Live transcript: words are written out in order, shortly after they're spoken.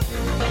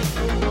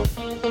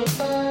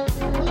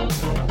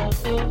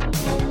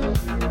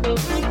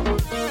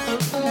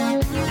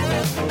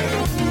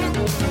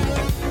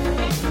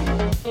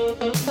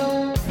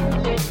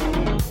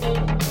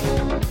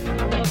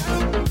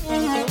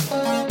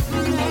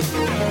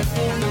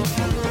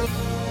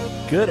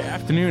Good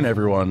afternoon,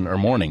 everyone, or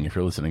morning if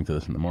you're listening to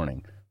this in the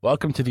morning.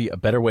 Welcome to the A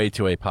Better Way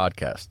to a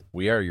podcast.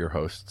 We are your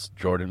hosts,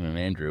 Jordan and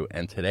Andrew,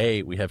 and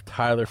today we have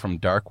Tyler from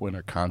Dark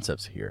Winter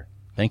Concepts here.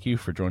 Thank you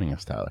for joining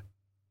us, Tyler.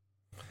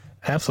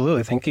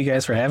 Absolutely. Thank you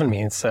guys for having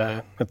me. It's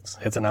an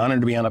honor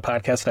to be on a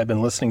podcast that I've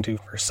been listening to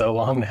for so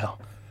long now.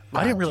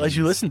 I didn't realize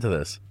you listened to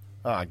this.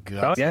 Oh,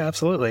 God. Oh, yeah,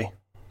 absolutely.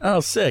 Oh,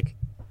 sick.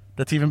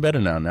 That's even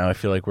better now. Now I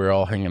feel like we're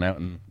all hanging out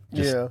and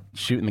just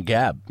shooting the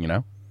gab, you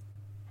know?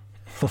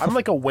 I'm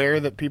like aware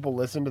that people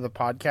listen to the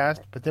podcast,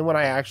 but then when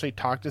I actually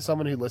talk to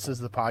someone who listens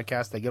to the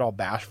podcast, they get all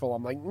bashful.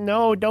 I'm like,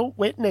 no, don't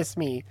witness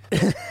me.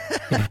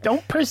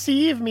 Don't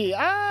perceive me.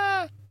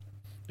 I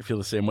feel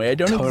the same way. I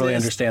don't totally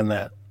exist. understand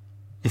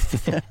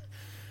that.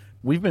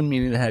 We've been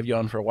meaning to have you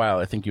on for a while.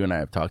 I think you and I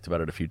have talked about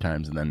it a few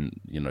times, and then,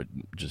 you know,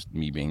 just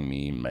me being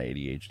me, my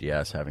ADHD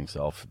ass having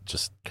self,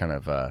 just kind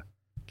of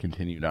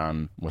continued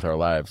on with our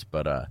lives.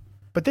 But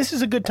this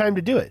is a good time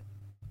to do it.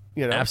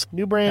 You know,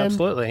 new brand.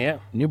 Absolutely, yeah.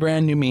 New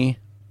brand, new me.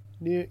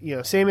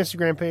 New, same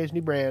Instagram page,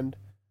 new brand,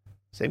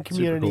 same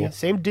community, cool.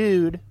 Same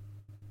dude.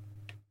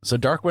 So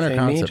Dark Winter Same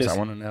Concepts, me, I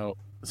want to know.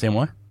 Same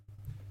what?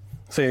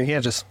 So, yeah,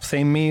 just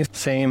same me,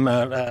 same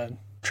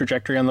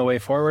trajectory on the way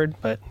forward,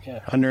 but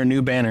yeah, under a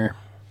new banner.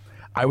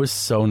 I was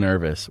so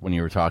nervous when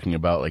you were talking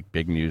about like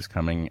big news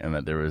coming and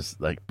that there was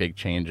like big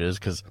changes,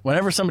 because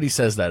whenever somebody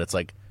says that, it's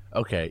like,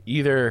 okay,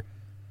 either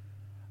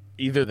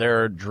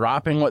they're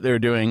dropping what they're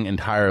doing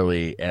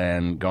entirely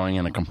and going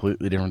in a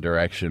completely different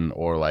direction,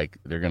 or like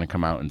they're going to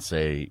come out and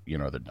say, you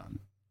know, they're done.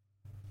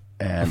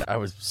 And I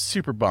was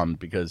super bummed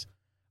because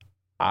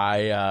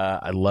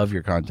I love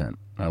your content.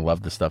 I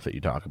love the stuff that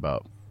you talk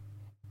about.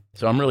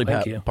 So I'm really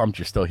pumped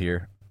you're still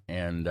here.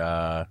 And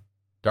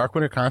Dark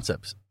Winter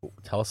Concepts,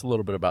 tell us a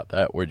little bit about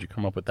that. Where'd you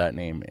come up with that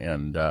name?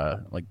 And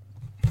like,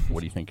 what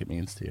do you think it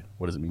means to you?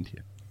 What does it mean to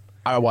you?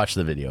 I watched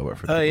the video, but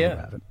for people who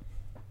haven't.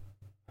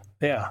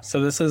 Yeah, so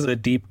this is a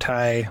deep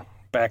tie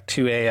back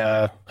to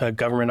a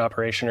government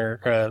operation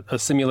or a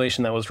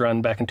simulation that was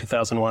run back in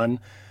 2001.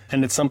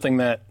 And it's something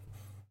that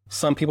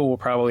some people will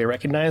probably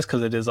recognize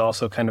because it is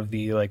also kind of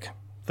the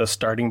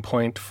starting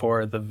point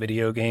for the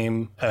video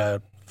game,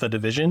 The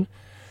Division,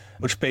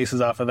 which bases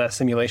off of that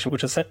simulation,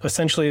 which is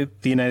essentially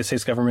the United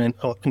States government,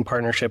 in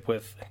partnership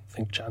with, I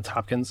think, Johns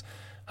Hopkins,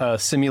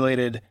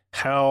 simulated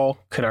how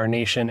could our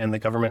nation and the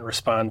government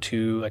respond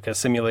to like a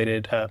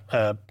simulated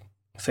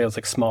say it was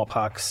like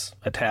smallpox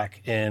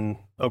attack in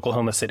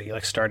Oklahoma City,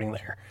 like starting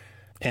there.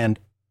 And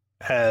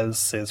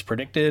as is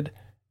predicted,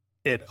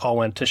 it all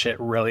went to shit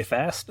really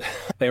fast.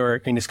 They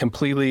just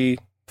completely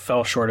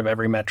fell short of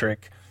every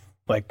metric,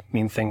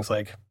 things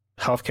like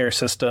healthcare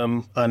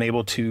system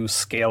unable to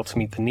scale to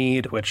meet the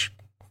need, which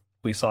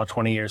we saw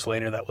 20 years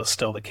later that was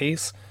still the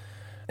case.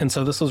 And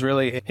so this was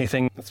really a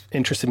thing that's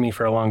interested me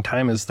for a long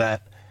time, is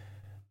that,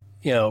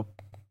 you know,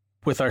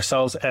 with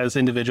ourselves as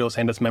individuals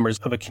and as members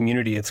of a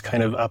community, it's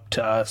kind of up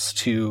to us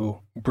to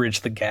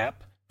bridge the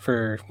gap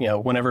for, you know,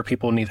 whenever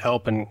people need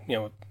help, and, you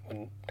know,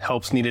 when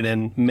help's needed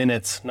in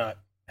minutes, not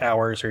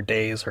hours or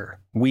days or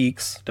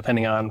weeks,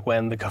 depending on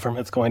when the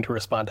government's going to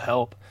respond to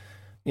help.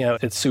 You know,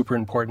 it's super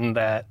important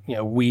that, you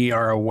know, we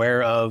are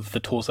aware of the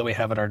tools that we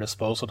have at our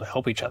disposal to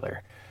help each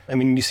other. I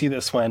mean, you see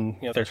this when,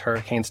 you know, there's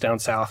hurricanes down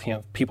south, you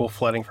know, people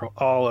flooding from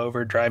all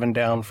over, driving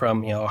down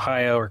from, you know,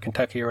 Ohio or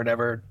Kentucky or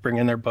whatever,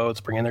 bringing their boats,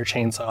 bringing their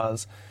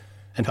chainsaws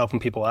and helping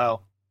people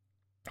out.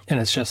 And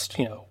it's just,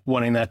 you know,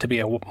 wanting that to be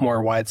a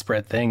more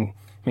widespread thing.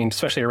 I mean,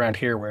 especially around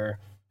here where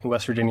in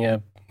West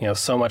Virginia, you know,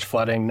 so much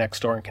flooding,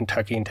 next door in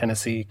Kentucky and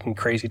Tennessee, and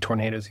crazy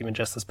tornadoes even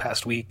just this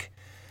past week.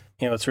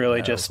 You know, it's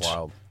really just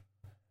wild.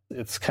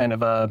 It's kind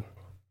of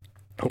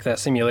like that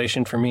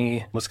simulation for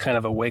me was kind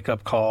of a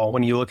wake-up call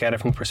when you look at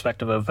it from the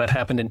perspective of that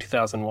happened in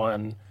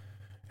 2001.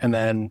 And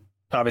then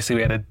obviously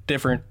we had a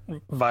different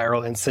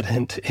viral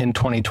incident in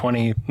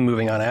 2020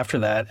 moving on after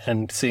that,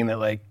 and seeing that,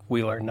 like,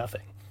 we learned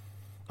nothing.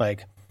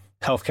 Like,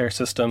 healthcare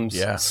systems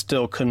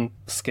still couldn't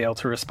scale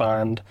to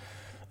respond.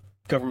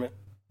 Government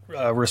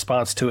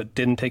response to it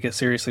didn't take it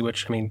seriously,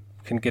 which, I mean,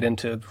 can get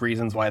into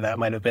reasons why that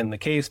might have been the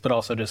case, but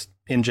also just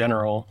in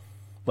general,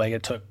 like,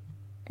 it took,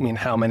 I mean,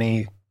 how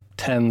many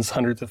tens,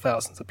 hundreds of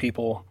thousands of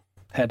people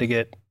had to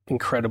get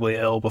incredibly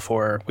ill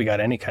before we got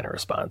any kind of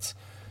response.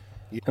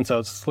 And so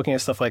it's looking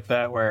at stuff like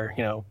that where,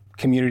 you know,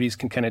 communities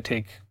can kind of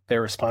take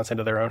their response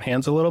into their own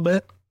hands a little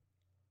bit.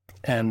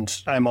 And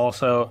I'm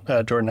also,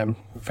 Jordan, I'm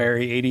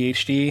very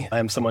ADHD.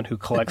 I'm someone who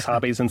collects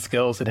hobbies and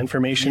skills and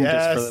information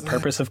just for the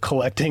purpose of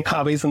collecting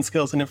hobbies and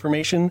skills and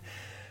information.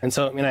 And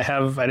so, I mean, I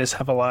just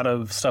have a lot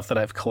of stuff that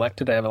I've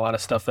collected. I have a lot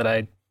of stuff that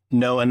I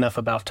know enough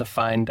about to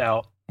find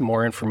out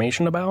more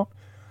information about.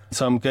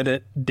 So I'm good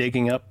at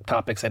digging up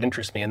topics that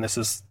interest me. And this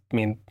is, I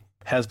mean,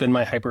 has been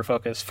my hyper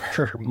focus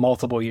for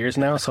multiple years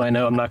now. So I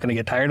know I'm not going to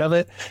get tired of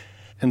it.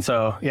 And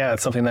so, yeah,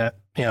 it's something that,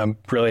 you know, I'm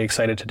really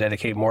excited to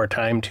dedicate more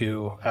time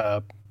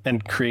to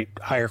and create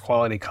higher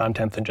quality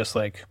content than just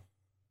like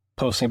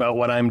posting about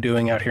what I'm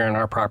doing out here on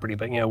our property,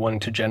 but, you know,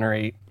 wanting to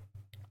generate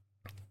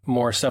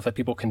more stuff that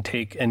people can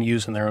take and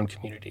use in their own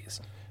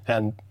communities.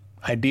 And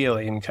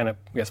ideally, and kind of,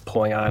 I guess,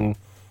 pulling on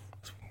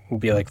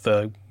would be like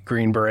the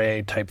Green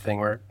Beret type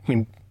thing where, I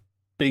mean,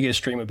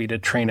 biggest dream would be to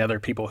train other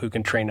people who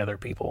can train other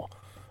people.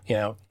 You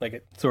know, like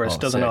it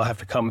doesn't all have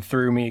to come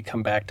through me,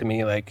 come back to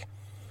me. Like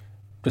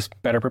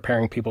just better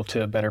preparing people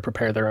to better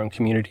prepare their own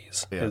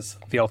communities is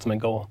the ultimate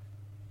goal.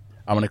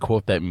 I'm going to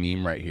quote that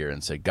meme right here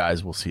and say,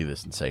 guys will see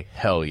this and say,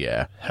 hell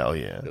yeah. Hell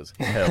yeah. Goes,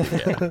 hell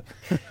yeah.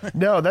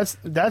 No, that's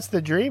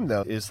the dream,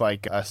 though, is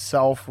like a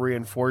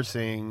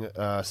self-reinforcing,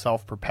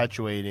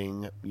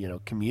 self-perpetuating,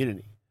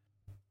 community.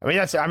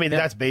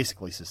 That's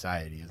basically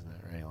society, isn't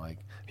it? Right? Like,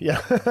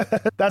 yeah,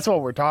 that's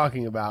what we're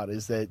talking about,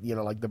 is that,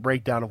 like the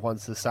breakdown of one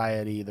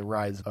society, the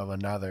rise of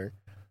another,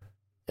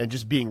 and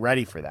just being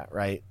ready for that,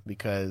 right?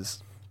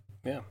 Because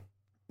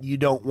you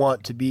don't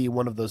want to be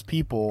one of those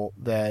people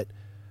that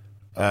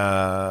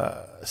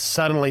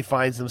suddenly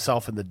finds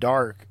himself in the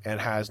dark and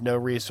has no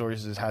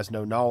resources, has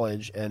no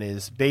knowledge, and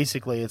is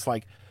basically, it's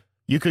like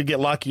you could get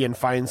lucky and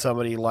find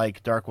somebody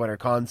like Dark Winter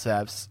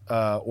Concepts,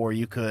 or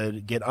you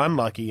could get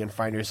unlucky and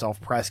find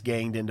yourself press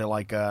ganged into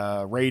like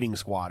a raiding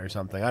squad or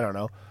something. I don't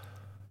know.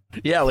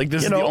 Yeah, like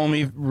this is the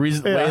only way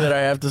that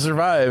I have to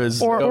survive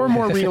is, or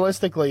more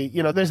realistically,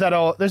 there's that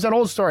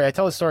old story. I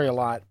tell this story a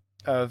lot.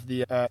 Of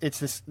the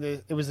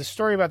it was a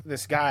story about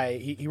this guy.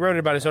 He wrote it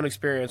about his own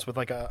experience with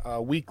like a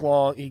week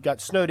long. He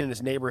got snowed in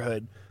his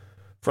neighborhood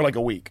for like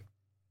a week,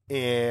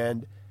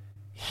 and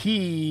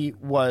he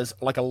was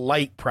like a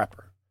light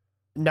prepper,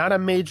 not a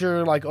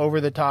major like over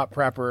the top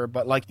prepper,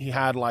 but like he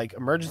had like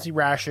emergency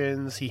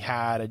rations. He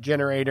had a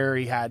generator.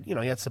 He had he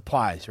had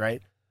supplies,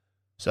 right?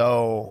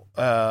 So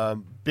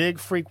big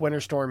freak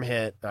winter storm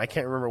hit. I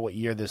can't remember what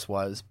year this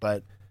was,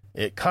 but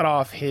it cut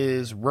off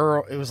his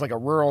rural. It was like a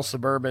rural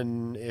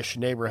suburban-ish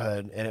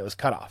neighborhood, and it was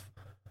cut off.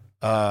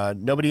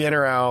 Nobody in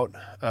or out,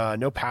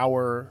 no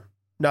power,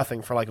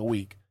 nothing for like a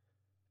week.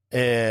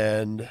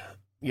 And,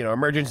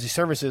 emergency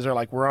services are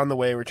like, we're on the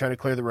way. We're trying to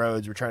clear the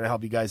roads. We're trying to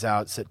help you guys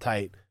out. Sit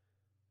tight.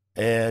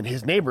 And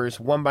his neighbors,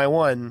 one by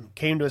one,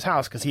 came to his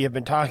house because he had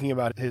been talking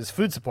about his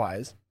food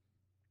supplies.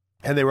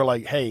 And they were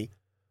like, hey,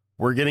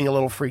 we're getting a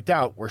little freaked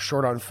out. We're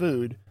short on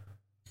food.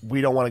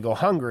 We don't want to go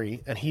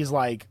hungry. And he's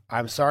like,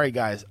 I'm sorry,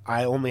 guys,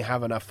 I only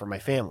have enough for my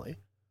family.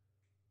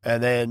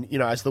 And then,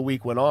 as the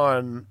week went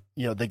on,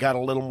 they got a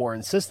little more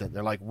insistent.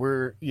 They're like,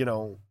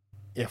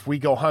 if we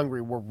go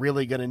hungry, we're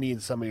really going to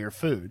need some of your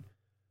food.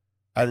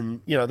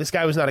 And, this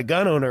guy was not a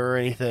gun owner or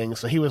anything.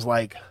 So he was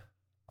like,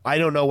 I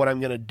don't know what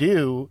I'm going to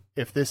do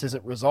if this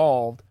isn't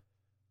resolved.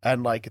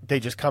 And like, they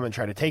just come and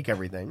try to take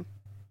everything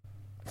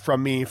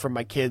from me, from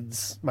my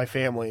kids, my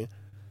family.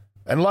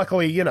 And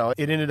luckily, it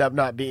ended up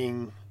not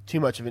being too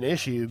much of an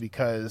issue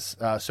because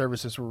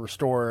services were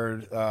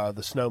restored,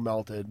 the snow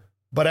melted.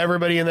 But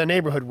everybody in the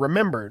neighborhood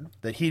remembered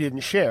that he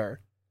didn't share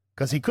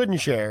because he couldn't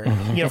share,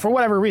 for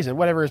whatever reason,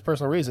 whatever his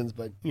personal reasons.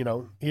 But, he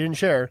didn't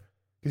share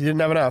because he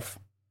didn't have enough.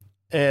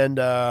 And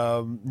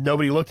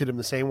nobody looked at him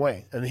the same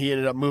way. And he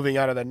ended up moving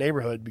out of that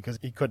neighborhood because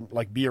he couldn't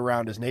like be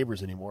around his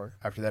neighbors anymore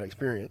after that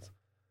experience.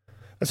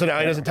 And so now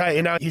he doesn't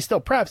and now he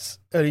still preps,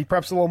 and he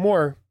preps a little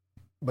more,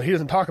 but he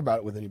doesn't talk about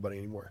it with anybody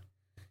anymore.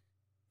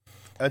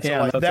 And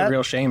so that's a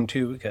real shame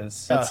too,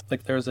 because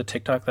like there was a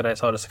TikTok that I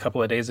saw just a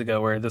couple of days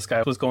ago where this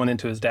guy was going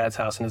into his dad's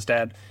house, and his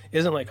dad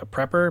isn't like a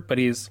prepper, but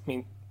he's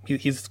kind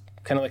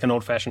of like an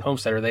old fashioned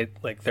homesteader. They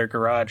like their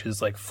garage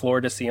is like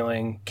floor to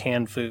ceiling,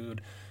 canned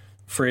food,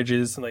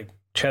 fridges, like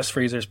chest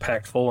freezers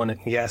packed full. And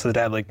he asked his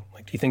dad like,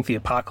 do you think the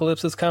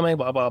apocalypse is coming?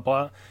 Blah blah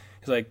blah.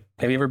 He's like,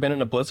 have you ever been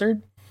in a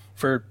blizzard?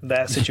 For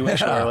that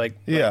situation where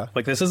like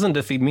this isn't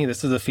to feed me,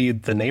 this is to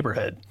feed the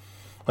neighborhood.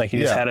 Like he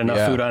just had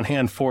enough food on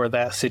hand for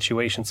that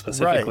situation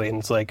specifically. Right. And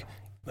it's like,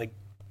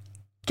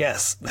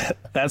 guess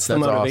that's the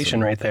motivation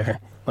awesome. Right there.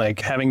 Like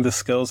having the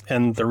skills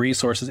and the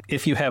resources.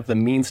 If you have the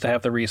means to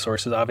have the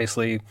resources,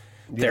 obviously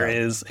there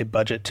is a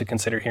budget to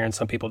consider here, and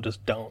some people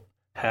just don't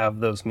have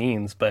those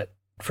means. But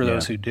for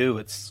those who do,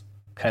 it's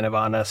kind of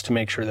on us to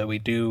make sure that we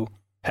do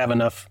have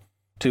enough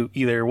to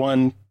either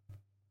one,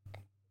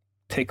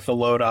 take the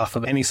load off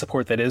of any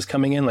support that is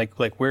coming in,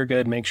 like we're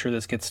good, make sure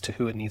this gets to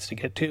who it needs to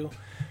get to,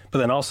 but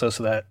then also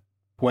so that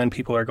when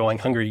people are going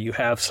hungry, you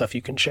have stuff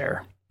you can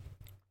share.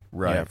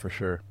 Right. Yeah, for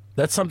sure.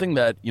 That's something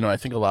that, I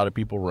think a lot of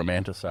people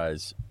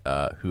romanticize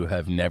who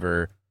have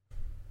never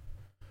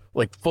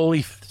like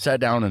fully sat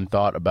down and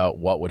thought about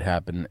what would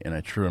happen in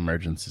a true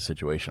emergency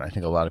situation. I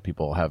think a lot of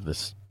people have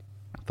this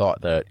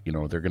thought that,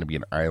 they're going to be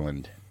an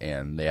island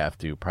and they have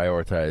to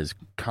prioritize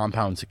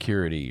compound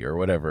security or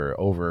whatever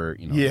over,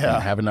 and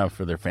have enough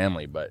for their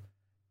family. But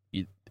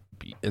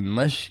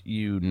unless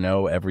you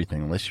know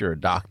everything, unless you're a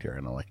doctor,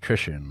 an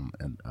electrician,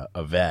 and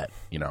a vet,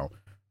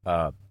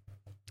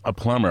 a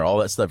plumber, all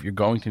that stuff, you're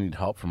going to need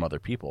help from other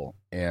people.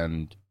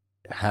 And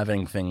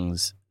having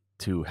things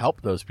to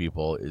help those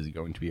people is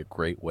going to be a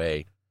great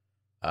way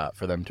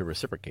for them to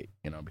reciprocate,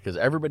 because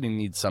everybody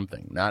needs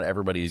something. Not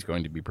everybody is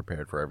going to be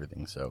prepared for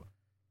everything. So,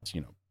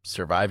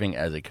 surviving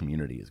as a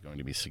community is going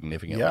to be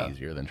significantly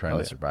easier than trying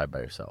to survive by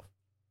yourself.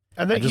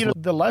 And then,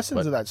 the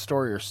lessons of that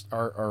story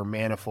are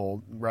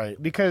manifold, right?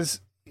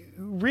 Because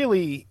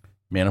really,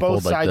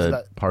 manifold, both sides like of the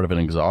that, part of an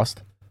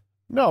exhaust.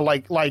 No,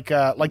 like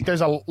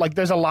there's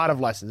a lot of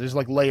lessons. There's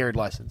like layered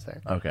lessons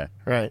there. Okay.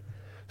 Right.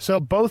 So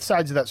both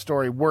sides of that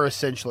story were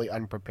essentially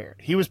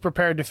unprepared. He was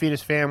prepared to feed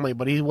his family,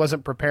 but he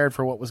wasn't prepared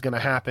for what was going to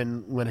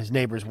happen when his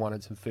neighbors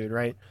wanted some food,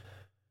 right?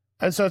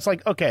 And so it's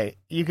like, okay,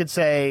 you could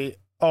say,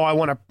 oh,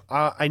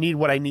 I need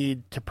what I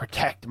need to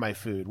protect my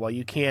food. Well,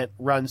 you can't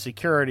run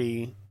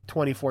security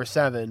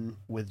 24/7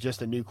 with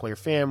just a nuclear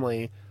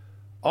family.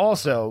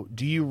 Also,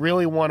 do you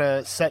really want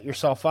to set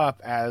yourself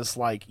up as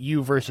like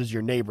you versus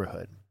your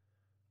neighborhood?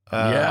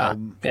 Yeah.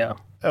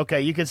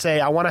 Okay, you could say,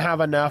 I want to have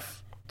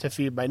enough to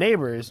feed my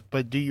neighbors,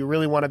 but do you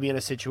really want to be in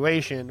a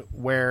situation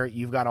where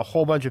you've got a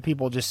whole bunch of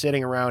people just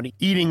sitting around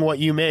eating what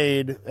you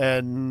made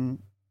and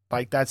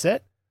like that's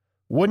it?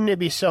 Wouldn't it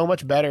be so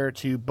much better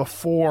to,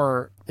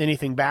 before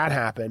anything bad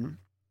happened,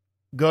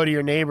 go to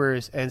your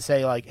neighbors and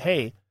say like,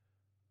 hey,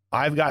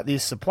 I've got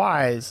these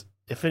supplies.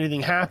 If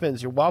anything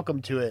happens, you're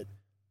welcome to it.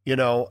 You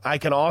know, I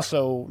can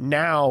also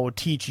now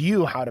teach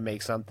you how to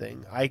make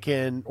something.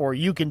 Or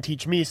you can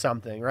teach me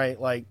something, right?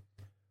 Like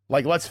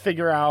let's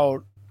figure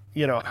out,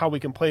 you know, how we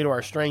can play to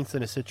our strengths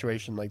in a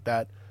situation like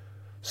that,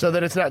 so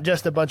that it's not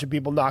just a bunch of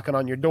people knocking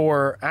on your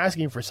door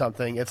asking for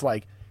something. It's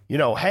like, you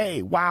know,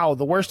 hey, wow,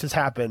 the worst has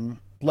happened.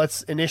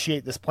 Let's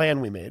initiate this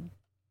plan we made.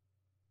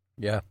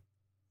 Yeah.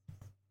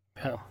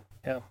 Yeah.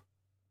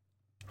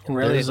 And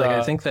really,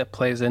 I think that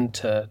plays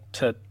into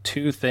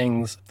two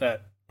things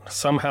that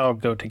somehow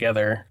go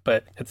together,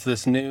 but it's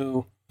this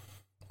new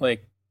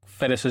like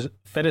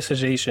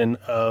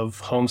fetishization of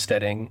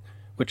homesteading,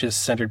 which is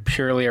centered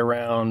purely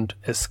around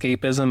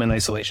escapism and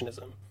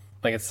isolationism.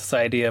 Like, it's this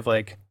idea of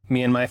like,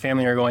 me and my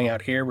family are going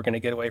out here, we're going to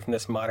get away from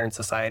this modern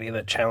society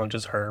that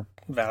challenges our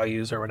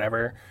values or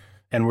whatever,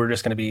 and we're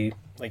just going to be,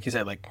 like you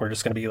said, like we're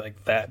just going to be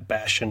like that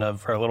bastion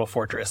of our little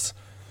fortress,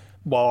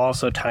 while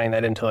also tying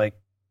that into like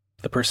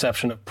the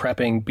perception of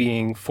prepping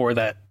being for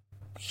that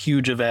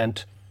huge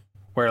event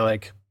where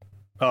like,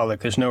 oh, like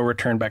there's no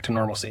return back to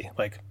normalcy.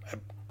 Like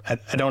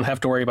I don't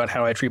have to worry about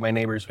how I treat my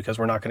neighbors because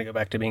we're not going to go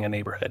back to being a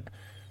neighborhood,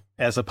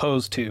 as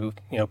opposed to,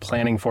 you know,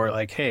 planning for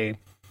like, hey,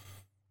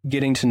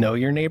 getting to know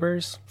your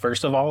neighbors,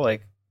 first of all,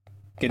 like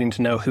getting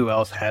to know who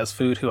else has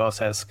food, who else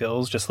has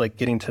skills, just like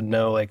getting to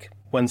know like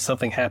when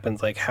something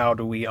happens, like how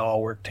do we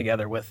all work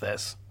together with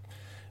this?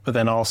 But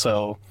then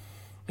also,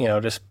 you know,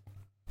 just,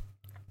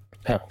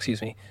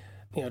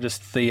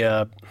 just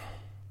the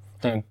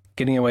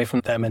getting away from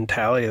that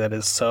mentality that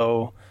is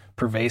so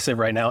pervasive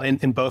right now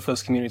in both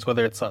those communities,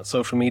 whether it's on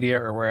social media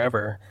or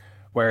wherever,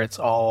 where it's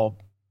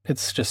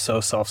just so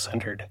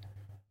self-centered.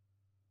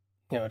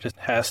 You know, it just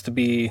has to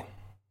be,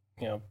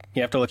 you know,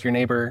 you have to look your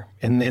neighbor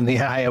in the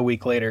eye a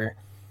week later,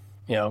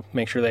 you know,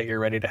 make sure that you're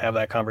ready to have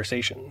that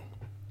conversation.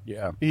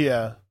 Yeah.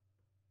 Yeah.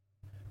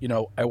 You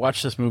know, I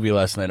watched this movie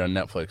last night on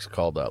Netflix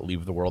called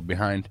Leave the World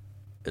Behind.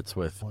 It's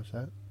with What's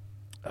that?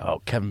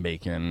 Kevin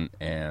Bacon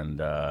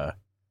and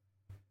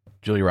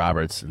Julia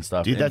Roberts and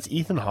stuff. Dude, and that's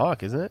Ethan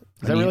Hawke, isn't it?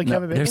 Is that really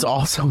Kevin Bacon? There's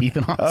also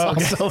Ethan Hawke. Oh,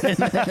 okay. Also in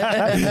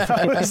that.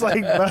 I was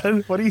like,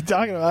 man, what are you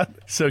talking about?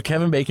 So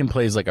Kevin Bacon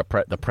plays like the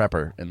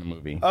prepper in the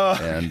movie. Oh,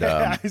 and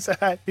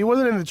he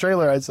wasn't in the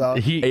trailer I saw. I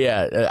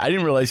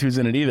didn't realize he was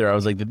in it either. I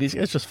was like, did these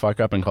guys just fuck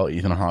up and call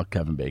Ethan Hawke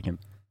Kevin Bacon?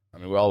 I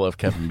mean, we all love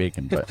Kevin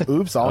Bacon, but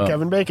oops, all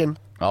Kevin Bacon.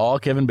 All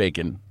Kevin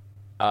Bacon.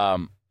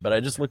 But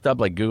I just looked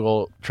up like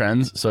Google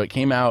Trends. So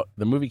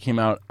the movie came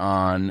out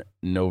on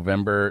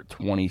November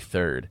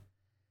 23rd.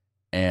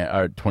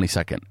 Or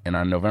 22nd, and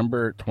on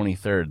November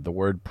 23rd, the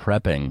word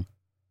prepping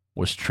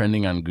was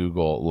trending on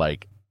Google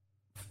like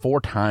 4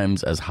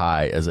 times as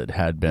high as it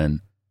had been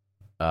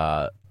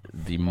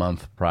the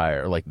month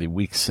prior, like the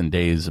weeks and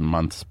days and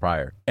months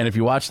prior. And if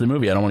you watch the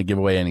movie, I don't want to give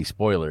away any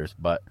spoilers,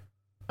 but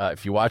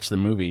if you watch the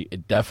movie,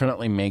 it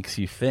definitely makes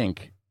you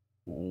think,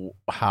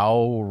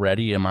 how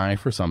ready am I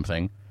for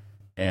something?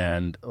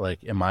 And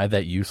like, am I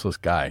that useless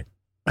guy?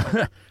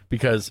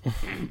 Because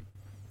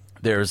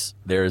there's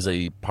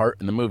a part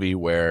in the movie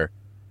where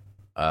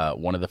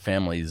one of the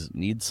families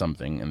needs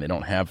something and they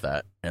don't have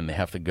that, and they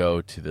have to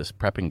go to this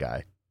prepping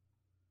guy,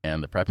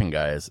 and the prepping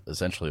guy is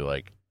essentially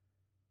like,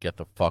 get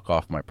the fuck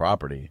off my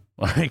property.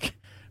 Like,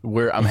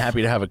 I'm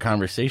happy to have a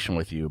conversation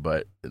with you,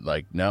 but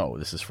like, no,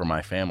 this is for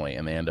my family,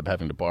 and they end up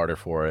having to barter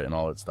for it and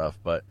all that stuff.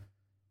 But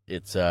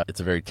it's a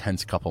very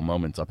tense couple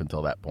moments up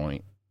until that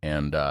point,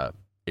 and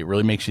it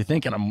really makes you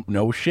think, and I'm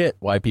no shit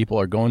why people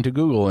are going to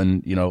Google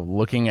and, you know,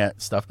 looking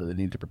at stuff that they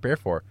need to prepare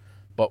for.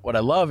 But what I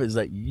love is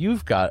that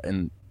you've got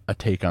a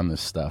take on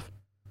this stuff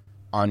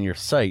on your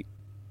site,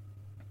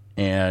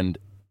 and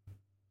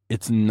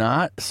it's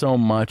not so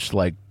much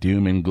like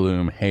doom and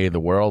gloom, hey,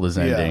 the world is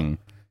ending,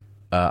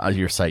 on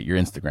your site, your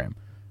Instagram.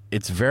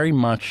 It's very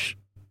much,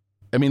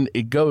 I mean,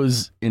 it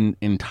goes in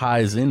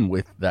ties in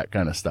with that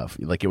kind of stuff.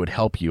 Like, it would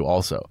help you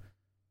also.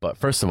 But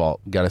first of all,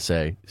 gotta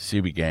say,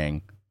 Subi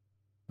Gang,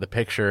 the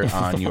picture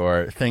on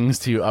your things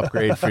to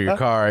upgrade for your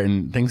car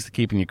and things to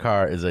keep in your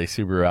car is a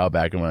Subaru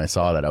Outback. And when I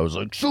saw that, I was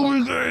like,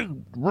 Subi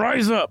Gang,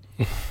 rise up.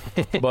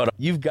 But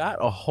you've got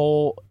a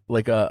whole,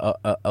 like a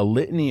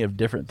litany of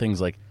different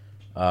things, like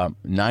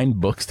 9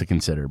 books to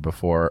consider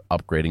before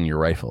upgrading your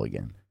rifle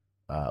again.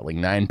 like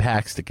 9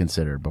 packs to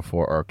consider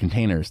before, or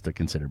containers to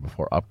consider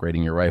before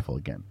upgrading your rifle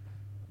again.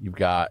 You've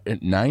got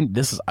 9.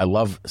 I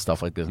love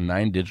stuff like this.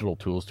 9 digital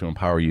tools to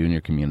empower you and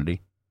your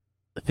community.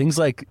 Things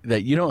like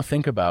that you don't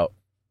think about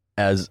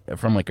as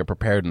from like a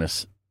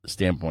preparedness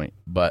standpoint,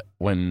 but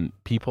when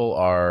people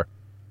are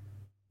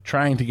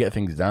trying to get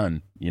things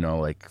done,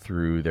 like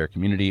through their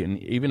community, and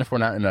even if we're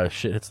not in a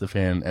shit hits the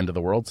fan end of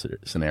the world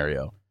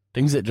scenario,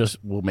 things that just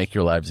will make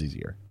your lives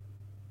easier.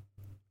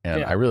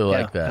 And I really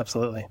like that.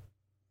 Absolutely.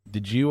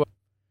 Did you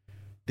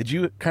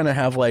kind of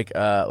have like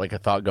a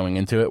thought going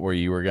into it where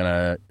you were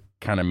gonna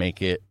kind of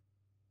make it?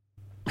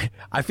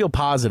 I feel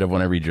positive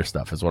when I read your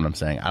stuff, is what I'm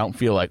saying. I don't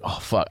feel like, oh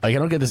fuck, like I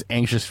don't get this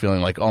anxious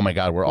feeling like, oh my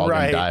god, we're all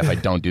gonna die if I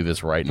don't do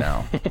this right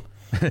now.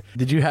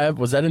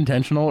 Was that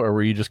intentional, or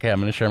were you just, okay, I'm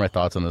gonna share my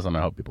thoughts on this and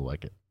I hope people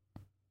like it?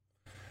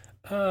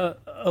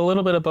 A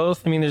little bit of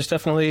both. I mean, there's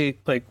definitely,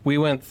 like, we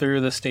went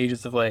through the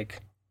stages of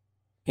like,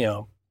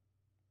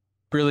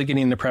 really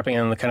getting into prepping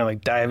and kind of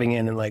like diving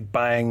in and like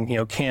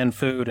buying, canned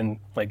food and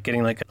like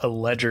getting like a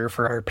ledger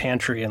for our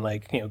pantry and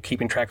like,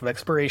 keeping track of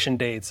expiration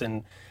dates.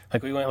 And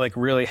like we went like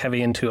really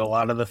heavy into a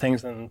lot of the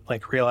things and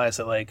like realized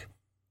that like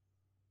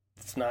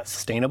it's not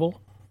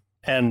sustainable.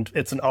 And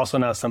it's also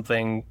not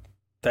something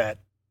that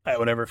I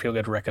would ever feel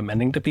good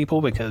recommending to people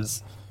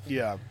because,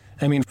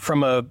 I mean,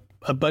 from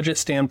a budget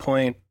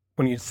standpoint,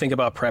 when you think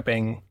about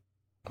prepping,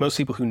 most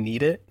people who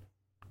need it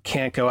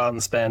can't go out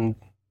and spend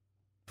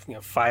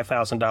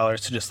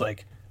 $5,000 to just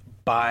like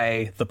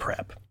buy the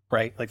prep,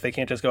 right? Like they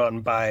can't just go out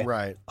and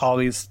buy all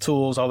these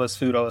tools, all this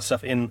food, all this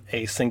stuff in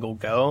a single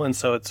go. And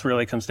so it's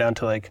really comes down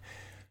to like,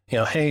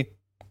 hey,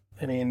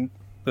 I mean,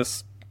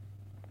 this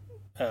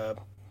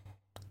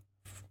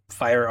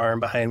firearm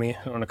behind me,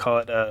 I don't want to call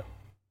it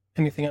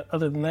anything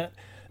other than that.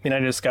 I mean, I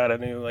just got a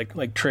new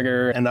like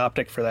trigger and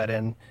optic for that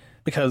in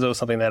because it was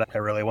something that I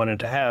really wanted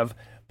to have.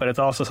 But it's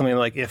also something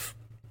like if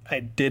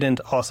I didn't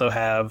also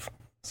have,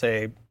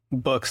 say,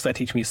 books that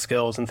teach me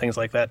skills and things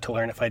like that to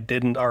learn, if I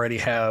didn't already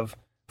have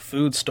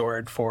food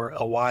stored for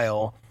a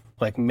while,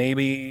 like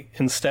maybe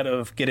instead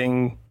of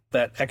getting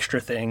that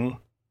extra thing,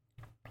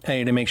 I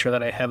need to make sure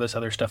that I have this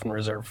other stuff in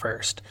reserve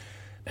first.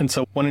 And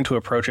so wanting to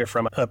approach it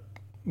from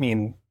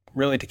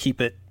really to keep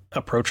it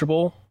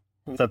approachable,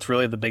 that's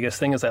really the biggest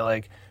thing, is that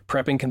like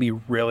prepping can be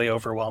really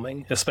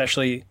overwhelming,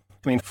 especially,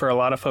 I mean, for a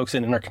lot of folks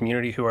in our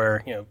community who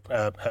are,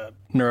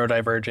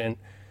 neurodivergent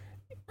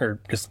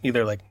or just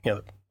either like,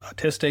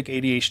 autistic,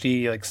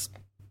 ADHD, like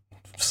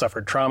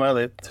suffered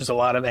trauma. There's a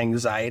lot of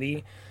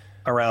anxiety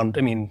around,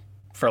 I mean,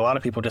 for a lot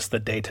of people, just the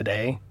day to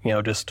day,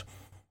 just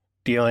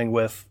dealing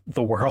with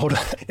the world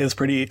is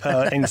pretty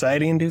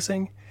anxiety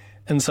inducing.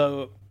 And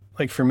so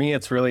like for me,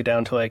 it's really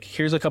down to like,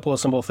 here's a couple of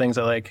simple things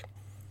that like,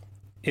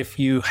 if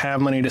you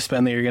have money to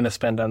spend that you're going to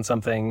spend on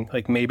something,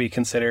 like maybe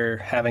consider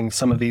having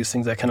some of these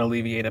things that can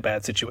alleviate a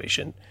bad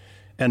situation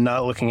and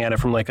not looking at it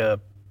from like a,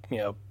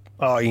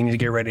 oh, you need to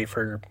get ready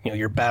for,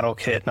 your battle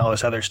kit and all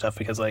this other stuff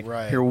because like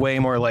you're way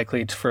more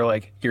likely for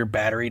like your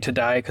battery to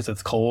die because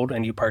it's cold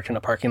and you parked in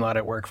a parking lot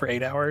at work for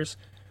 8 hours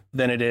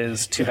than it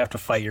is to have to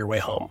fight your way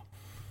home,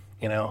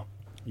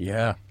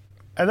 Yeah.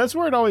 And that's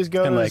where it always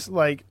goes.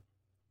 Like,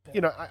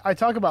 I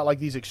talk about like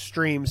these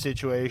extreme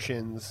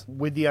situations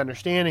with the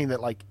understanding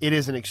that like it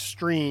is an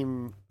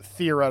extreme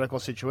theoretical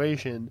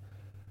situation.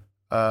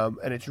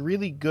 And it's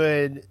really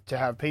good to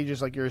have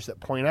pages like yours that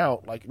point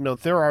out, like,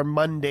 there are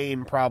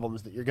mundane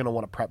problems that you're going to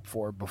want to prep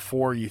for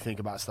before you think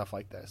about stuff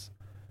like this.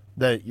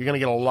 That you're going to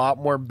get a lot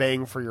more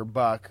bang for your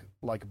buck,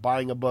 like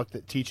buying a book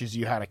that teaches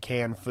you how to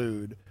can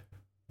food,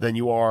 than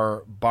you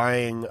are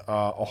buying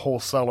a whole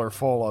cellar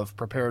full of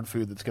prepared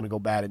food that's going to go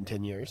bad in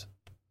 10 years.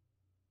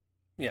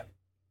 Yeah.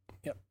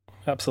 Yep.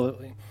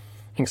 Absolutely.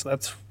 So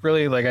that's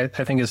really like,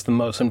 I think is the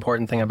most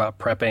important thing about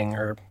prepping,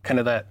 or kind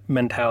of that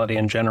mentality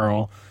in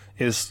general,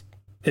 is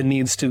it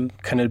needs to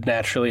kind of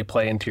naturally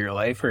play into your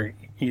life, or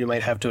you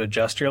might have to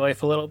adjust your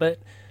life a little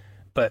bit.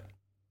 But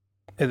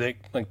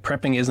like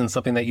prepping isn't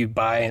something that you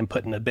buy and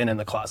put in a bin in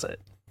the closet,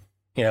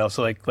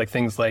 so like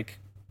things like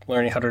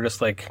learning how to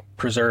just like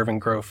preserve and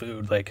grow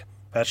food, like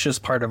that's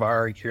just part of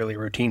our yearly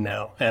routine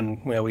now.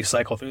 And we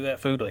cycle through that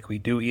food, like we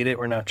do eat it.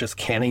 We're not just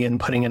canning it and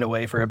putting it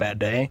away for a bad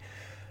day.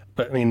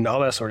 But I mean,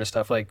 all that sort of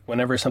stuff, like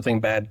whenever something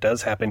bad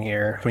does happen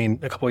here, I mean,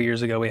 a couple of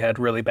years ago we had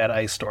really bad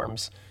ice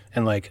storms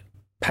and like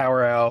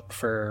power out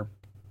for,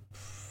 I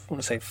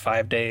want to say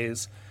 5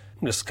 days,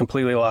 just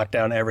completely locked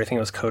down. Everything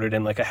was coated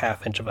in like a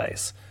 ½ inch of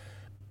ice.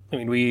 I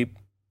mean, we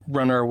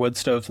run our wood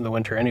stoves in the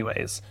winter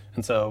anyways.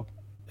 And so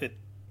it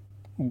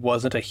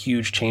wasn't a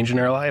huge change in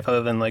our life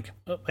other than like,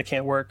 oh, I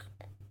can't work.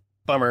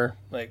 Bummer.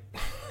 Like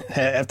I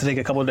have to take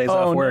a couple of days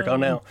off work. No. Oh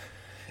no.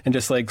 And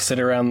just like sit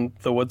around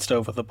the wood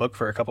stove with a book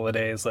for a couple of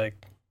days.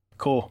 Like,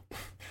 cool.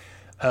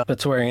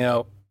 That's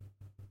where,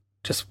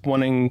 just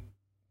wanting,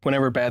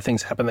 whenever bad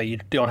things happen, that you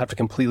don't have to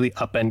completely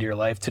upend your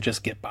life to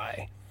just get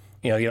by.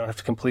 You don't have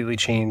to completely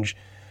change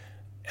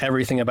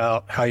everything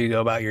about how you go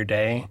about your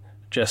day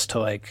just to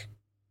like,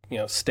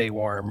 stay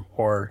warm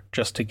or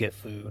just to get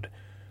food.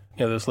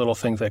 There's little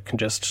things that can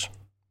just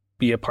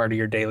be a part of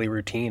your daily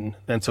routine.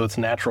 And so it's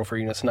natural for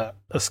you. It's not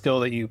a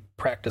skill that you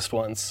practiced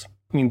once.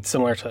 I mean,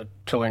 similar to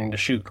learning to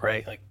shoot,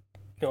 right? Like,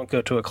 you don't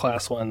go to a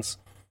class once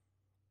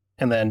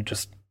and then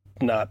just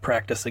not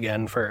practice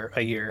again for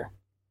a year.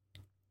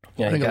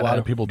 Yeah, I think a lot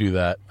of people do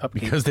that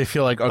because they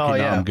feel like, okay,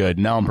 now I'm good.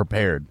 Now I'm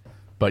prepared.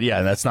 But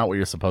yeah, that's not what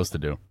you're supposed to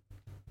do.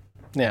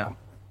 Yeah.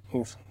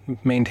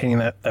 Maintaining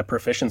that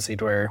proficiency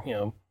to where,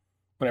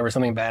 whenever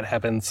something bad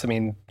happens, I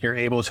mean, you're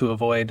able to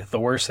avoid the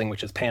worst thing,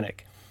 which is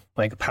panic.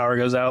 Like, power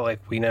goes out,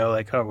 like, we know,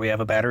 like, oh, we have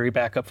a battery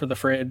backup for the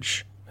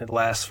fridge. It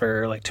lasts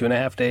for like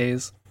 2.5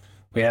 days.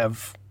 We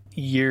have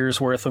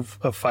years worth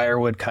of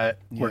firewood cut.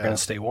 We're going to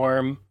stay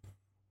warm.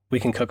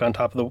 We can cook on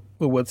top of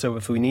the wood stove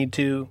if we need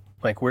to.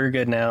 Like, we're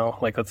good now.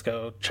 Like, let's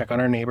go check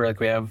on our neighbor. Like,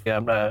 we have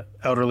an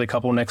elderly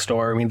couple next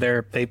door. I mean,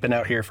 they've been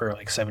out here for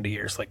like 70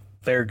 years. Like,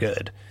 they're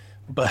good.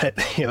 But,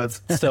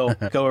 let's still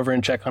go over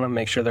and check on them,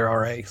 make sure they're all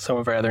right. Some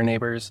of our other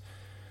neighbors,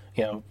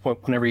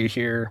 whenever you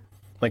hear,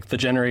 like, the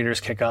generators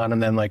kick on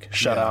and then, like,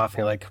 shut off, and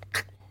you're like,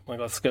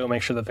 let's go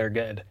make sure that they're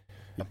good.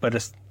 But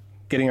just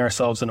getting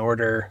ourselves in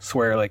order so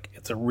where, like,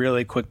 it's a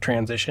really quick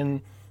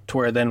transition to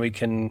where then we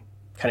can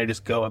kind of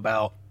just go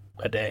about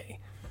a day.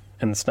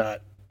 And it's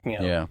not,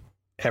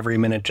 every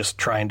minute just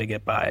trying to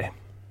get by.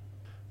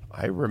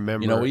 I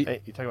remember, you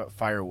talk about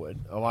firewood.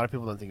 A lot of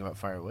people don't think about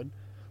firewood.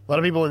 A lot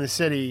of people in the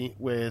city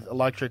with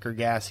electric or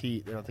gas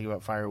heat, they don't think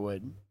about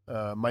firewood.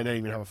 Might not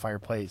even have a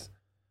fireplace.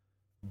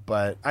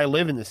 But I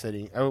live in the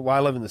city. I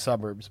live in the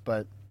suburbs,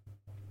 but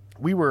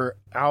we were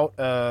on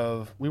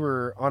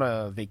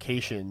a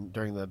vacation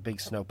during the big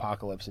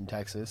snowpocalypse in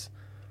Texas.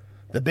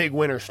 The big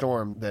winter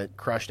storm that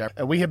crushed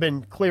everything. And we have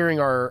been clearing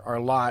our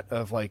lot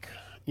of, like,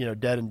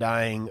 dead and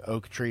dying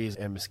oak trees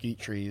and mesquite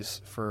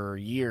trees for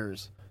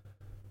years.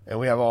 And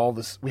we had all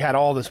this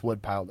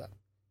wood piled up.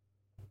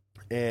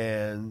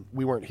 And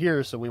we weren't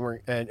here, so we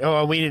weren't, and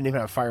we didn't even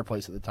have a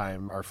fireplace at the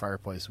time. Our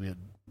fireplace, we had,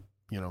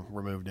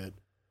 removed it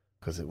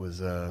because it was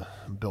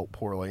built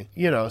poorly.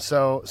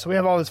 So we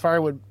have all this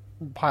firewood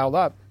piled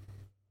up.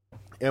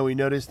 And we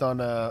noticed on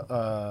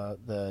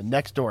the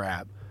Nextdoor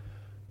app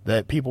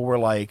that people were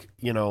like,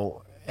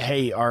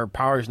 hey, our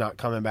power's not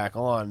coming back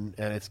on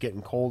and it's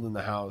getting cold in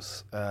the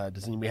house.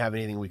 Does anybody have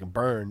anything we can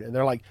burn? And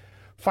they're like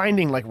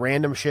finding like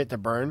random shit to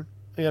burn,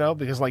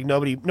 because like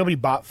nobody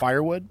bought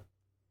firewood.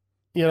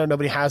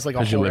 Nobody has like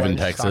a whole live in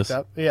Texas.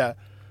 Up. Yeah.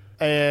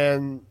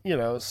 And,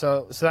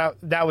 so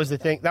that was the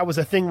thing. That was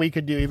a thing we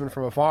could do even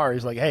from afar.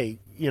 Is like, hey,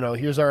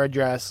 here's our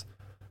address.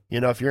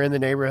 If you're in the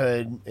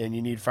neighborhood and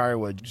you need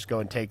firewood, just go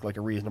and take like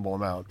a reasonable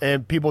amount.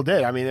 And people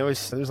did. I mean, there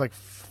was like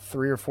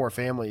 3 or 4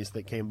 families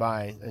that came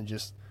by and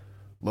just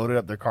loaded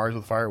up their cars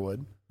with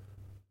firewood.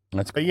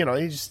 But,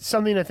 it's just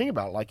something to think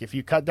about. Like, if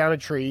you cut down a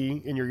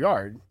tree in your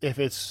yard, if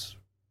it's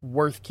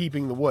worth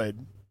keeping the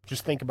wood,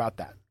 just think about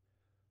that.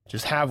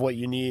 Just have what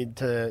you need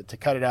to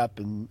cut it up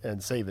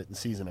and save it and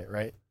season it,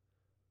 right?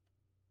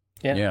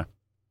 Yeah.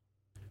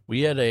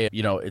 We had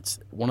it's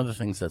one of the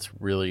things that's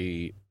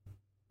really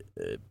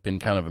been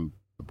kind of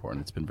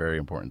important. It's been very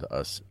important to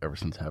us ever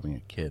since having a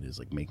kid, is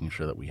like making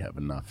sure that we have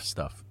enough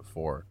stuff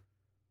for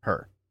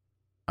her.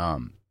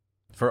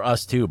 For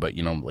us too, but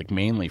like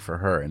mainly for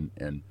her.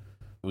 And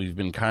we've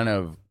been kind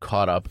of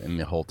caught up in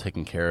the whole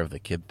taking care of the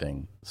kid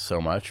thing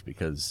so much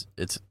because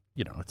it's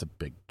a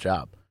big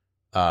job.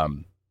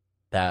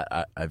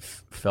 That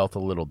I've felt a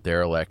little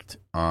derelict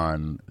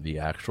on the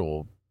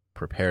actual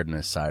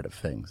preparedness side of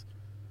things.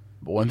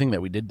 But one thing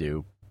that we did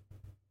do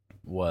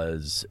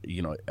was,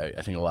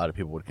 I think a lot of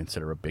people would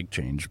consider a big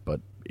change,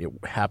 but it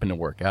happened to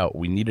work out.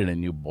 We needed a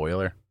new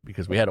boiler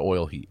because we had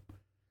oil heat.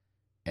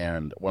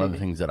 And one of the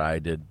things that I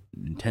did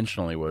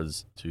intentionally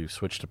was to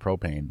switch to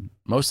propane.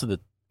 Most of the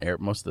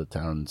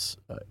towns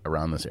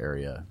around this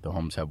area, the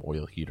homes have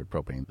oil heat or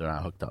propane. They're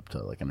not hooked up to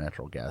like a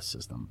natural gas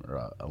system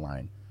or a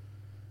line.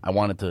 I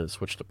wanted to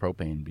switch to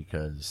propane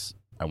because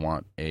I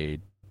want a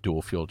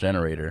dual fuel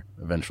generator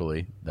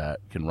eventually that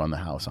can run the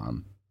house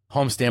on.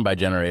 Home standby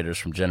generators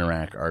from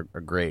Generac are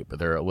great, but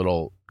they're a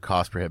little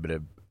cost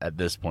prohibitive at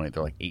this point.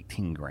 They're like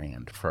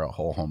 $18,000 for a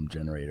whole home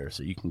generator.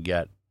 So you can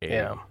get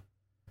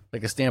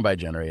like a standby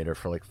generator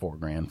for like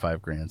 $4,000,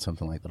 $5,000,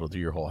 something like that'll do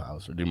your whole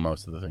house or do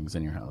most of the things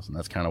in your house. And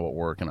that's kind of what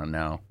we're working on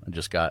now.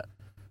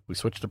 We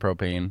switched to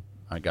propane.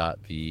 I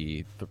got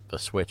the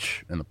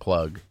switch and the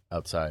plug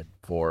outside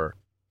for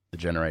the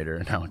generator,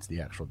 and now it's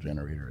the actual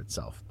generator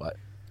itself. But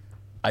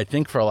I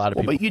think for a lot of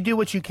people, but you do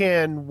what you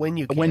can when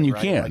you can. When you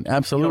right? can, like,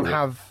 absolutely. You don't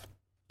have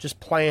just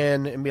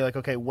plan and be like,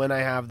 okay, when I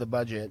have the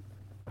budget.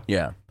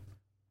 Yeah.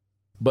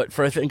 But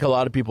I think a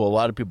lot of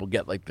people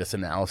get like this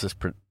analysis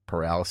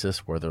paralysis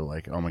where they're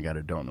like, oh my God,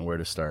 I don't know where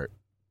to start.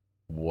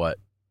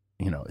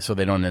 So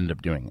they don't end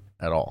up doing it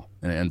at all.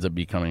 And it ends up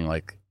becoming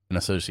like an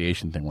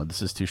association thing where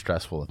this is too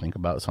stressful to think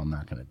about, so I'm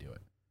not going to do it.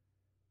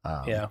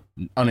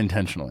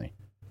 Unintentionally.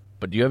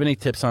 But do you have any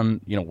tips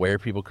on, where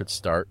people could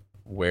start,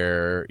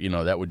 where,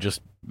 that would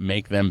just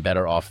make them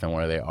better off than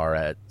where they are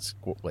at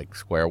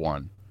square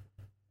one,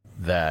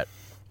 that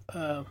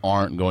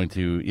aren't going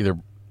to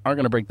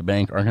break the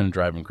bank, aren't going to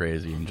drive them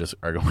crazy, and just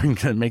are going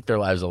to make their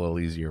lives a little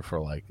easier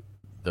for like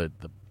the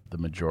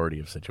majority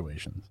of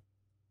situations.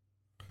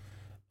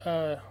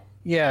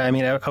 Yeah, I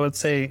mean, I would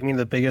say, I mean,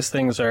 the biggest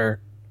things are,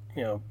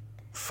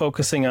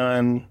 focusing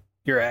on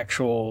your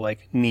actual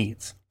like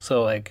needs.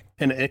 So like,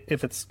 and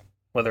if it's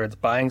whether it's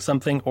buying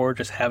something or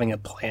just having a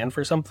plan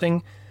for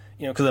something,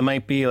 because it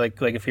might be like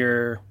if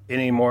you're in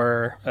a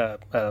more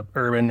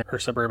urban or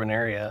suburban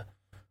area,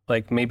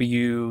 like maybe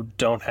you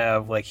don't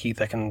have like heat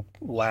that can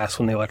last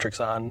when the electric's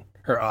on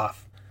or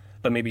off,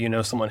 but maybe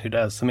someone who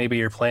does. So maybe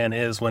your plan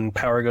is when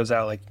power goes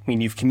out, like, I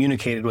mean, you've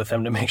communicated with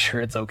them to make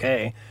sure it's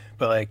okay,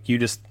 but like you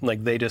just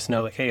like they just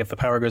know like, hey, if the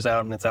power goes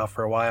out and it's out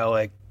for a while,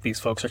 like these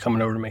folks are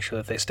coming over to make sure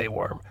that they stay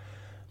warm.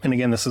 And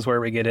again, this is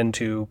where we get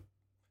into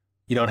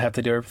you don't have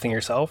to do everything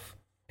yourself.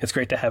 It's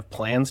great to have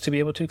plans to be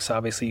able to, because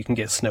obviously you can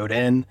get snowed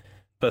in,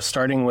 but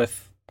starting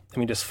with, I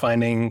mean, just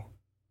finding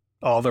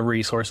all the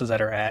resources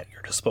that are at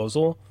your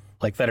disposal,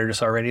 like that are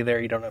just already there.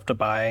 You don't have to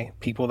buy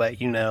people that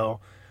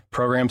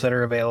programs that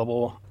are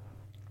available,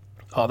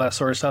 all that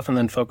sort of stuff, and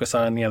then focus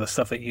on the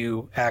stuff that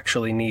you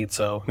actually need.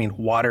 So, I mean,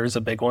 water is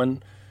a big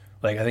one.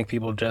 Like, I think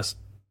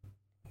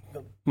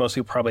most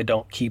people probably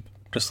don't keep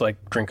just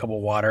like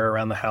drinkable water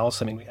around the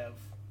house. I mean, we have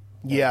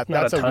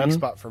that's a weak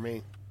spot for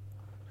me.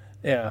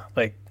 Yeah,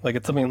 like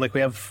it's something like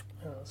we have.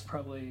 It's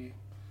probably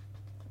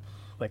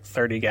like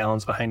 30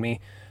 gallons behind me,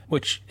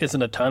 which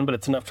isn't a ton, but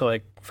it's enough to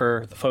like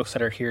for the folks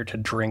that are here to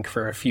drink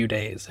for a few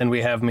days. And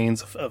we have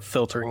means of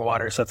filtering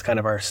water, so that's kind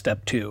of our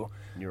step 2.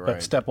 You're right.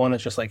 But step 1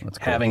 is just like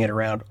having it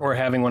around, or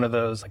having one of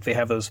those, like they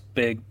have those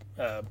big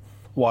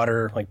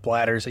water like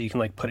bladders that you can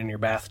like put in your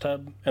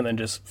bathtub and then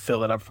just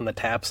fill it up from the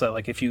tap. So that,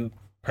 like if you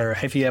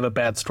have a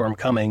bad storm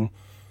coming,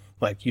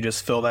 like you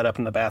just fill that up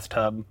in the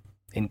bathtub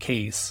in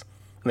case,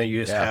 and then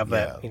you just have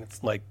that. I mean,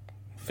 it's like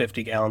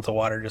 50 gallons of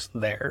water just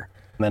there,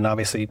 and then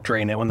obviously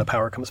drain it when the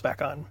power comes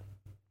back on.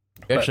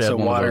 We actually had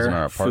one of those in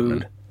our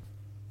apartment. Food.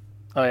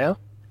 Oh yeah.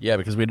 Yeah,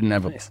 because we didn't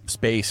have a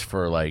space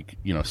for like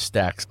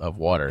stacks of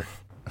water,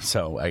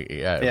 so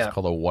it's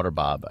called a water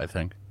bob, I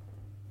think.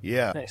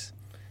 Yeah. Nice.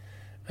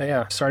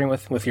 Yeah, starting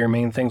with your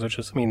main things, which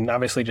is, I mean,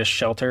 obviously just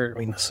shelter. I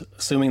mean,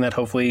 assuming that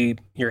hopefully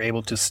you're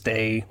able to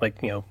stay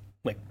like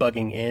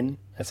bugging in,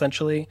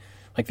 essentially,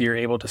 like you're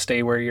able to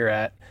stay where you're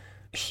at.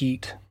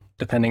 Heat,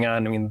 depending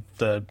on, I mean,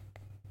 the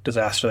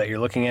disaster that you're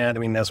looking at. I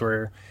mean, as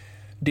we're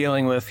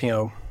dealing with,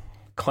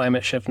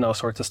 climate shift and all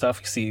sorts of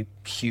stuff, you see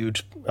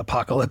huge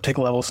apocalyptic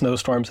level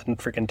snowstorms in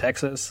freaking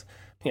Texas.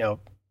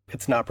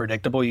 It's not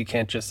predictable. You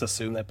can't just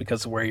assume that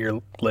because of where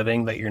you're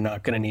living that you're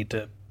not going to need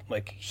to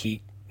like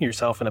heat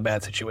yourself in a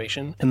bad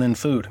situation. And then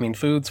food. I mean,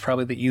 food's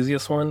probably the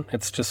easiest one.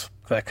 It's just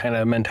that kind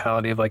of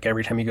mentality of like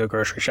every time you go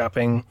grocery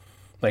shopping,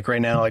 like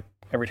right now, like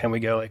every time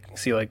we go, like you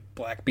see like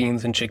black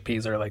beans and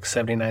chickpeas are like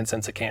 79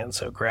 cents a can.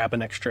 So grab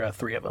an extra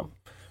 3 of them.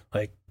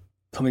 Like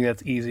something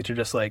that's easy to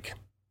just like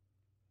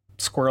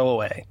squirrel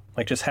away.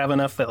 Like just have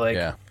enough that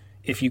like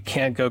if you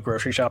can't go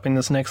grocery shopping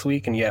this next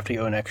week and you have to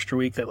go an extra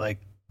week, that like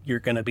you're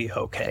going to be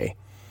okay.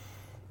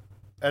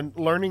 And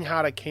learning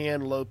how to can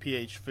low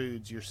pH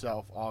foods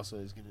yourself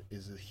also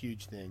is a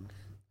huge thing,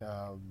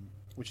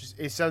 which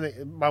is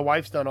something my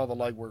wife's done all the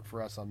legwork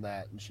for us on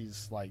that, and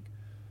she's like,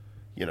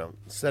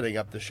 setting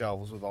up the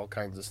shelves with all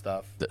kinds of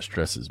stuff. That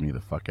stresses me the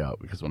fuck out,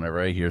 because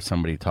whenever I hear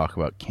somebody talk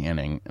about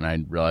canning and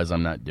I realize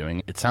I'm not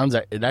doing it,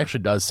 it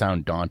actually does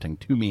sound daunting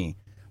to me.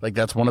 Like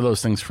that's one of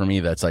those things for me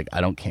that's like,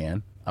 I don't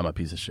can. I'm a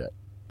piece of shit.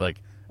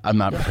 Like I'm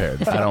not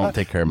prepared. I don't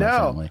take care of my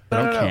family.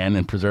 I don't can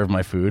and preserve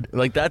my food.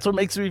 Like that's what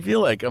makes me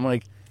feel like I'm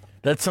like,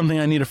 that's something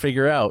I need to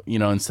figure out,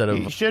 instead of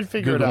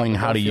Googling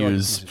how to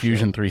use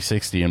Fusion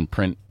 360 and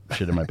print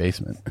shit in my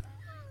basement.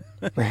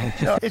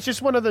 No, it's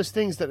just one of those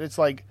things that it's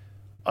like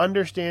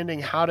understanding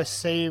how to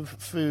save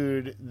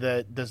food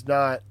that does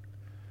not.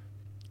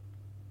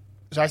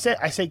 So I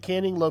say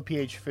canning low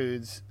pH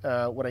foods.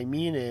 What I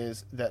mean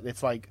is that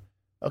it's like,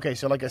 okay,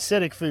 so like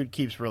acidic food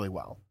keeps really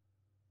well,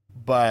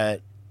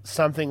 but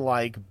something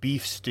like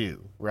beef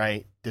stew,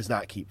 right, does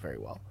not keep very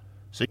well.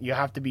 So you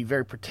have to be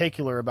very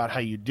particular about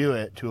how you do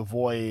it to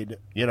avoid,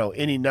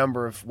 any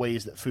number of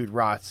ways that food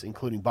rots,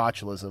 including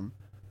botulism.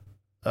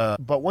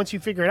 But once you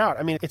figure it out,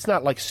 I mean, it's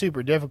not like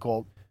super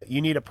difficult.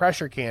 You need a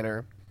pressure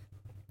canner.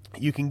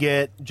 You can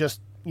get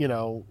just,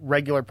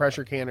 regular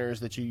pressure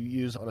canners that you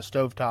use on a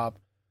stovetop.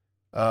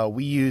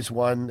 We use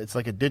one. It's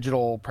like a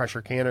digital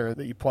pressure canner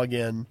that you plug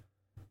in.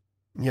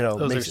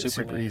 Those makes are it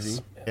super nice.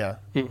 easy. Yeah.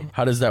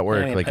 How does that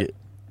work?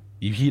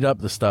 You heat up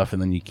the stuff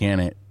and then you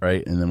can it,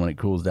 right? And then when it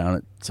cools down,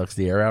 it sucks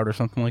the air out or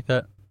something like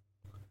that?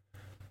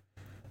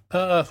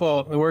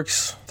 Well, it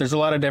works. There's a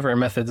lot of different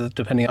methods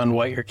depending on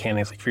what you're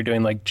canning. Like if you're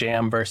doing like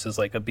jam versus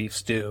like a beef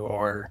stew,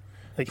 or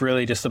like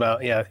really just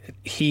about, it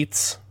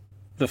heats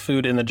the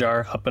food in the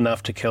jar up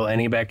enough to kill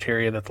any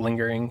bacteria that's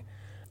lingering.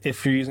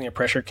 If you're using a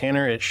pressure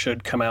canner, it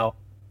should come out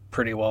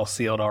pretty well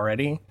sealed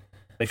already.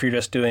 If you're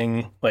just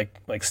doing like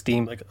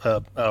steam, like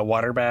a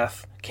water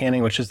bath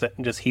canning, which is that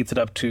just heats it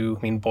up to,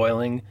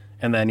 boiling,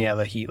 and then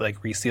the heat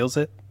like reseals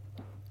it.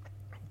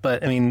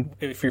 But I mean,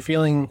 if you're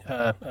feeling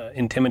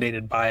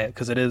intimidated by it,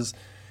 because it is,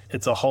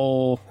 it's a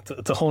whole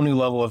new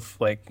level of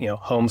like,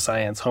 home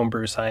science,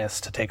 homebrew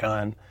science to take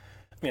on.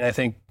 I mean, I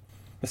think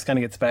this kind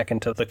of gets back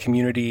into the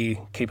community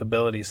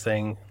capabilities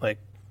thing. Like,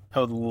 I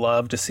would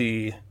love to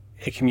see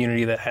a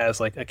community that has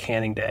like a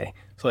canning day.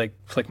 So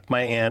like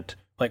my aunt,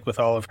 like with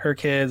all of her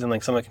kids and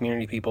like some of the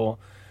community people,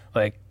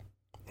 like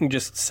you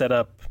just set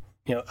up,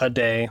 a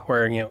day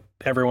where,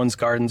 everyone's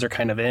gardens are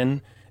kind of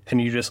in,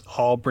 and you just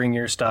all bring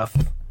your stuff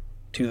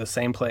to the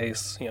same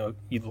place,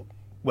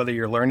 whether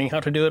you're learning how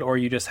to do it or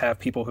you just have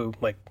people who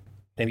like,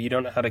 maybe you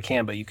don't know how to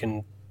can, but you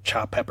can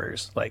chop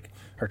peppers,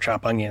 or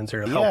chop onions,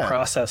 or help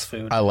process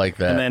food. I like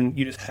that. And then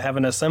you just have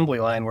an assembly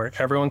line where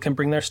everyone can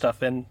bring their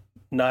stuff in.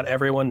 Not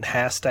everyone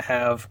has to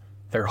have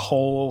their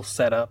whole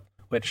setup,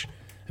 which,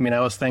 I mean, I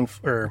was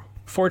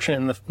fortunate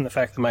in the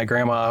fact that my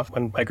grandma,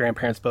 when my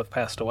grandparents both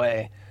passed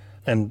away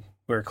and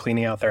we were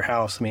cleaning out their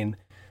house, I mean,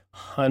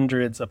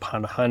 hundreds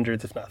upon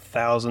hundreds, if not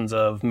thousands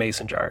of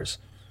mason jars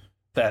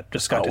that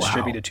just got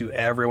distributed to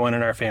everyone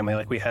in our family.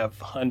 Like, we have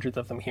hundreds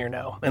of them here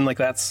now. And like,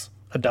 that's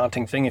a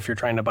daunting thing if you're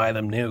trying to buy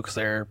them new, because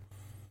they're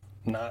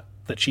not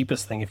the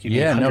cheapest thing if you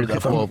need hundreds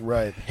of them. Well,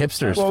 right.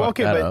 Hipsters fuck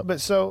that up.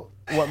 But so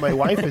what my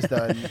wife has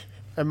done,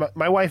 and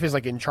my wife is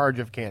like in charge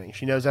of canning.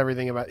 She knows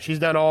everything about, she's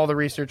done all the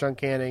research on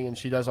canning, and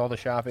she does all the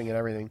shopping and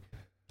everything.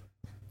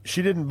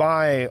 She didn't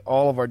buy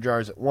all of our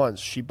jars at once.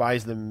 She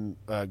buys them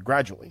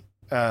gradually,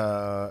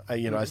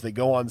 as they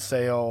go on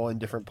sale in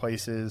different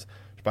places.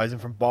 She buys them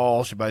from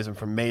Ball. She buys them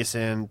from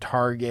Mason,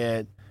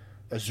 Target,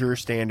 Azure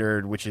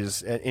Standard, which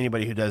is,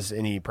 anybody who does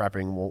any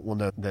prepping will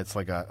know that's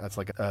like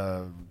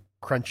a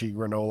crunchy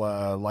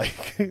granola,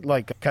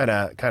 like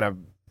kind of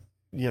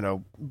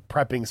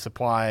prepping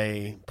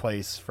supply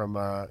place from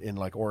in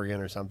like Oregon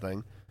or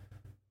something.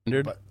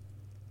 But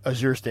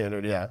Azure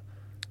Standard, yeah.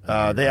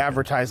 They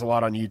advertise a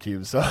lot on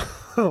YouTube, so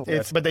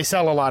but they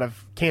sell a lot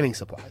of canning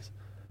supplies,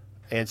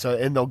 and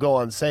they'll go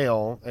on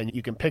sale, and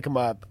you can pick them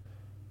up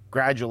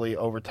gradually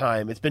over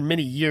time. It's been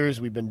many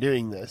years we've been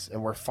doing this,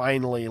 and we're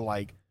finally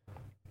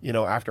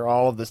after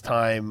all of this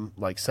time,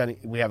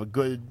 we have a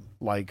good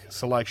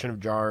selection of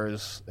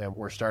jars, and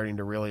we're starting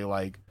to really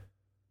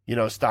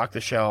stock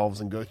the shelves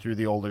and go through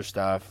the older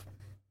stuff,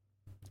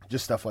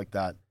 just stuff like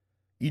that.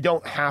 You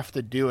don't have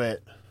to do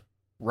it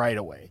right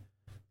away.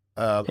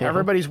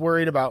 Everybody's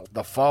worried about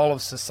the fall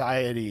of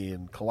society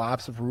and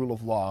collapse of rule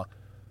of law.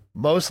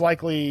 Most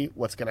likely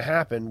what's going to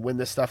happen when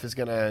this stuff is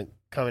going to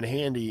come in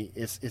handy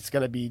is it's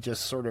going to be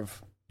just sort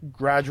of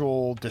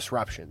gradual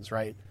disruptions,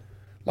 right?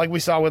 Like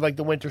we saw with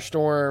the winter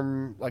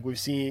storm, like we've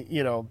seen,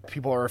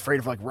 people are afraid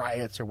of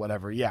riots or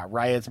whatever. Yeah,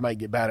 riots might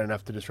get bad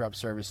enough to disrupt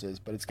services,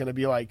 but it's going to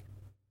be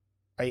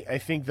I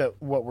think that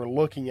what we're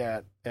looking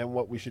at and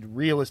what we should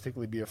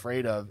realistically be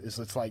afraid of is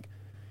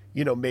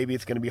maybe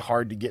it's going to be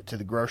hard to get to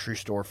the grocery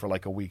store for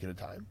a week at a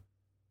time.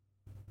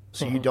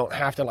 So you don't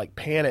have to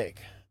panic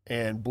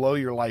and blow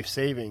your life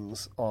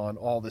savings on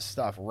all this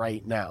stuff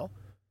right now.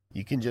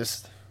 You can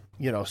just,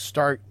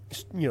 start,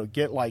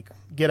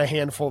 get a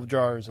handful of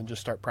jars and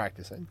just start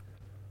practicing.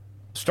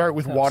 Start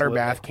with water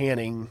bath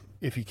canning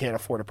if you can't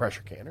afford a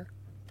pressure canner.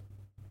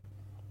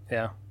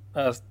 Yeah.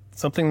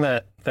 Something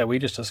that we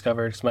just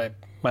discovered, because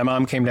my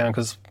mom came down,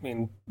 because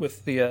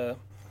with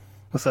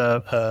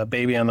a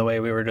baby on the way,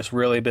 we were just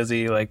really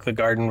busy. The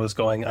garden was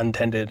going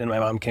untended, and my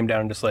mom came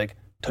down and just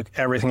took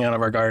everything out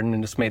of our garden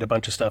and just made a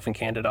bunch of stuff and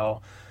canned it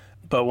all.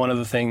 But one of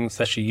the things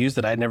that she used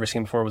that I'd never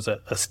seen before was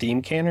a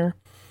steam canner.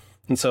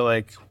 And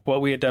so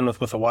what we had done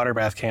with a water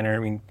bath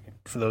canner,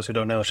 for those who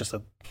don't know, it's just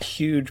a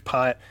huge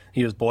pot.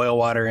 You just boil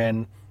water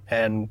in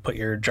and put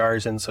your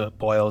jars in so it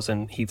boils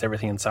and heats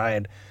everything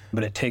inside.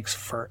 But it takes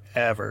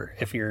forever.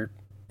 If you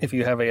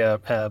have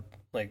a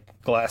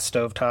glass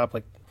stove top,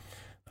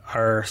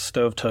 our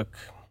stove took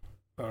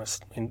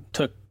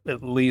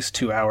at least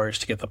 2 hours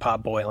to get the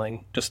pot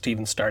boiling, just to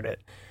even start it.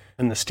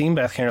 And the steam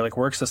bath canner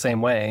works the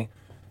same way,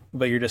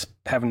 but you're just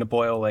having to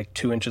boil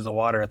 2 inches of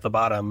water at the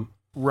bottom,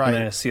 right? And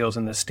then it seals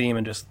in the steam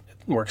and just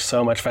works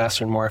so much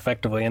faster and more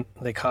effectively. And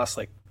they cost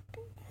it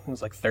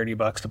was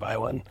 $30 to buy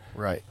one.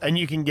 Right. And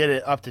you can get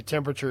it up to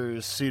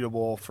temperatures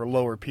suitable for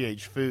lower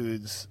pH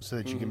foods so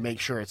that you can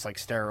make sure it's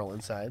sterile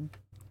inside.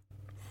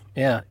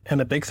 Yeah. And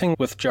the big thing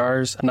with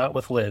jars, not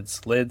with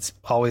lids. Lids,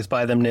 always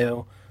buy them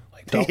new.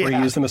 Don't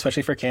reuse them,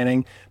 especially for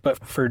canning. But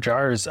for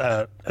jars,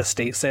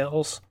 estate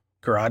sales,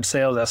 garage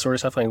sales, that sort of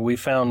stuff, we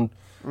found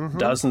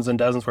dozens and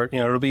dozens where,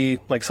 it'll be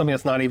something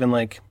that's not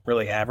even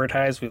really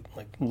advertised. We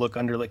look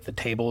under the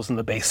tables in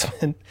the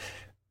basement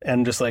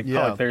and just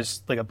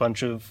there's a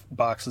bunch of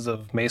boxes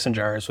of mason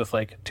jars with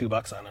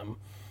 $2 on them.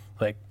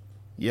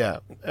 Yeah.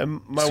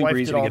 And my super wife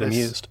easy did to all get them this.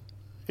 used.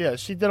 Yeah,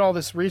 she did all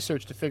this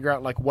research to figure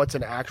out what's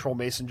an actual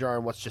mason jar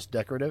and what's just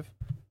decorative.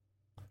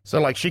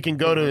 So she can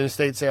go to an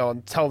estate sale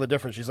and tell the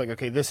difference. She's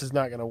okay, this is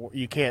not gonna.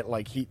 You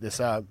can't heat this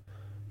up.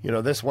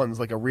 This one's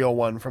a real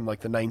one from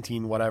the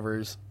 19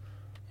 whatevers.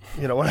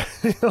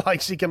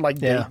 What? She can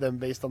date them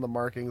based on the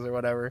markings or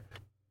whatever.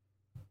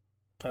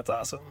 That's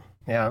awesome.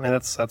 Yeah,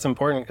 that's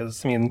important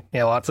because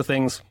lots of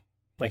things,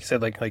 like you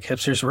said, like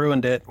hipsters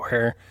ruined it,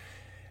 where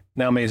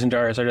now mason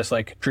jars are just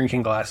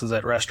drinking glasses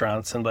at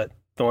restaurants, but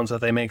the ones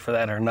that they make for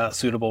that are not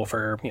suitable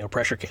for,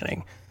 pressure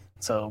canning.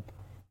 So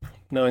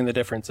knowing the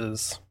difference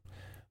is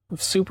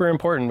super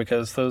important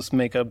because those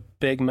make a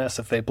big mess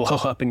if they blow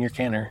up in your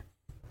canner.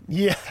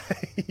 Yeah.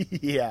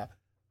 Yeah.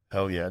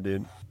 Hell yeah,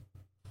 dude.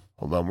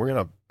 Hold on. We're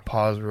going to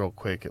pause real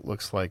quick. It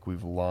looks like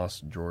we've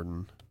lost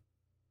Jordan.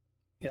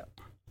 Yeah.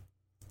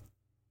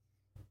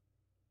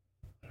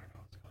 I don't know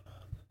what's going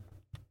on.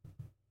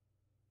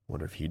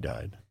 Wonder if he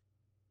died.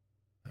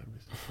 I'm going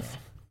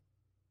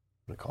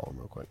to call him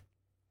real quick.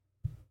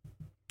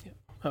 Yeah.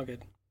 Oh,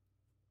 good.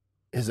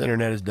 His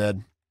internet is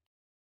dead.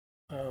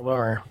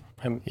 Bummer.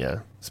 I'm Yeah.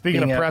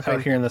 Speaking of being prepping.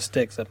 out here in the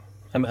sticks.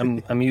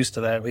 I'm used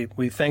to that.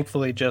 We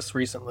thankfully just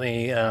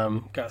recently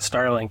got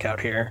Starlink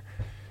out here,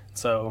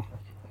 so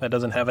that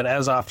doesn't have it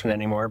as often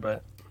anymore.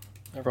 But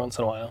every once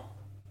in a while.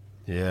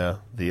 Yeah,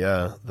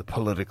 the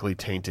politically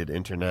tainted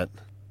internet,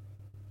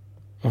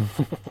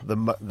 the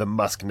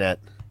Musknet.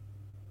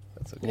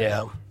 That's okay.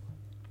 Yeah.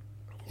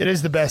 It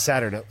is the best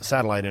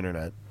satellite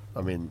internet.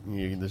 I mean,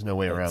 there's no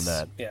way around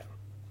that. Yeah.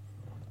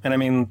 And I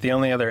mean, the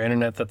only other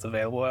internet that's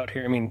available out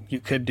here, I mean, you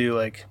could do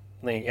like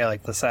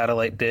the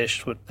satellite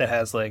dish that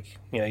has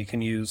you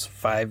can use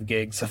 5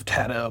 gigs of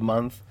data a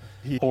month,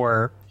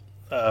 or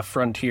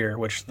Frontier,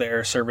 which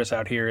their service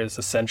out here is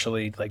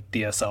essentially like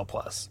DSL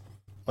plus,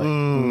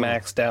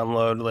 max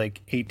download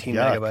 18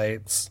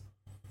 megabytes,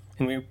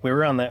 and we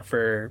were on that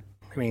for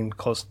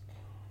close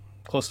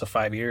to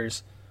 5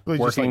 years. Really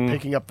just like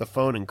picking up the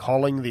phone and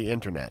calling the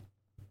internet.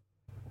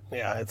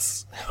 Yeah,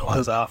 it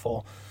was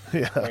awful.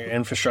 Yeah, our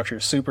infrastructure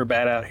is super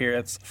bad out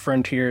here.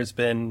 Frontier has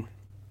been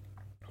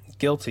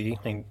guilty,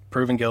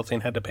 proven guilty,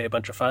 and had to pay a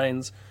bunch of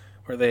fines,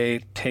 where they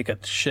take a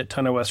shit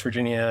ton of West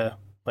Virginia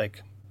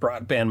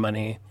broadband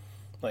money,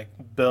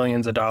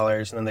 billions of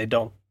dollars, and then they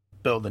don't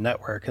build the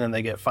network, and then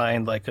they get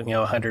fined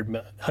 $100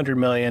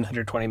 million,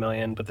 $120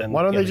 million. But then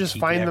why don't they just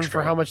fine them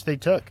for how much they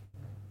took?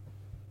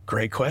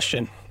 Great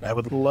question. I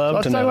would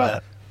love to know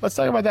that. Let's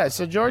talk about that.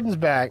 So Jordan's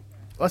back.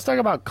 Let's talk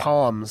about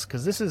comms,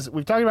 because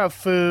we've talked about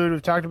food,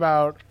 we've talked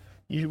about,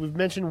 we've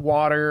mentioned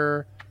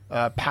water,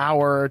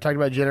 power, talked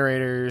about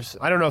generators.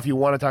 I don't know if you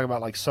want to talk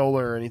about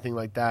solar or anything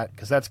like that,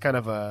 because that's kind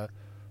of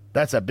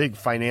that's a big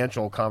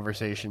financial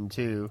conversation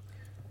too.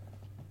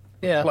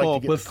 Yeah, I'd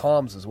like to get with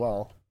comms as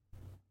well.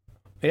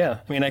 Yeah,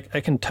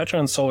 I can touch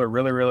on solar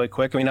really, really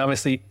quick.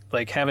 Obviously,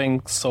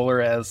 having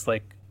solar as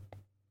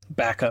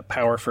backup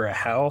power for a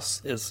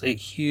house is a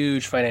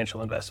huge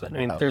financial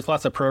investment. There's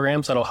lots of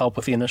programs that'll help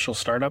with the initial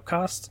startup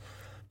costs,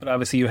 but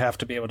obviously you have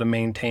to be able to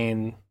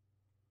maintain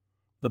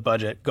the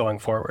budget going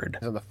forward.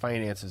 On the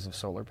finances of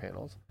solar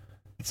panels,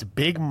 it's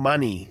big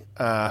money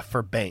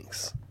for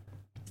banks.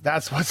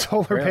 That's what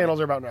solar panels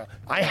are about now.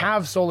 I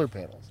have solar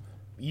panels.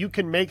 You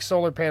can make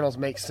solar panels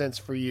make sense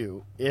for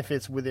you if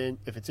it's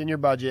in your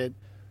budget,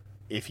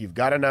 if you've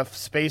got enough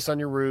space on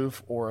your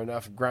roof or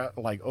enough ground,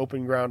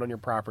 open ground on your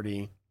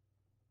property.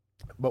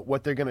 But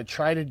what they're going to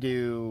try to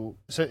do,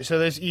 so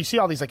you see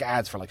all these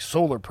ads for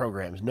solar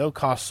programs, no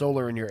cost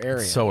solar in your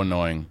area. So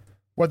annoying.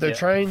 What they're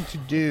trying to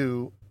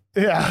do,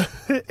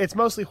 it's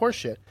mostly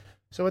horseshit.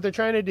 So what they're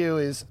trying to do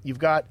is you've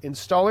got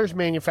installers,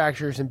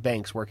 manufacturers, and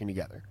banks working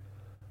together.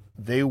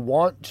 They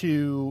want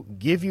to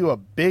give you a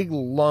big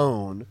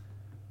loan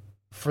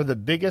for the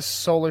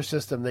biggest solar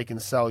system they can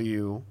sell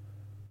you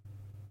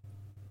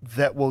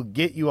that will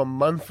get you a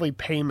monthly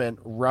payment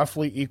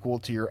roughly equal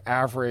to your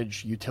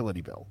average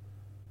utility bill.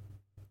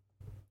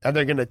 And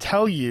they're going to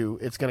tell you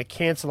it's going to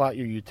cancel out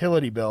your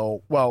utility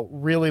bill. Well,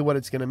 really what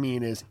it's going to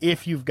mean is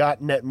if you've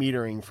got net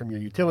metering from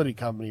your utility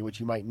company, which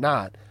you might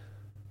not,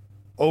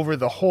 over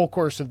the whole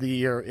course of the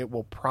year, it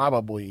will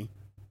probably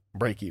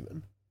break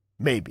even.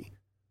 Maybe.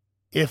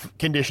 If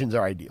conditions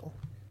are ideal.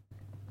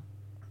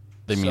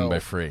 They mean by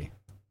free.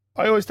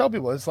 I always tell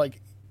people, it's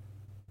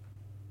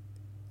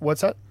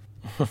what's that?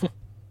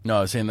 No,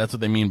 I was saying that's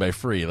what they mean by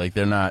free.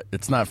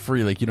 It's not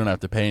free, you don't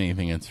have to pay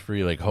anything. It's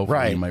free,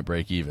 hopefully you might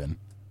break even.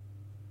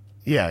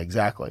 Yeah,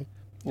 exactly.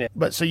 Yeah.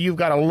 But so you've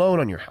got a loan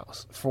on your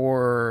house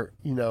for,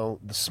 the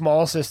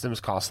small systems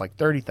cost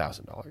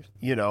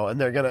 $30,000,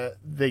 and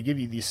they give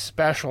you these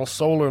special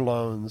solar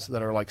loans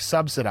that are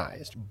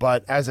subsidized.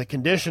 But as a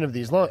condition of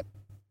these loans,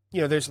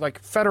 there's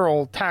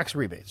federal tax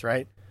rebates,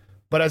 right?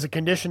 But as a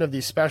condition of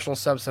these special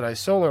subsidized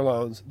solar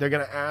loans, they're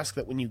going to ask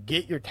that when you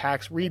get your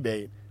tax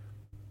rebate,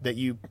 that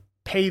you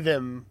pay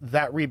them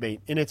that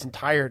rebate in its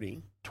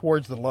entirety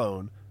towards the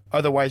loan.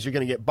 Otherwise, you're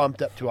going to get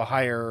bumped up to a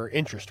higher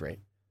interest rate.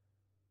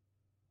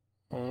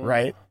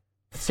 Right?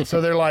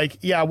 So they're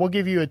we'll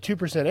give you a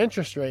 2%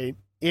 interest rate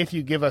if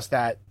you give us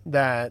that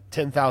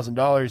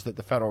 $10,000 that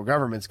the federal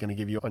government's going to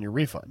give you on your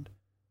refund.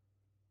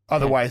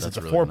 Otherwise, it's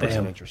a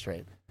 4% interest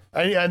rate.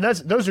 And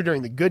those are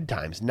during the good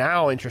times.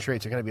 Now interest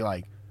rates are going to be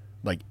like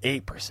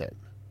 8%,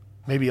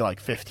 maybe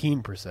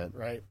 15%,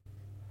 right?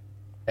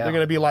 Yeah. They're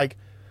going to be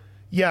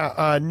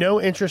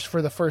no interest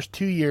for the first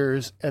 2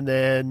 years and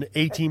then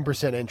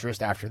 18%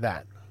 interest after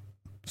that.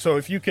 So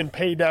if you can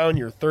pay down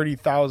your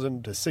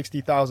 $30,000 to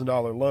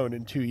 $60,000 loan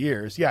in 2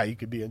 years, you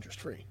could be interest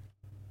free.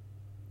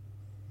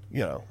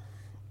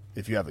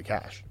 If you have the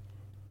cash.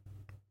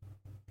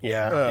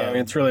 Yeah. I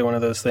mean, it's really one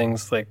of those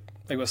things like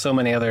with so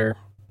many other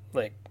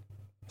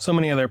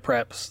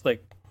preps,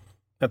 like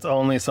that's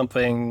only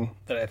something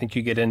that I think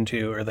you get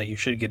into or that you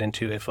should get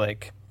into if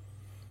like,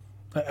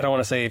 I don't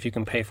want to say if you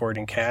can pay for it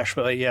in cash,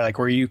 but like, yeah, like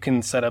where you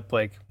can set up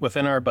like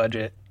within our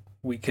budget,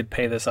 we could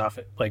pay this off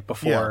like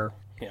before,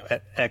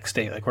 at X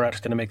date. Like we're not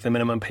just going to make the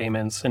minimum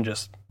payments and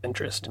just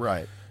interest.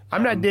 Right.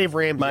 I'm not Dave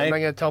Ramsey. I'm not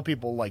going to tell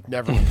people like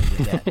never look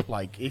into debt.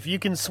 Like if you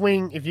can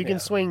swing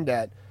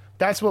debt,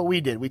 that's what we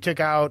did. We took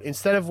out,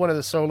 instead of one of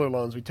the solar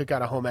loans, we took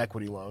out a home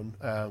equity loan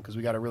because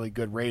we got a really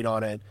good rate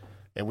on it.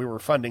 And we were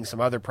funding some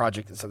other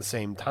projects at the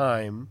same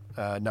time,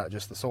 not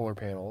just the solar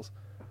panels.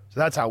 So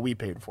that's how we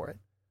paid for it.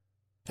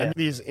 And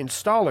these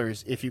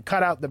installers, if you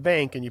cut out the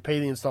bank and you pay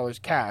the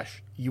installers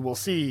cash, you will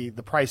see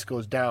the price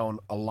goes down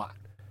a lot.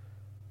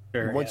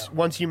 Sure,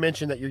 once you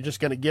mention that you're just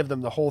going to give them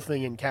the whole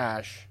thing in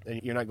cash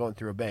and you're not going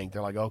through a bank,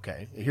 they're like,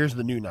 okay, here's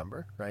the new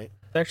number, right?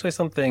 Actually,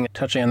 something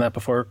touching on that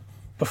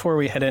before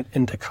we head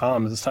into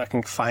comms is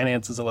talking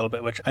finances a little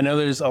bit, which I know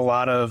there's a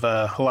lot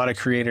of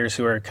creators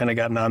who are kind of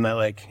gotten on that,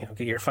 like,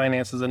 get your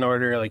finances in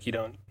order, like you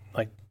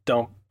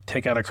don't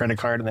take out a credit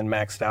card and then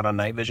max it out on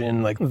night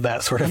vision, like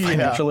that sort of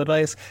financial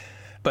advice.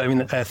 But I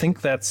mean, I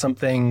think that's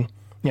something,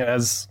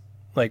 as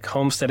like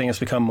homesteading has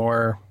become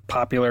more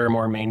popular,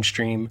 more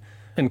mainstream,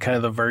 and kind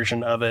of the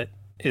version of it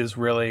is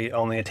really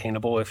only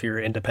attainable if you're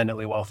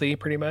independently wealthy,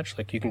 pretty much.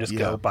 Like you can just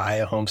go buy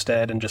a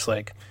homestead and just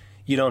like,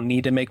 you don't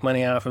need to make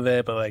money off of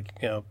it, but like,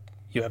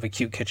 you have a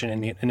cute kitchen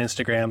and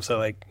Instagram. So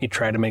like you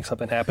try to make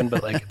something happen,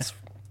 but like it's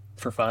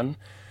for fun.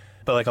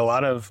 But like a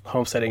lot of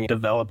homesteading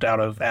developed out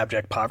of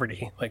abject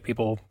poverty, like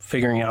people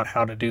figuring out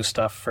how to do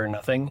stuff for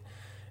nothing.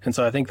 And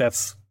so I think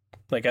that's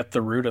like at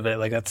the root of it,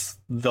 like that's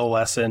the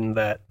lesson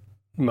that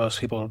most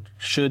people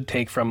should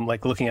take from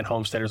like looking at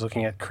homesteaders,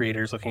 looking at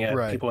creators, looking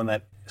at people in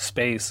that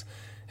space,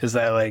 is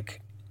that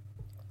like,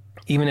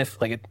 even if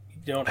like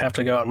you don't have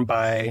to go out and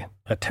buy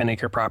a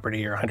 10-acre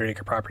property or a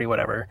 100-acre property,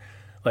 whatever,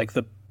 like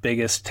the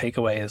biggest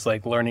takeaway is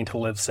like learning to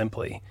live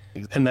simply.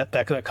 And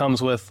that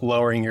comes with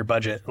lowering your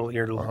budget,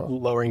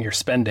 lowering your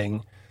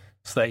spending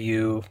so that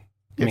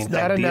it's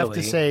not enough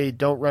to say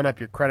don't run up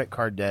your credit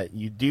card debt.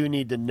 You do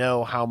need to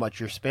know how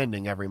much you're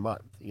spending every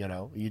month.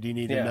 You do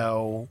need to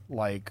know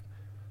like,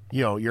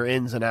 your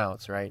ins and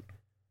outs, right?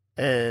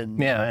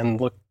 And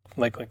and look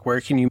like where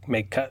can you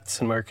make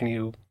cuts and where can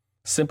you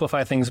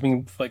simplify things? I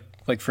mean,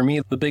 like for me,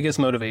 the biggest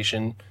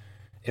motivation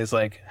is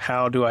like,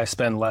 how do I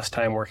spend less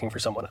time working for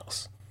someone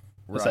else?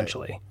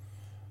 Essentially,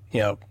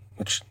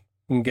 which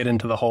we can get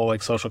into the whole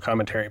like social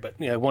commentary, but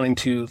wanting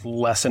to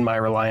lessen my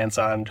reliance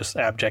on just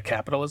abject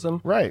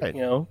capitalism, right?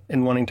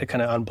 And wanting to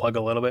kind of unplug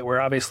a little bit.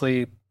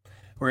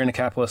 We're in a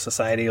capitalist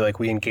society, like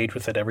we engage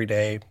with it every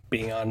day,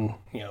 being on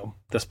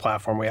this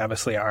platform. We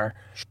obviously are,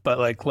 but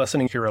like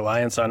lessening your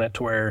reliance on it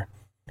to where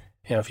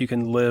if you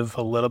can live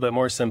a little bit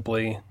more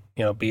simply,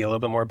 be a little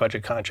bit more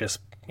budget conscious,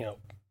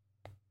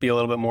 be a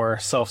little bit more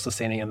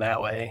self-sustaining in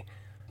that way.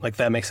 Like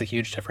that makes a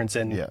huge difference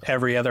in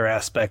every other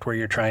aspect where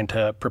you're trying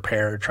to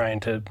prepare,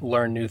 trying to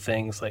learn new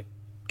things, like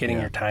getting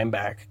your time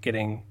back,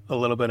 getting a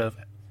little bit of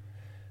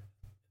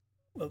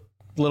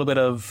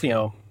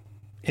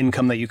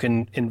income that you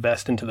can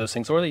invest into those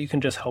things or that you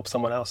can just help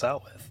someone else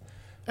out with.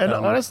 And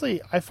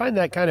honestly, I find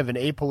that kind of an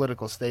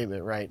apolitical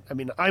statement, right? I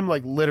mean, I'm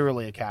like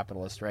literally a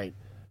capitalist, right?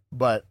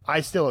 But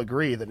I still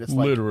agree that it's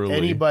like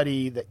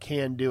anybody that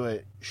can do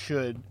it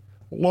should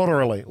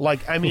literally,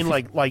 like, I mean,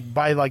 like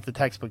by like the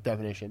textbook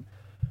definition.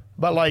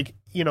 But like,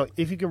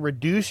 if you can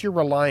reduce your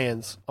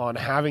reliance on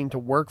having to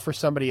work for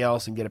somebody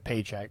else and get a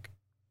paycheck,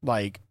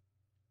 like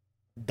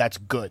that's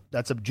good.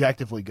 That's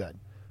objectively good.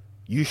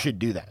 You should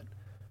do that.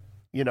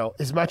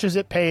 As much as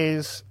it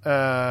pays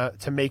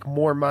to make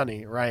more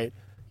money, right?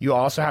 You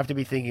also have to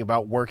be thinking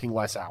about working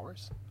less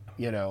hours,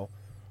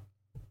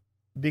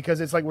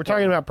 because it's like we're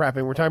talking about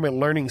prepping, we're talking about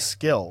learning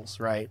skills,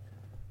 right?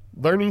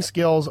 Learning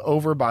skills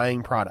over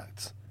buying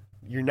products.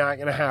 You're not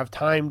going to have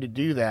time to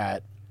do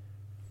that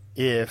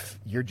if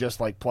you're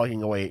just like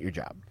plugging away at your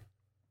job.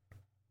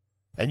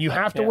 And you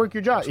have to work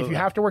your job. Absolutely. If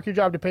you have to work your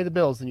job to pay the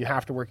bills, then you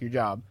have to work your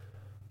job.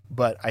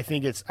 But I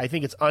think it's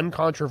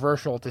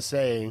uncontroversial to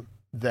say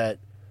that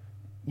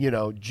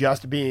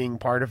just being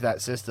part of that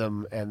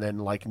system and then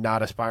like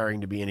not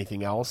aspiring to be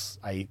anything else,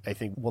 I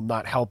think will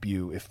not help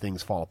you if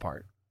things fall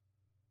apart.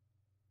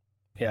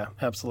 Yeah,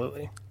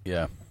 absolutely.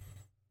 Yeah.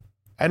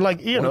 And like,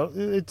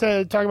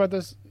 talking about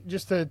this,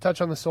 just to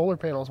touch on the solar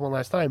panels one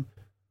last time,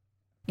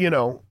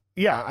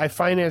 I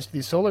financed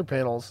these solar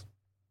panels.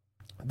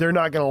 They're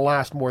not going to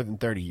last more than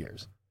 30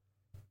 years.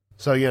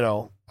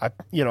 So,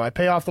 I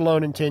pay off the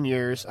loan in 10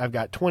 years. I've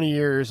got 20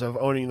 years of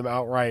owning them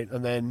outright,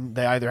 and then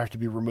they either have to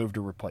be removed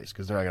or replaced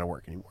because they're not going to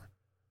work anymore.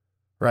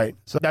 Right?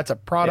 So that's a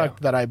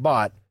product that I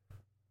bought.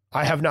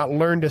 I have not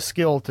learned a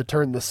skill to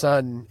turn the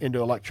sun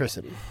into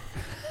electricity.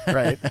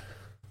 Right?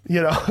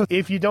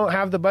 If you don't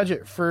have the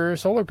budget for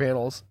solar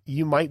panels,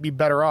 you might be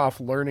better off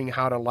learning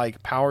how to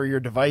like power your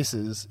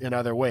devices in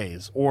other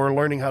ways or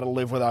learning how to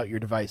live without your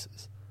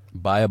devices.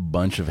 Buy a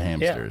bunch of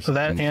hamsters. Yeah, so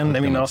that, and I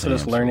mean, also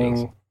just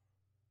learning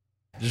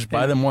Just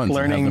buy them once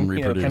learning, and have them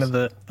reproduce. kind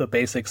of the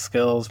basic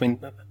skills. I mean,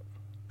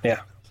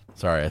 yeah.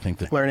 Sorry, I think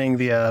that Learning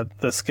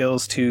the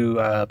skills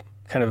to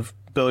kind of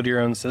build your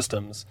own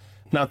systems.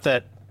 Not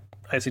that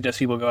I suggest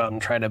people go out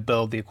and try to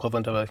build the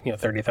equivalent of a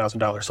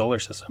 $30,000 solar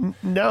system.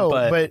 No,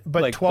 but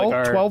like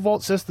 12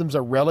 volt systems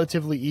are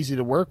relatively easy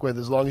to work with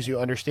as long as you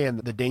understand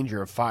the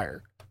danger of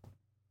fire.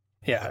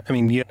 Yeah, I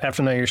mean, you have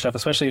to know your stuff,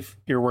 especially if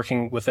you're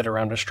working with it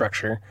around a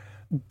structure.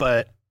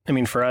 But I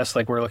mean, for us,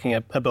 like we're looking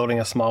at building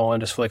a small one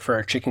just for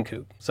our chicken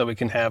coop, so we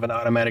can have an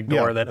automatic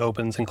door that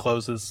opens and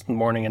closes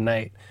morning and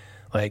night.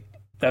 Like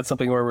that's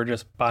something where we're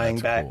just buying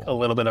back a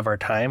little bit of our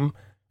time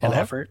and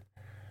effort.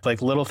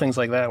 Like little things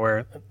like that,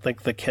 where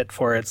like the kit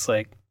for it's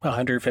like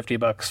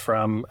 $150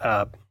 from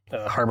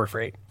Harbor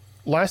Freight.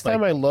 Last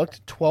time I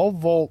looked, 12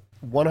 volt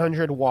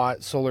 100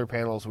 watt solar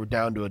panels were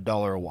down to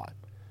 $1 a watt.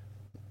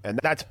 And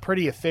that's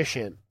pretty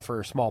efficient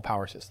for small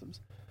power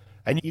systems.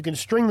 And you can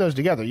string those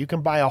together. You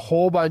can buy a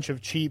whole bunch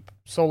of cheap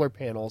solar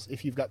panels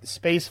if you've got the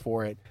space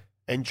for it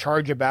and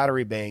charge a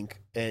battery bank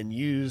and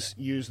use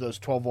those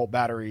 12 volt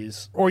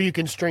batteries. Or you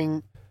can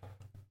string,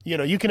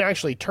 you can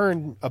actually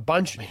turn a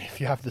bunch,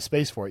 if you have the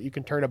space for it, you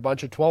can turn a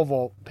bunch of 12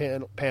 volt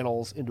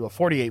panels into a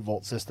 48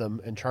 volt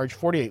system and charge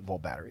 48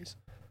 volt batteries.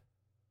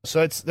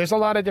 So there's a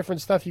lot of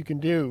different stuff you can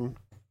do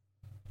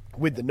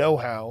with the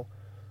know-how.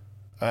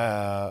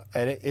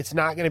 And it's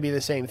not going to be the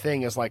same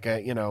thing as like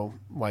a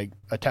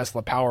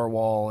Tesla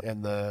Powerwall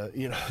and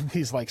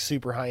these like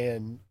super high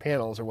end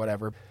panels or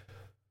whatever.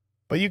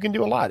 But you can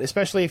do a lot,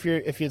 especially if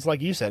it's like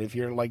you said, if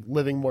you're like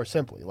living more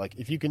simply, like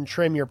if you can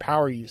trim your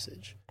power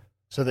usage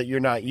so that you're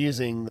not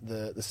using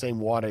the same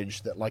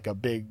wattage that like a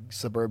big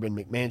suburban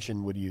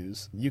McMansion would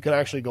use, you can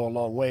actually go a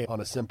long way on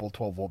a simple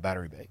 12 volt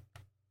battery bank.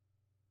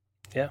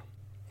 Yeah,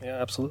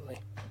 absolutely.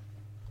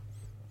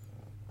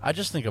 I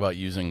just think about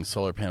using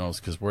solar panels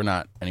because we're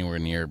not anywhere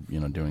near,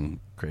 doing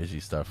crazy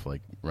stuff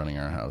like running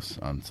our house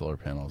on solar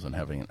panels and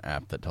having an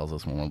app that tells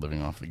us when we're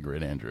living off the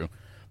grid, Andrew.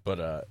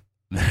 But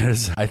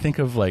I think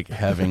of like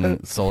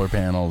having solar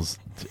panels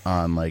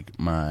on like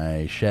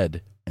my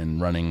shed and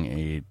running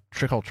a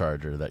trickle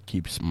charger that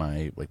keeps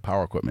my like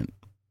power equipment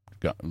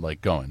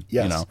going.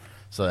 Yes.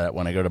 So that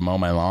when I go to mow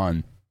my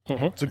lawn,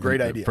 it's a great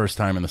idea. First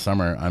time in the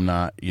summer, I'm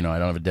not, I don't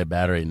have a dead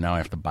battery, and now I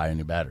have to buy a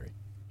new battery.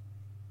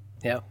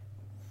 Yeah.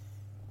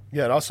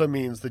 Yeah, it also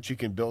means that you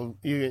can build,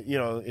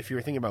 if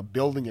you're thinking about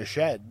building a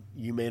shed,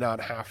 you may not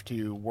have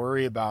to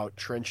worry about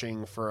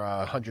trenching for a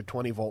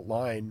 120 volt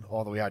line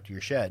all the way out to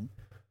your shed.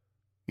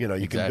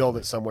 You can build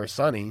it somewhere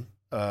sunny,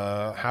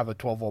 have a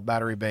 12 volt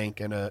battery bank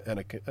and an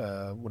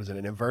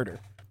inverter.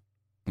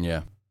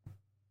 Yeah.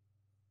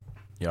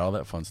 Yeah, all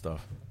that fun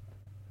stuff.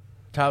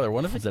 Tyler,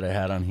 one of the things that I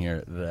had on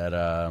here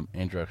that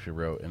Andrew actually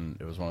wrote, and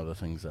it was one of the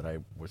things that I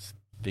was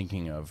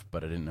thinking of,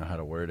 but I didn't know how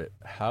to word it.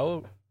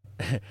 How...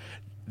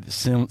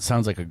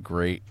 sounds like a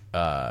great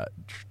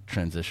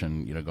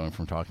transition, going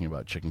from talking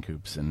about chicken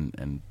coops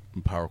and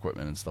power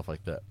equipment and stuff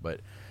like that. But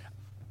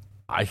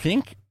I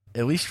think,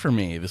 at least for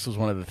me, this was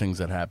one of the things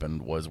that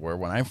happened was where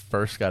when I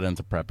first got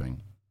into prepping,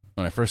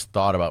 when I first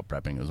thought about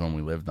prepping, it was when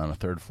we lived on a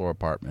third floor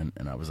apartment,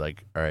 and I was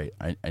like, all right,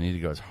 I need to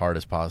go as hard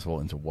as possible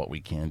into what we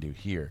can do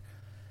here.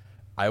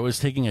 I was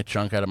taking a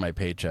chunk out of my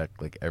paycheck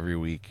like every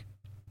week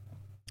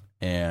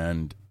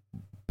and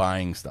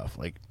buying stuff.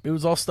 Like it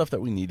was all stuff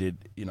that we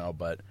needed,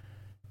 but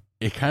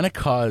it kind of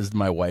caused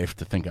my wife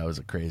to think I was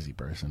a crazy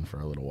person for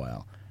a little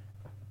while.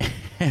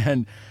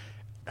 And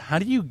how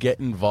do you get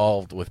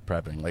involved with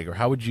prepping? Like, or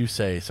how would you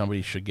say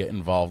somebody should get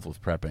involved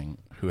with prepping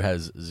who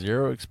has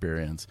zero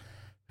experience,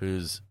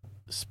 whose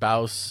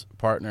spouse,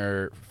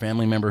 partner,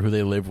 family member who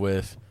they live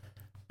with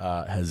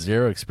has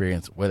zero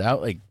experience,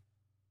 without like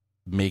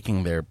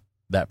making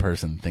that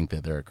person think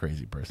that they're a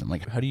crazy person?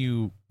 Like, how do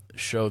you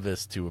show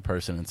this to a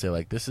person and say,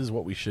 like, this is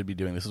what we should be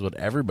doing, this is what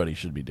everybody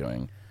should be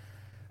doing,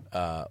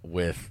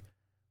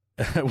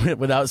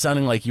 without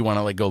sounding like you want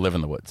to like go live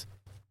in the woods?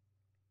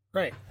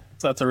 Right.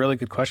 So that's a really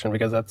good question,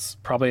 because that's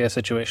probably a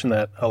situation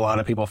that a lot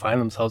of people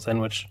find themselves in,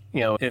 which,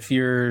 if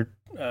you're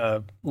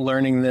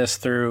learning this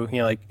through,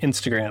 like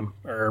Instagram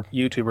or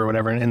YouTube or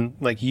whatever, and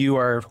like you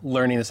are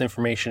learning this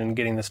information and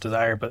getting this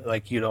desire, but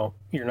like you're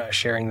not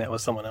sharing that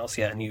with someone else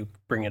yet, and you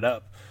bring it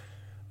up.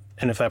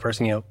 And if that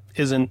person,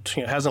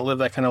 hasn't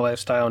lived that kind of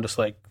lifestyle, and just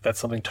like that's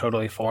something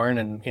totally foreign,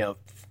 and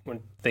when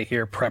they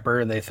hear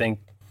prepper, they think,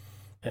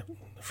 I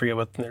forget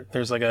what,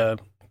 there's like a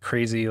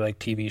crazy like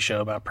TV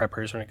show about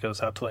preppers when it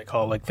goes out to like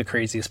all like the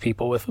craziest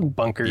people with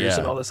bunkers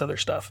and all this other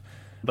stuff.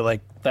 But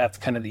like that's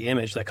kind of the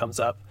image that comes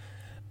up,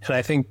 and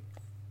I think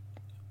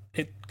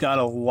it got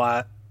a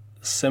lot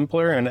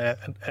simpler. And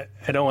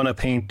I don't want to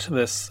paint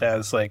this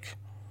as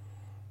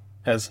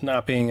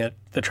not being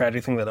the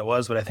tragic thing that it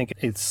was, but I think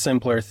it's a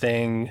simpler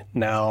thing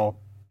now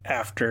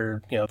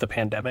after the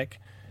pandemic,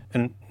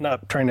 and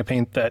not trying to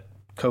paint that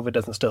COVID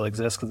doesn't still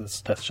exist,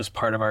 because that's just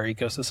part of our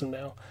ecosystem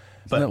now.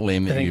 Isn't that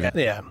lame that you...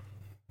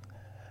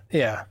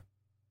 Yeah.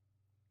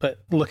 But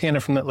looking at it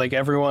from that, like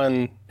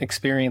everyone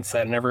experienced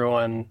that, and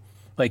everyone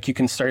like you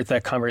can start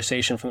that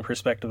conversation from the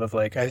perspective of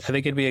like, I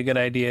think it'd be a good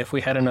idea if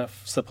we had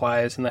enough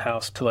supplies in the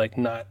house to like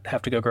not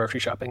have to go grocery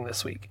shopping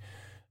this week.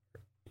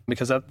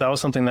 Because that was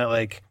something that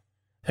like,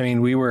 I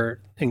mean, we were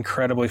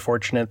incredibly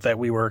fortunate that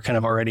we were kind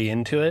of already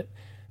into it.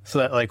 So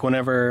that like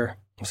whenever,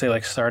 say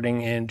like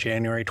starting in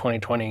January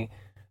 2020,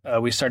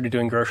 we started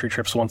doing grocery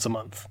trips once a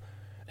month.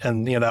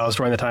 And, you know, that was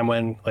during the time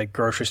when like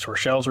grocery store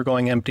shelves were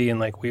going empty and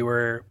like we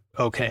were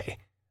okay.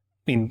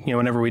 I mean, you know,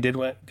 whenever we did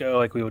go,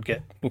 like we would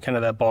get kind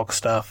of that bulk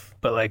stuff,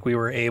 but like we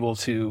were able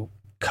to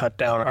cut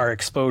down our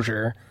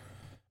exposure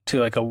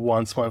to like a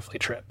once monthly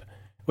trip,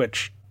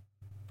 which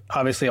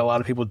obviously a lot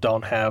of people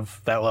don't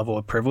have that level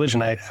of privilege.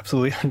 And I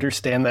absolutely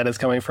understand that as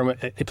coming from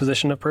a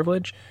position of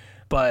privilege,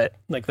 but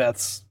like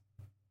that's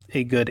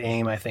a good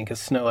aim, I think,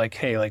 is to know like,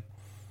 hey, like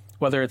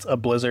whether it's a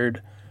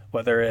blizzard,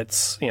 whether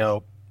it's, you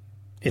know,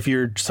 if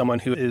you're someone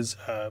who is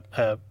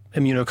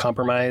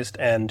immunocompromised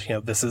and, you know,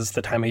 this is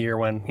the time of year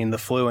when, you know, the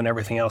flu and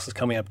everything else is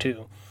coming up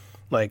too,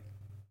 like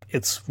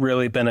it's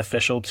really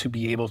beneficial to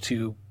be able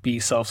to be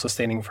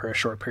self-sustaining for a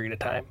short period of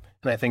time.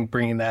 And I think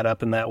bringing that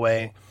up in that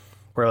way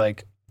where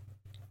like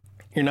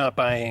you're not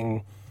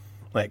buying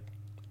like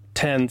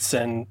tents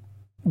and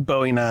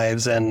Bowie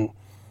knives and,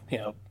 you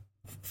know,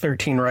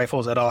 13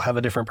 rifles that all have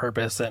a different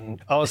purpose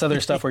and all this other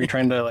stuff where you're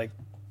trying to like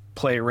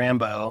play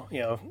Rambo, you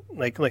know,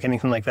 like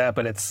anything like that.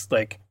 But it's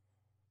like,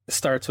 it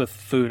starts with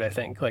food, I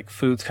think. Like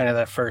food's kind of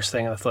that first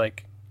thing that's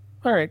like,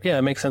 all right, yeah,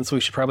 it makes sense.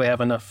 We should probably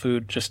have enough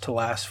food just to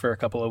last for a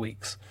couple of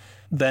weeks.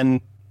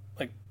 Then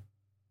like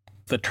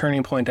the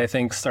turning point, I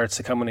think, starts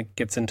to come when it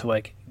gets into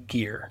like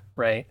gear,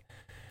 right?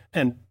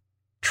 And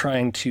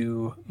trying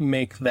to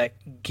make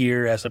that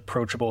gear as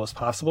approachable as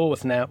possible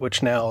with now,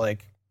 which now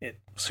like it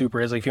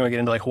super is. Like if you want to get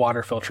into like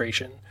water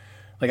filtration,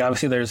 like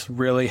obviously there's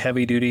really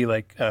heavy duty,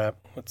 like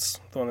what's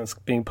the one that's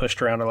being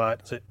pushed around a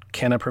lot? Is it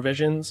Canna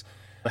Provisions?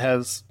 It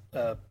has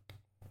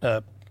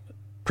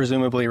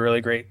presumably really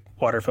great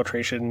water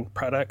filtration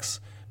products.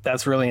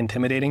 That's really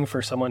intimidating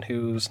for someone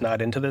who's not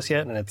into this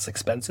yet, and it's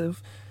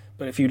expensive.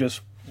 But if you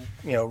just,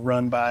 you know,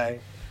 run by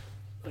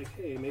like,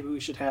 hey, maybe we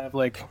should have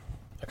like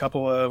a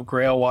couple of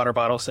Grail water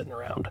bottles sitting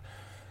around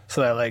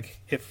so that like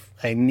if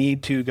I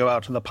need to go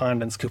out to the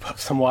pond and scoop up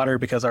some water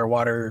because our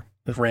water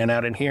ran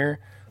out in here,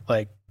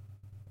 like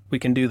we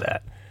can do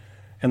that.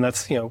 And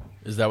that's, you know,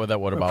 is that what that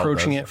water bottle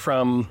approaching does? It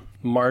from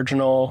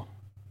marginal.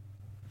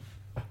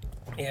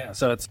 Yeah,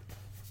 so it's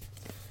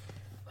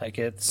like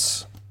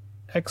it's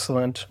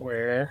excellent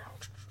where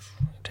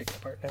take it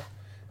apart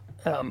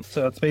now.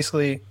 So it's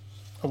basically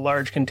a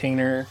large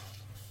container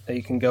that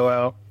you can go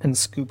out and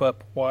scoop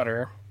up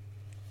water,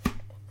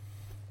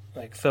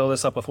 like fill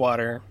this up with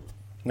water,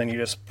 and then you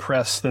just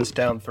press this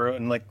down through it,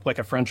 and like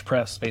a French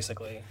press,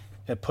 basically.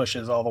 It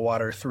pushes all the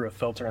water through a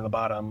filter in the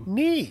bottom.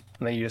 Neat.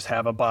 And then you just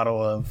have a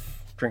bottle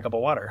of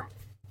drinkable water.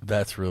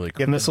 That's really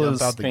cool. And this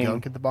was Out the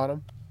gunk at the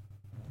bottom.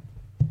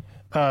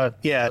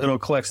 Yeah, it'll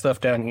collect stuff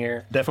down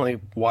here.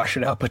 Definitely wash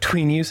it out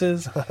between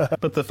uses.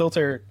 But the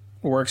filter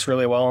works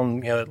really well,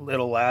 and you know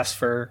it'll last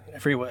for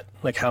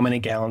like how many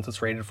gallons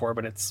it's rated for,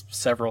 but it's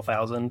several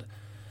thousand.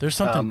 There's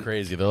something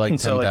crazy. They're like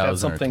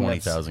 10,000 or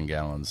 20,000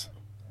 gallons.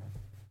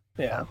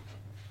 Yeah.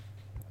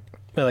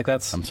 But like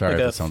that's I'm sorry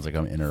like if it sounds like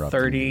I'm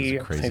interrupting.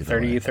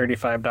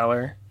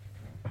 $35.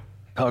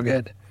 All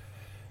good.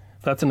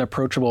 That's an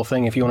approachable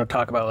thing if you want to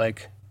talk about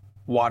like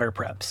water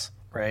preps,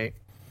 right?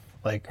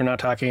 Like you're not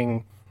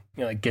talking,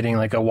 you know, like getting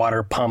like a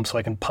water pump so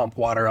I can pump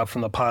water up from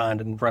the pond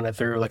and run it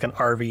through like an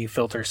RV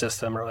filter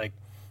system or like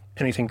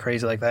anything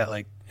crazy like that.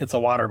 Like it's a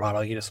water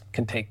bottle you just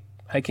can take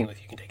hiking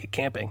with, you can take it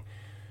camping.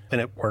 And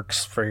it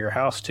works for your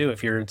house too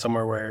if you're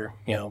somewhere where,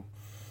 you know,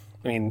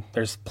 I mean,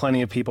 there's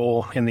plenty of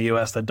people in the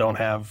US that don't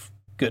have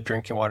good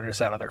drinking water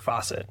just out of their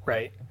faucet,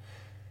 right?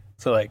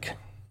 So like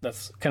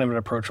that's kind of an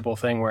approachable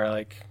thing where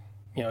like,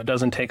 you know, it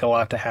doesn't take a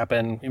lot to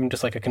happen, even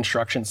just like a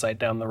construction site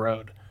down the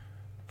road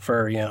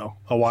for, you know,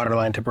 a water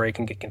line to break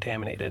and get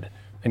contaminated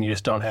and you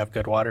just don't have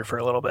good water for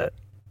a little bit.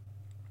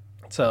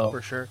 So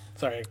For sure.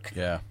 Sorry.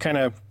 Yeah. Kind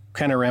of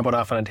rambled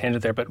off on a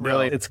tangent there, but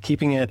really it's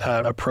keeping it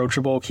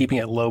approachable, keeping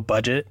it low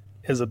budget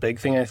is a big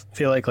thing. I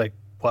feel like a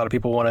lot of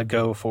people want to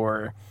go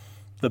for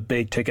the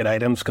big ticket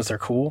items because they're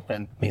cool,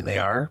 and I mean they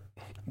are,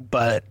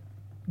 but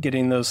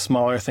getting those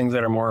smaller things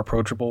that are more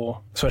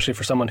approachable, especially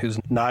for someone who's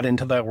not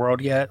into that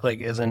world yet, like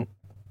isn't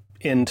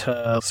into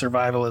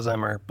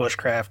survivalism or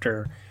bushcraft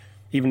or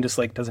even just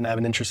like doesn't have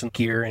an interest in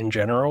gear in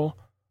general,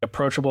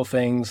 approachable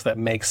things that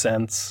make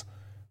sense,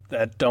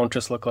 that don't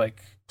just look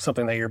like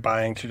something that you're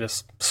buying to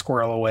just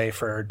squirrel away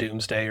for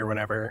doomsday or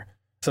whatever.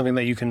 Something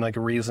that you can like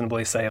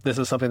reasonably say, this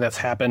is something that's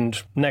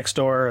happened next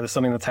door, or this is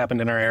something that's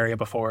happened in our area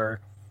before.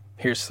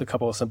 Here's a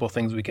couple of simple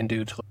things we can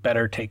do to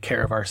better take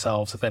care of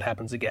ourselves if that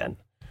happens again.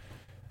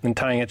 And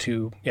tying it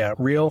to,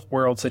 real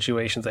world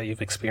situations that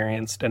you've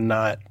experienced and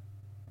not,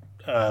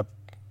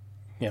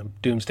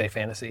 doomsday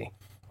fantasy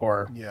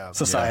or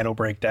societal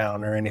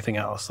breakdown or anything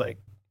else. Like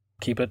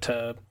keep it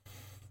to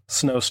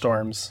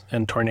snowstorms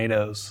and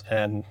tornadoes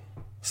and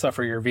stuff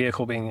for your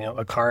vehicle being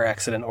a car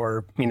accident,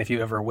 or I mean, if you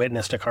ever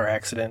witnessed a car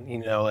accident,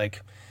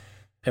 like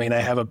I mean, I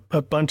have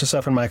a bunch of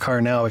stuff in my car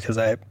now because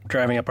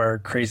driving up our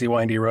crazy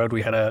windy road,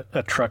 we had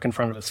a truck in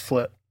front of us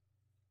flip.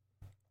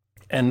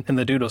 And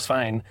the dude was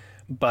fine,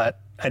 but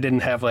I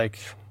didn't have like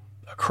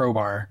a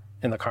crowbar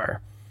in the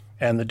car.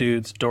 And the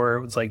dude's door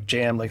was like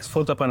jammed, like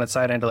flipped up on its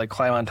side. I had to like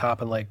climb on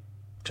top and like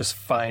just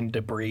find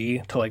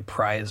debris to like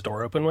pry his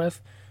door open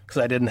with,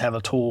 because I didn't have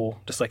a tool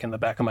just like in the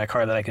back of my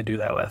car that I could do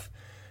that with.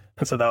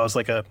 And so that was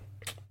like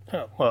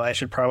I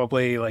should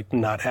probably like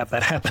not have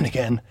that happen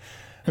again.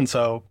 And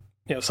so,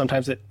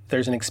 sometimes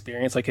there's an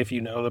experience, like if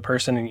you know the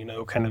person and you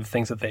know kind of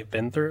things that they've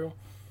been through,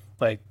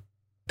 like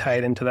tie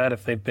it into that.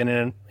 If they've been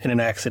in an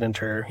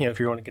accident, or, if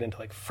you want to get into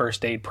like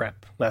first aid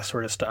prep, that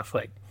sort of stuff,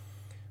 like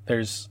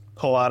there's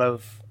a lot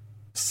of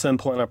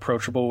simple and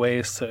approachable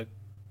ways to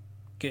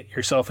get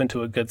yourself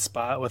into a good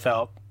spot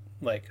without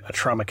like a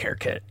trauma care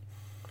kit.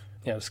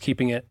 Just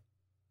keeping it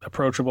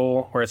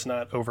approachable where it's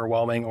not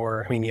overwhelming,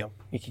 or, you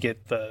could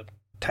get the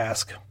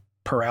task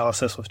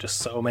paralysis with just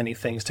so many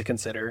things to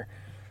consider.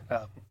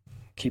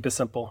 Keep it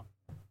simple.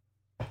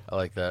 I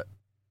like that.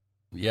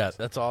 Yeah,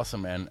 that's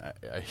awesome, man.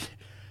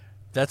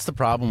 That's the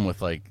problem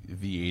with like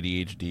the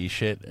ADHD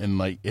shit, and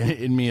like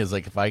in me is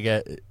like, if I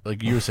get,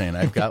 like you were saying,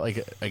 I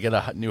get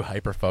a new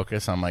hyper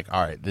focus. I'm like,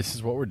 all right, this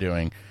is what we're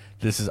doing.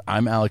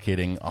 I'm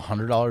allocating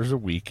 $100 a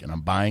week, and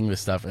I'm buying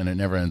this stuff, and it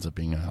never ends up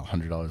being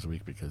 $100 a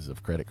week because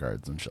of credit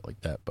cards and shit like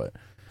that. But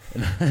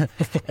and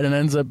it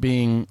ends up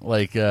being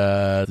like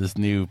this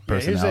new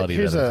personality.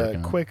 Here's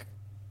a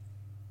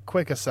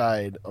quick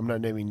aside. I'm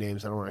not naming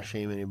names. I don't want to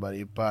shame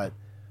anybody, but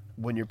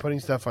when you're putting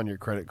stuff on your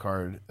credit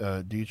card,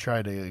 do you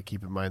try to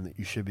keep in mind that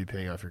you should be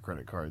paying off your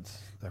credit cards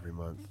every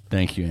month?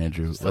 Thank you,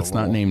 Andrew. Let's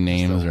not name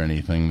names or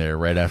anything there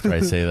right after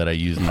I say that I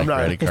use my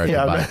credit card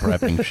to buy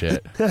prepping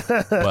shit.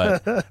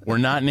 But we're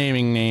not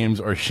naming names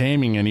or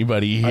shaming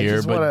anybody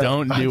here, but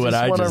don't do what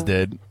I just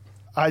did.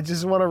 I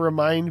just want to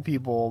remind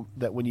people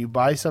that when you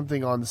buy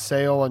something on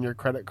sale on your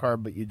credit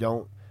card, but you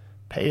don't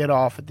pay it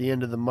off at the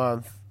end of the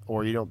month,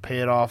 or you don't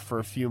pay it off for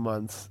a few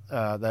months,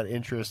 that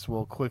interest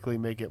will quickly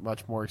make it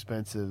much more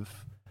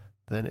expensive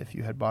than if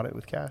you had bought it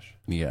with cash.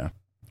 Yeah.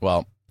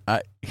 Well,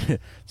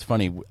 it's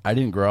funny. I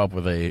didn't grow up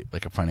with a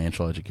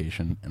financial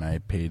education, and I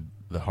paid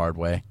the hard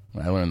way.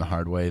 I learned the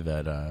hard way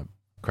that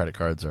credit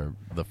cards are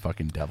the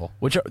fucking devil,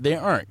 which they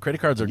aren't. Credit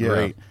cards are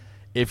great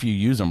if you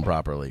use them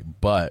properly,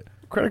 but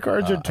credit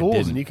cards are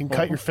tools, and you can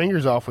cut your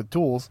fingers off with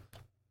tools.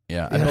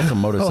 Yeah, I built a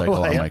motorcycle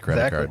on my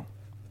credit card.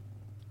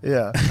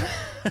 Yeah.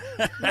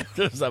 That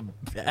was a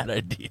bad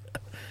idea.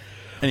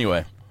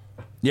 Anyway,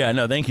 yeah,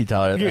 no, thank you,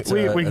 Tyler.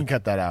 We can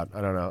cut that out.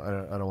 I don't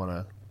know. I don't want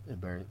to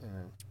embarrass.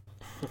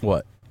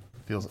 What?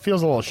 Feels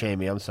a little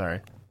shamey. I'm sorry.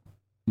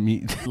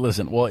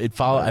 Listen. Well,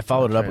 I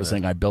followed it up with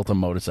saying I built a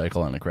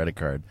motorcycle on a credit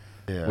card,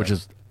 which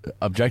is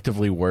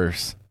objectively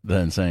worse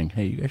than saying,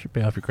 "Hey, you guys should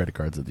pay off your credit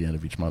cards at the end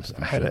of each month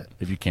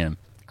if you can."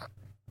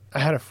 I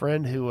had a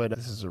friend who would.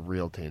 This is a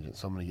real tangent,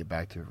 so I'm going to get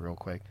back to it real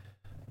quick.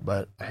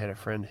 But I had a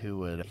friend who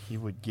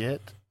would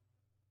get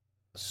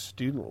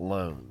student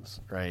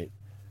loans, right?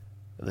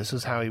 This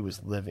is how he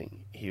was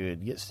living. He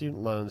would get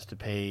student loans to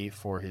pay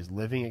for his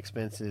living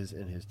expenses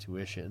and his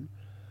tuition,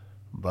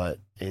 but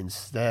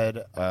instead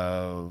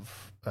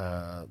of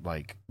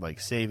like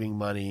saving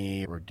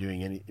money or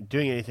doing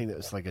anything that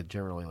was like a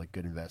generally like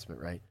good investment,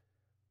 right?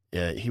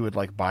 He would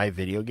like buy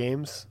video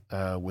games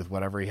with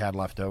whatever he had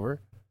left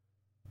over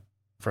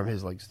from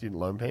his like student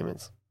loan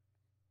payments.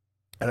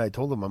 And I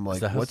told him, I'm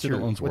like, what's your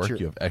loans work?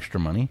 You have extra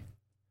money?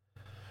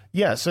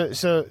 Yeah,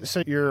 so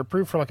you're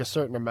approved for like a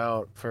certain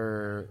amount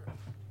because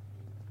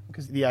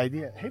the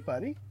idea. Hey,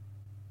 buddy.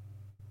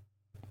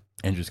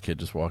 Andrew's kid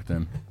just walked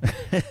in.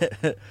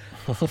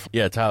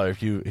 Yeah, Tyler,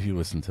 if you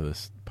listen to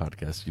this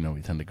podcast,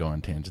 we tend to go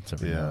on tangents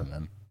every now and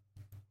then.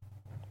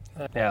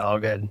 Yeah, all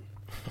good.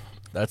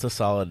 That's a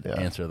solid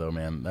answer, though,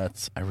 man.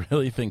 I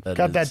really think that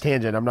cut that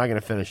tangent. I'm not going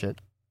to finish it.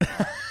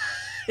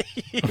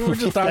 You were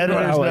just talking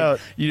about how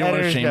you didn't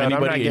want to shame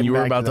anybody, and you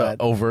were about to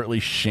overtly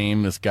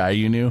shame this guy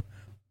you knew.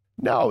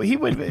 No, he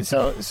would.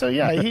 So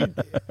yeah,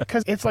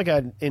 because it's like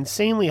an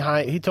insanely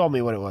high. He told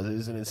me what it was. It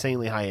was an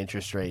insanely high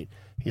interest rate.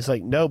 He's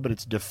like, no, but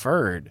it's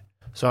deferred,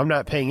 so I'm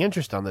not paying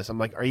interest on this. I'm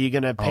like, are you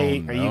gonna pay?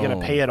 Oh, no. Are you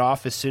gonna pay it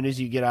off as soon as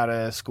you get out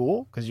of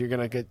school? Because you're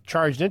gonna get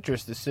charged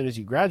interest as soon as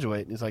you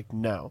graduate. And he's like,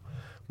 no.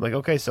 I'm like,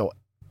 okay, so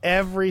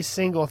every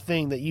single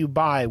thing that you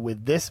buy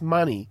with this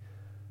money,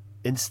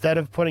 instead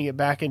of putting it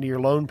back into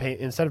your loan pay,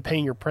 instead of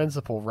paying your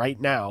principal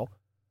right now,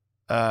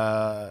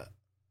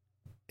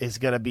 is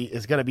gonna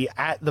be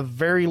at the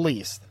very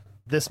least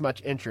this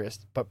much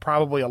interest, but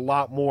probably a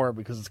lot more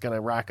because it's gonna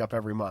rack up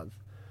every month.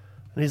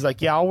 And he's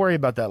like, yeah, I'll worry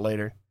about that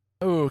later.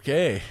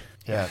 Okay.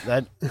 Yeah,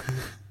 that.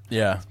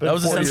 Yeah, that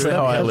was essentially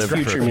how I lived for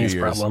a few years.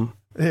 Problem.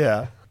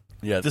 Yeah.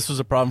 Yeah, this was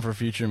a problem for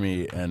future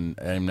me, and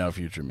I am now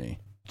future me.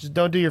 Just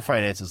don't do your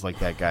finances like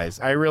that, guys.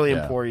 I really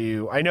implore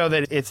you. I know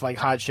that it's like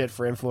hot shit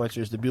for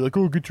influencers to be like,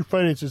 oh, get your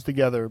finances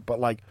together.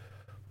 But like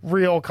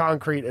real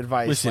concrete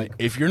advice. Listen,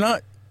 if you're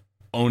not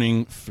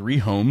owning 3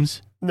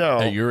 homes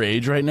at your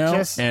age right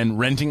now and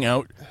renting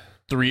out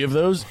 3 of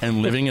those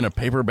and living in a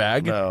paper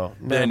bag,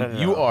 then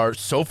you are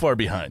so far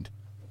behind.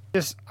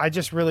 I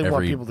just really want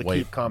Every people to white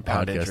keep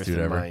compound podcast interest dude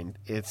in ever. mind.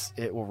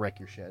 It will wreck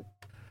your shit.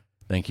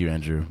 Thank you,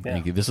 Andrew. Yeah.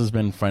 Thank you. This has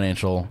been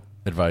financial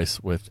advice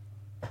with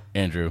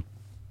Andrew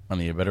on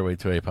the A Better Way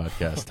to a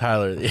podcast.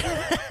 Tyler,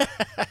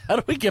 how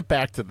do we get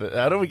back to the?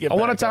 How do we get? I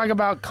want to talk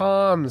about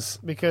comms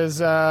because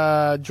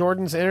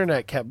Jordan's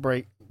internet kept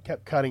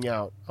cutting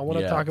out. I want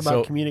to Yeah, talk about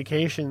so-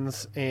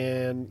 communications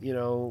and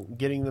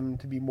getting them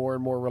to be more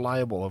and more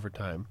reliable over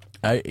time.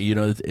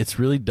 It's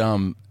really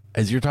dumb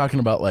as you're talking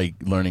about like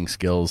learning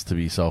skills to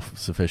be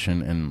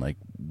self-sufficient and like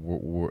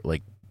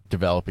like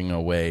developing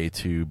a way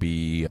to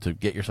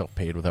get yourself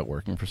paid without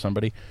working for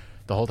somebody.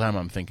 The whole time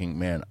I'm thinking,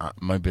 man,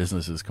 my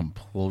business is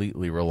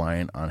completely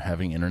reliant on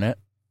having internet,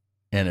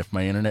 and if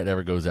my internet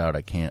ever goes out,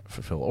 I can't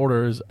fulfill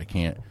orders. I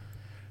can't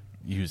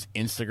use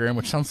Instagram,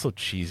 which sounds so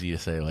cheesy to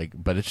say, like,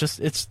 but it's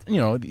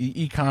the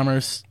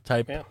e-commerce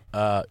type,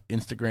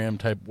 Instagram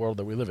type world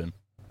that we live in.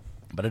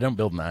 But I don't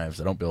build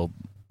knives. I don't build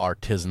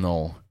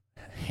artisanal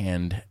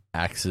hand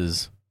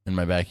axes in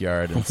my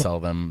backyard and sell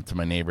them to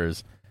my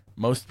neighbors.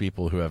 Most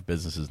people who have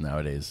businesses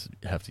nowadays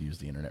have to use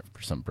the internet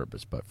for some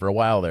purpose. But for a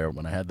while there,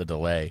 when I had the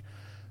delay,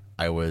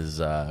 I was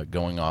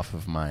going off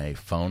of my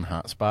phone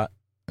hotspot,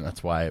 and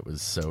that's why it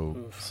was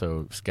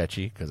so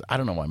sketchy, because I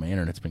don't know why my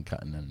internet's been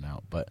cutting in and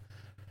out. But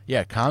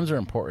yeah, comms are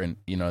important.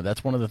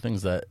 That's one of the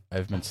things that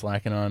I've been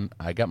slacking on.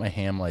 I got my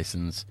ham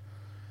license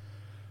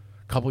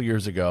a couple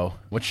years ago,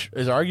 which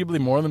is arguably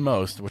more than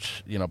most,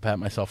 which, pat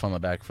myself on the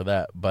back for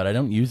that. But I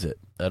don't use it.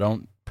 I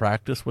don't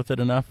practice with it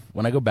enough.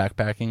 When I go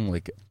backpacking,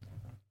 like,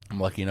 I'm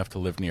lucky enough to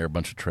live near a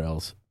bunch of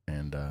trails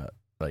and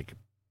like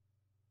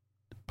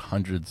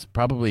hundreds.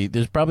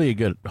 There's probably a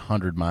good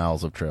 100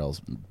 miles of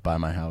trails by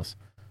my house,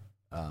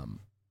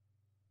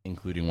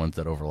 including ones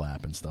that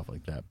overlap and stuff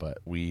like that. But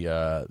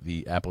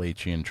the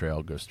Appalachian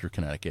Trail goes through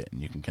Connecticut,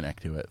 and you can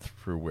connect to it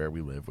through where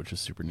we live, which is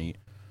super neat.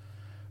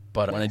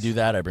 But when I do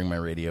that, I bring my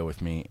radio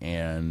with me,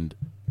 and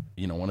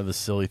one of the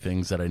silly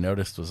things that I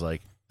noticed was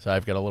like, so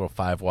I've got a little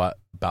 5-watt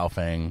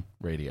Baofeng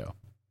radio,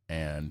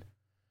 and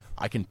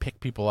I can pick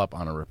people up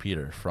on a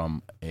repeater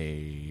from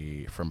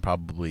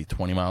probably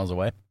 20 miles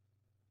away,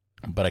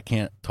 but I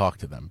can't talk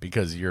to them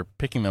because you're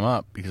picking them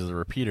up because the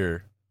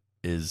repeater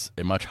is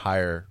a much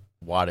higher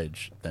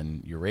wattage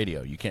than your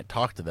radio. You can't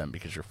talk to them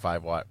because your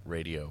 5-watt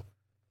radio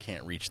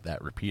can't reach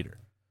that repeater.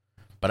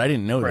 But I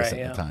didn't know this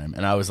at the time,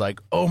 and I was like,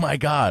 "Oh my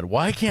God,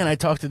 why can't I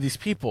talk to these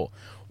people?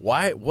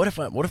 Why? What if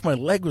my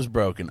leg was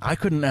broken? I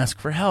couldn't ask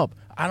for help.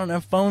 I don't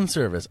have phone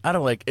service. I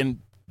don't like."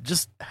 And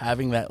just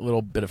having that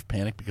little bit of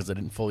panic because I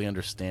didn't fully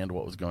understand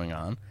what was going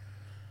on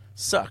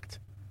sucked.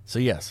 So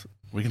yes,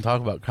 we can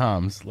talk about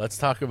comms. Let's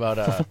talk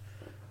about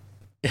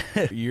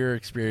your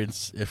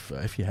experience,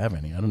 if you have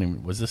any. I don't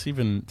even. Was this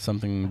even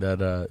something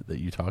that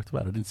you talked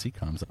about? I didn't see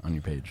comms on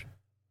your page.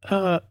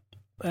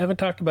 I haven't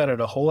talked about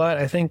it a whole lot.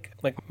 I think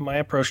like my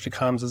approach to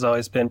comms has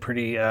always been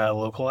pretty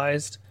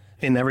localized.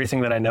 And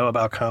everything that I know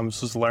about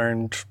comms was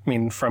learned,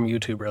 from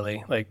YouTube,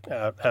 really. Like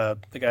the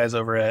guys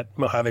over at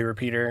Mojave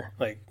Repeater,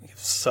 like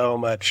so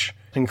much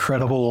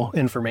incredible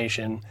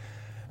information,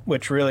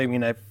 which really,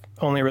 I've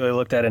only really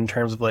looked at in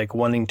terms of like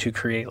wanting to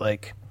create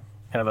like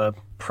kind of a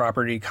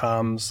property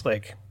comms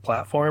like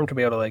platform to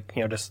be able to like,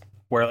 just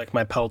wear like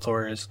my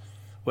Peltors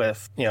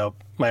with,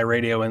 my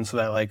radio in so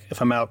that like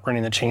if I'm out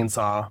running the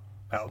chainsaw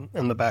out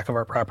in the back of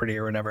our property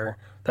or whatever,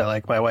 that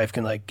like my wife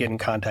can like get in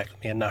contact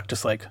with me and not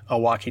just like a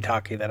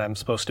walkie-talkie that I'm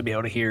supposed to be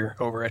able to hear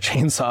over a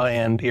chainsaw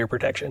and ear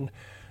protection.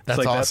 That's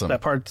like awesome.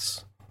 That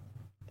part's,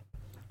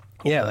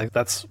 yeah, like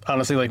that's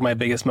honestly like my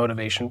biggest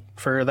motivation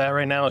for that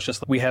right now. It's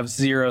just we have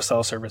zero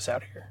cell service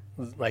out here,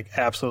 like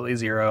absolutely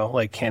zero.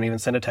 Like can't even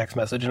send a text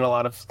message in a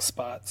lot of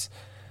spots.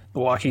 The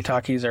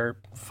walkie-talkies are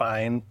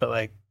fine, but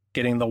like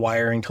getting the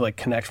wiring to like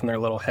connect from their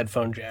little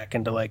headphone jack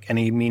into like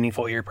any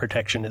meaningful ear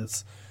protection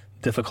is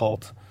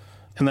difficult.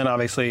 And then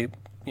obviously,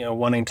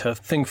 wanting to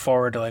think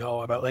forward to like,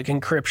 about like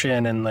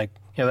encryption and like,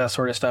 that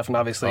sort of stuff. And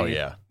obviously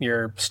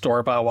your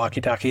store-bought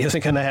walkie-talkie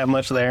isn't going to have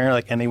much there.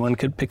 Like anyone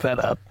could pick that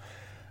up,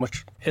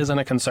 which isn't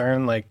a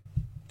concern. Like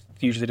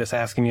usually just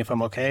asking me if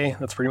I'm okay.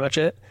 That's pretty much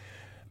it.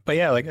 But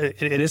yeah, like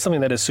it is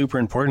something that is super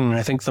important. And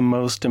I think the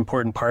most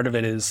important part of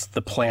it is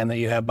the plan that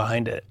you have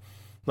behind it.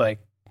 Like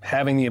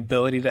having the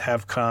ability to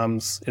have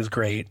comms is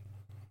great.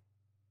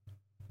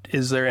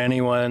 Is there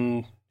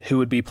anyone who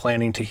would be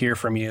planning to hear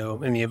from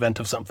you in the event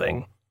of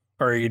something?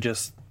 Or are you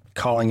just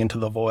calling into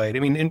the void?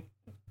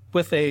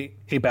 With a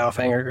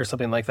Baofeng or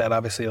something like that,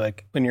 obviously,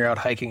 like when you're out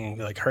hiking and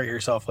you like hurt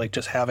yourself, like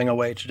just having a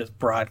way to just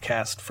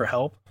broadcast for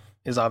help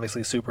is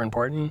obviously super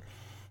important.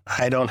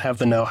 I don't have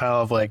the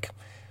know-how of like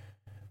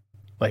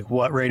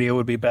what radio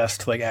would be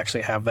best to like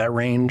actually have that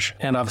range.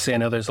 And obviously I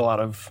know there's a lot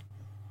of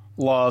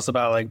laws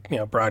about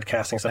like,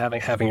 broadcasting, so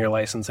having your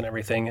license and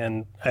everything.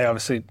 And I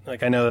obviously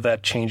like, I know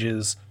that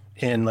changes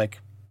in like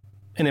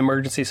an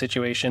emergency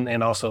situation,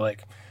 and also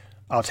like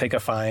I'll take a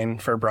fine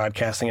for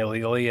broadcasting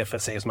illegally if it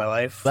saves my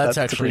life. That's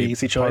a actually pretty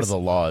easy choice. part of the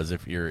law. Is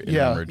if you're in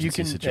an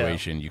emergency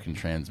situation, you can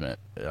transmit.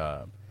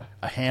 A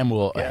ham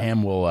will.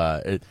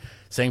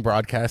 saying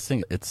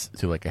broadcasting, it's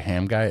to like a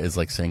ham guy is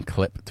like saying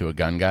clip to a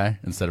gun guy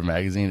instead of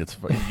magazine. It's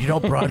you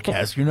don't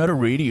broadcast. You're not a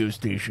radio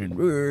station.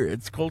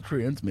 It's called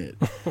transmit.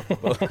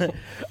 Well,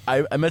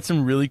 I met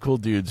some really cool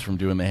dudes from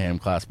doing the ham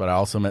class, but I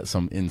also met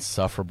some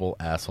insufferable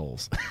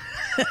assholes.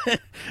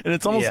 And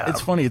it's almost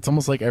it's funny. It's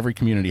almost like every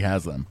community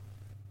has them.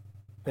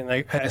 And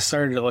I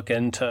started to look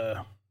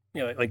into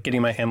like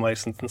getting my ham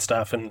license and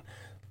stuff, and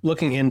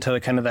looking into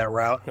kind of that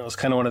route. And it was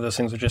kind of one of those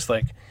things where just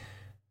like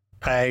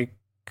I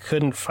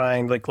couldn't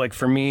find like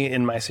for me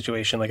in my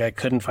situation, like I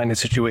couldn't find a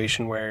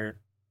situation where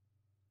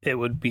it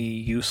would be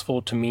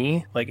useful to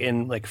me, like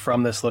in like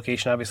from this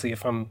location. Obviously,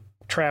 if I'm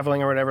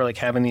traveling or whatever, like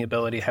having the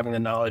ability, having the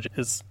knowledge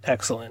is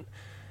excellent.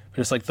 But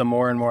just like the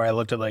more and more I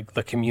looked at like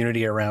the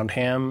community around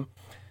ham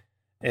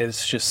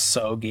is just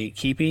so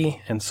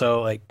gatekeepy and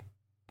so like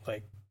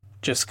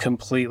just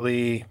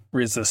completely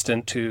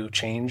resistant to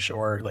change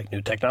or like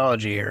new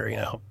technology or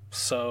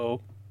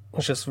so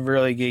it's just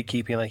really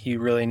gatekeeping. Like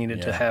you really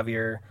needed to have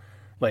your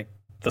like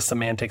the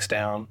semantics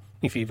down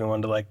if you even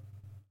wanted to like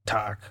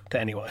talk to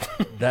anyone.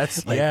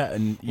 That's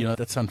and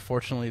that's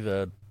unfortunately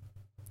a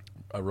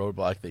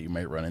roadblock that you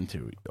might run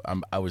into.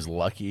 I was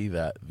lucky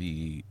that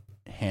the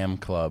ham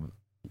club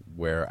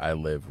where I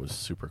live was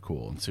super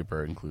cool and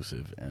super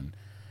inclusive and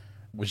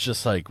was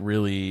just like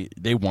really,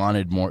 they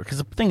wanted more, because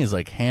the thing is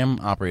like ham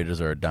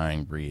operators are a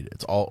dying breed.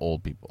 It's all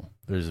old people.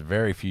 There's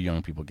very few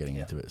young people getting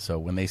into it. So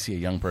when they see a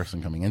young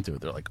person coming into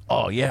it, they're like,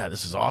 oh yeah,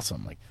 this is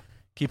awesome. Like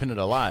keeping it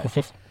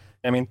alive.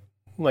 I mean,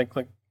 like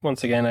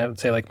once again, I would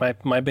say like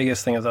my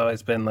biggest thing has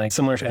always been like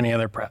similar to any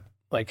other prep,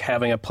 like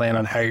having a plan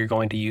on how you're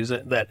going to use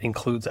it that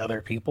includes other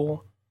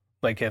people.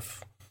 Like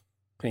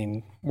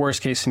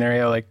worst case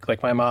scenario,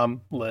 like my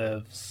mom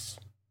lives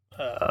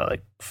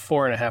like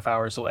 4.5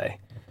 hours away.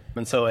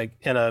 And so like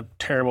in a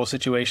terrible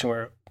situation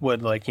where it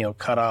would like,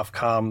 cut off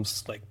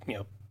comms, like,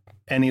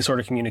 any sort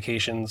of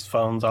communications,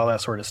 phones, all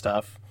that sort of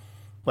stuff,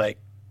 like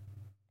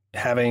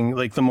having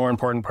like the more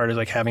important part is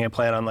like having a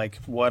plan on like,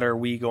 what are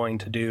we going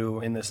to do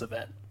in this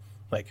event?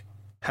 Like,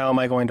 how am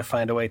I going to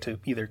find a way to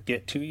either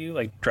get to you,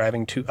 like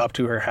driving up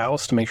to her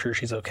house to make sure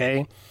she's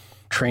okay?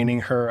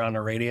 Training her on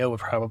a radio would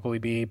probably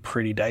be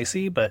pretty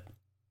dicey, but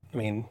I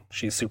mean,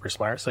 she's super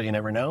smart, so you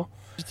never know.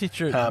 Just teach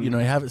her,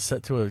 have it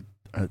set to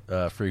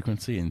a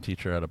frequency and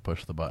teach her how to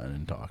push the button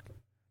and talk.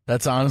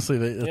 That's honestly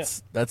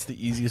that's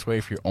the easiest way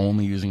if you're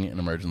only using it in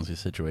emergency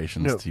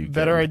situations. To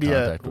better get idea.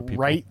 Contact with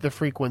people. Write the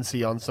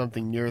frequency on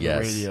something near the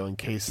radio in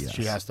case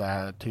she has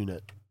to tune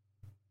it.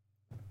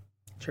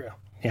 True.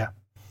 Yeah.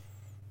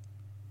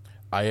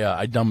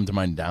 I dumbed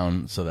mine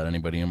down so that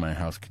anybody in my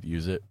house could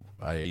use it.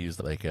 I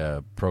used like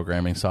a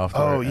programming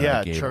software. Oh yeah,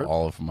 I gave Chirp.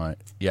 all of my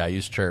I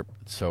use Chirp.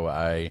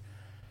 So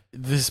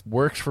this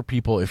works for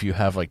people if you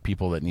have like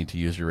people that need to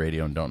use your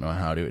radio and don't know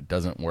how to. It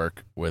doesn't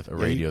work with a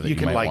radio that you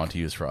might want to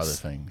use for other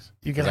things.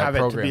 You can have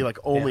it to be like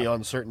only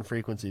on certain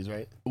frequencies,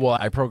 right? Well,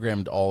 I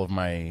programmed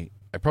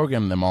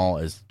them all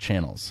as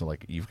channels. So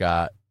like you've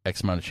got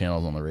X amount of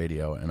channels on the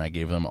radio, and I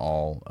gave them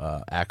all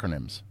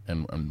acronyms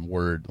and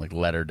word like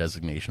letter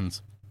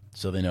designations,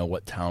 so they know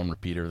what town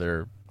repeater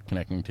they're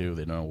connecting to.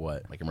 They know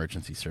what like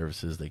emergency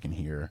services they can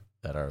hear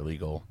that are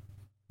legal,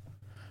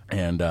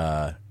 and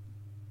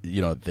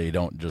they're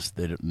not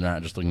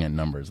just looking at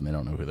numbers and they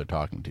don't know who they're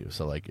talking to.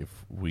 So like if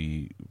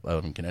we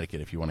live in Connecticut,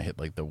 if you want to hit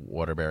like the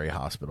Waterbury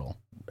Hospital,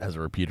 it has a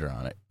repeater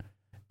on it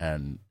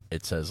and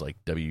it says like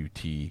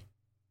WTRB,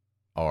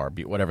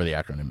 whatever the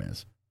acronym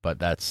is. But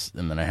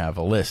and then I have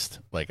a list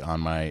like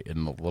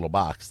in the little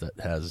box that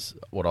has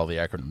what all the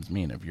acronyms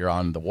mean. If you're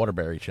on the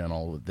Waterbury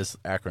channel with this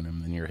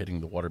acronym, then you're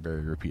hitting the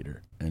Waterbury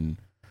repeater and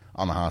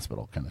on the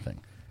hospital kind of thing.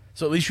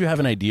 So at least you have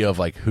an idea of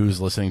like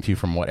who's listening to you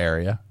from what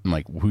area and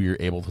like who you're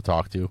able to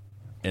talk to.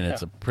 And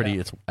it's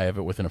I have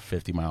it within a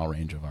 50-mile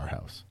range of our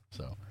house.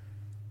 So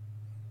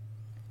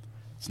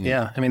it's neat.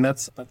 Yeah, I mean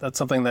that's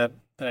something that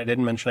I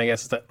didn't mention, I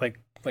guess, is that like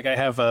I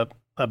have a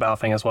bow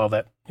thing as well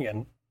that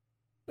again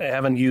I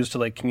haven't used to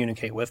like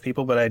communicate with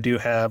people, but I do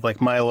have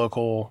like my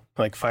local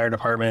like fire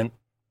department,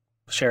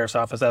 sheriff's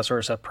office, that sort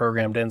of stuff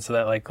programmed in so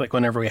that like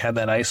whenever we had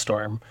that ice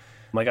storm,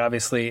 like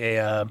obviously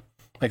a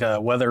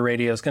weather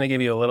radio is going to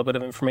give you a little bit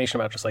of information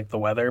about just like the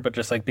weather, but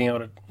just like being able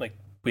to like,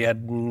 we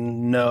had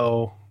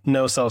no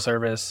cell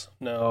service,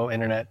 no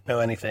internet, no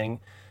anything,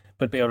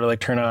 but be able to like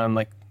turn on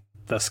like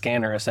the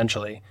scanner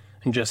essentially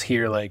and just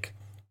hear like,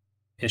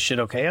 is shit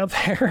okay out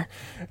there?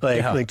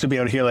 like to be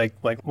able to hear like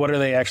what are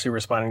they actually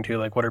responding to?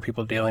 Like what are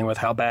people dealing with?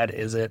 How bad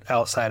is it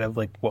outside of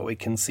like what we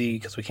can see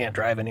because we can't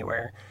drive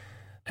anywhere?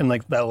 And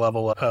like that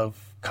level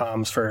of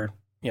comms for,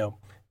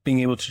 being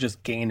able to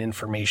just gain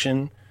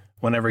information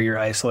whenever you're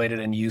isolated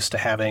and used to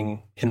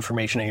having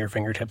information at your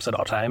fingertips at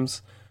all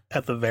times.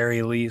 At the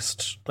very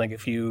least, like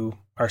if you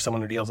are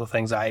someone who deals with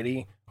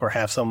anxiety or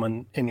have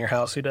someone in your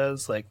house who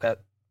does, like that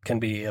can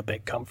be a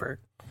big comfort.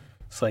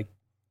 It's like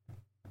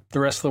the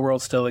rest of the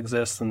world still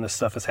exists and this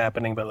stuff is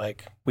happening, but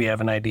like we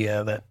have an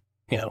idea that,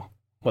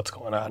 what's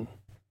going on.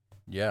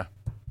 Yeah.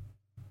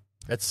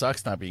 It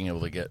sucks not being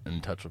able to get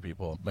in touch with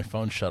people. My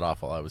phone shut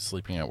off while I was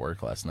sleeping at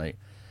work last night.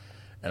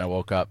 And I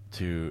woke up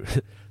to,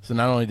 so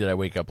not only did I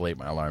wake up late,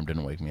 my alarm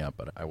didn't wake me up,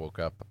 but I woke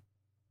up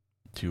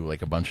to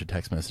like a bunch of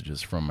text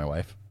messages from my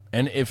wife.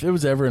 And if it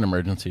was ever an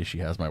emergency, she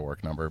has my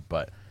work number,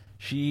 but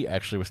she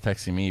actually was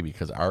texting me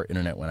because our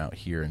internet went out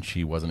here and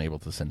she wasn't able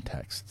to send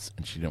texts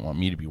and she didn't want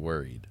me to be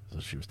worried. So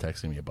she was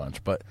texting me a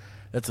bunch. But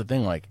that's the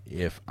thing, like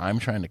if I'm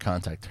trying to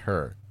contact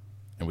her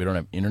and we don't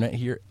have internet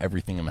here,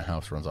 everything in the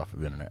house runs off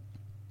of internet.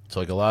 So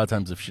like a lot of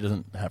times if she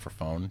doesn't have her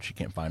phone, she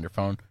can't find her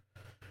phone,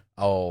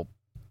 I'll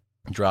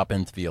drop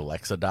into the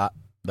Alexa dot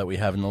that we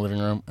have in the living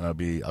room and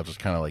I'll just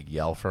kind of like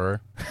yell for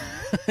her.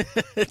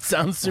 It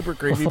sounds super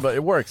creepy, but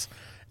it works.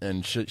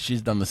 And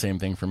she's done the same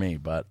thing for me.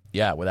 But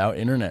yeah, without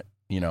internet,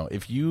 you know,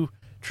 if you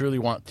truly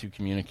want to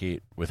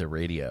communicate with a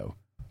radio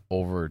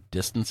over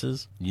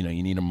distances, you know,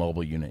 you need a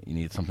mobile unit. You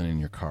need something in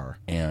your car.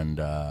 And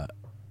I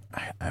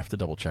have to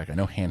double check. I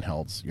know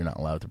handhelds, you're not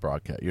allowed to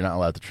broadcast. You're not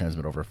allowed to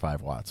transmit over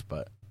 5 watts,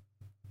 but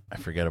I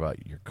forget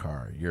about your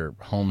car. Your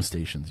home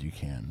stations you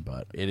can,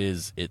 but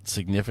it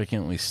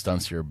significantly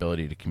stunts your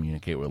ability to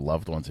communicate with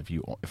loved ones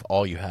if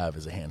all you have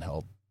is a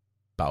handheld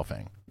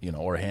Baofeng, you know,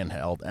 or a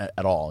handheld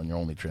at all, and you're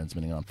only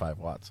transmitting on 5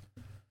 watts.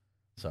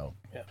 So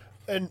yeah.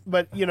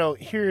 But you know,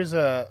 here's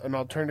an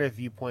alternative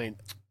viewpoint.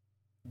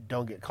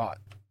 Don't get caught.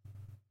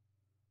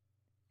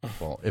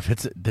 Well, if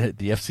it's the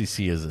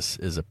FCC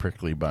is a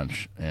prickly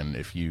bunch, and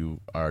if you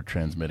are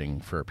transmitting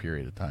for a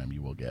period of time,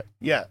 you will get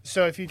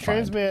So if you fined.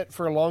 transmit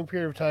for a long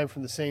period of time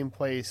from the same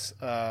place,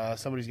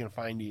 somebody's going to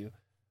find you.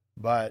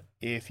 But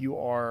if you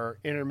are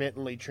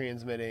intermittently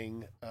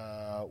transmitting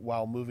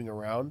while moving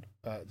around,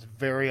 it's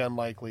very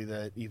unlikely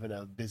that even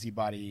a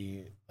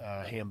busybody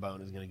ham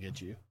bone is going to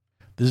get you.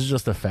 This is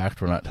just a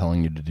fact. We're not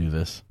telling you to do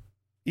this.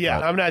 Yeah,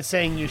 I'm not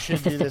saying you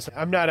should do this.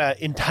 I'm not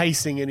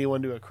enticing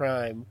anyone to a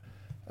crime,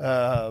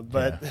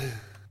 but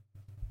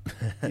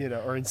you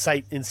know, or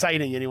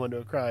inciting anyone to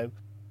a crime.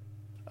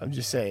 I'm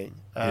just saying.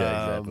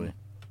 Yeah, exactly.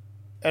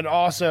 And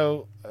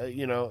also,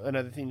 you know,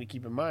 another thing to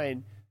keep in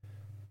mind,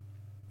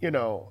 you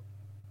know,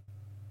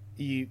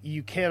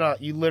 you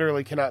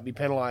literally cannot be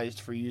penalized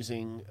for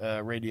using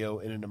radio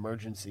in an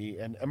emergency.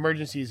 And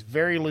emergency is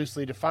very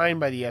loosely defined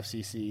by the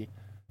FCC.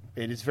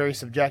 It is very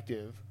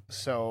subjective.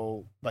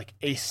 So, like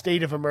a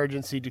state of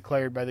emergency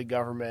declared by the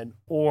government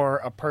or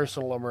a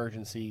personal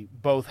emergency,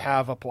 both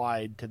have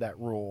applied to that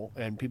rule,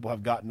 and people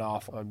have gotten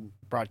off on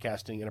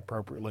broadcasting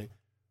inappropriately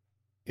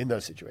in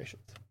those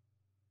situations.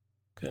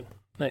 Good.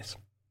 Nice.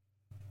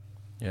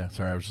 Yeah,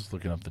 sorry, I was just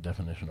looking up the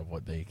definition of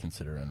what they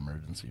consider an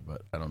emergency,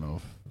 but I don't know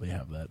if they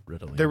have that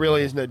readily. There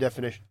really is no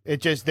definition. They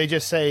just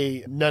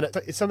say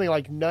it's something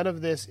like none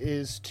of this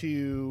is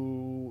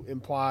to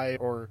imply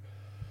or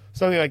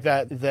something like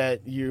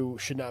that you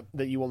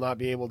will not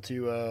be able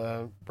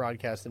to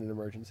broadcast in an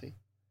emergency.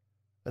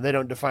 And they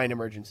don't define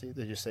emergency;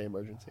 they just say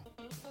emergency.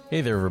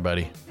 Hey there,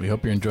 everybody. We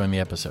hope you're enjoying the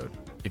episode.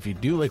 If you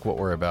do like what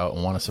we're about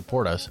and want to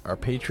support us, our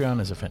Patreon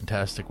is a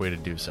fantastic way to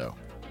do so.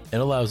 It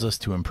allows us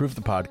to improve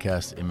the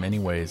podcast in many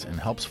ways and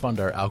helps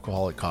fund our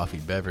alcoholic coffee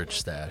beverage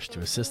stash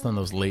to assist on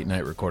those late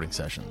night recording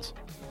sessions.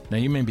 Now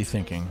you may be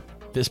thinking,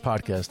 this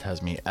podcast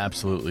has me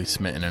absolutely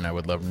smitten and I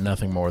would love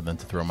nothing more than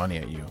to throw money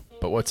at you.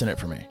 But what's in it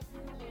for me?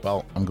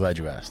 Well, I'm glad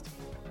you asked.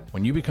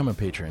 When you become a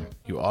patron,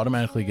 you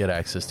automatically get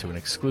access to an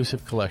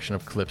exclusive collection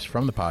of clips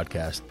from the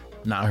podcast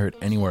not heard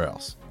anywhere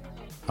else.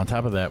 On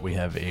top of that, we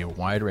have a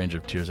wide range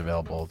of tiers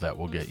available that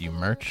will get you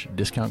merch,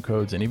 discount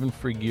codes, and even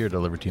free gear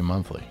delivered to you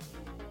monthly.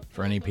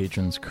 For any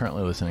patrons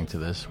currently listening to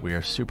this, we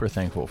are super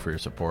thankful for your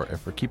support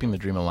and for keeping the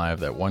dream alive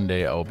that one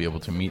day I will be able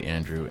to meet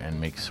Andrew and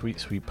make sweet,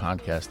 sweet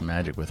podcast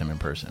magic with him in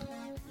person.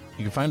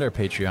 You can find our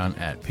Patreon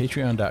at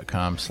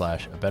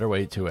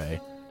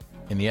patreon.com/abetterway2a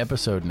in the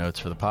episode notes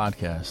for the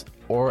podcast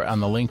or on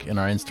the link in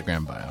our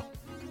Instagram bio. All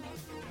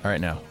right,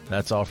 now,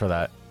 that's all for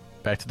that.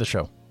 Back to the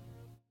show.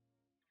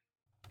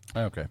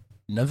 Okay.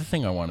 Another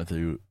thing I wanted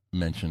to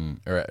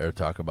mention or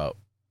talk about,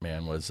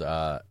 man, was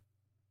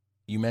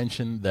you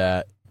mentioned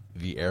that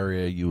the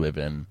area you live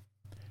in,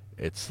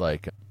 it's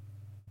like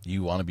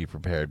you want to be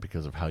prepared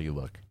because of how you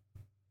look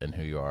and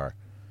who you are.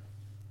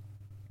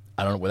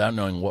 I don't know, without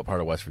knowing what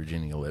part of West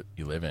Virginia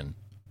you live in,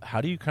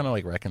 how do you kind of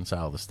like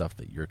reconcile the stuff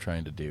that you're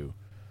trying to do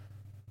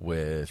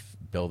with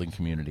building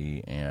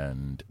community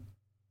and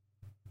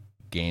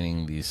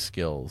gaining these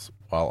skills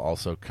while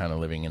also kind of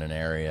living in an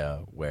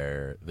area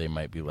where they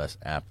might be less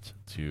apt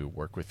to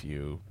work with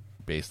you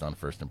based on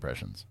first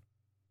impressions?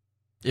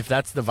 If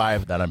that's the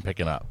vibe that I'm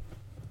picking up.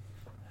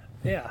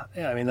 Yeah.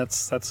 I mean,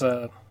 that's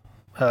a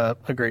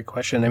great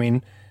question. I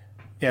mean,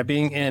 yeah,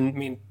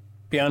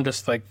 beyond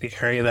just like the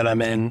area that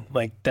I'm in,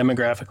 like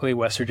demographically,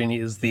 West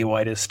Virginia is the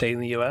whitest state in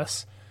the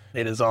U.S.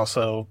 It is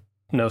also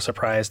no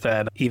surprise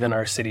that even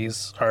our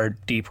cities are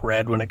deep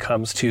red when it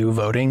comes to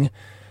voting.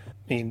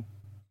 I mean,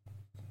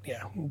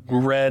 yeah,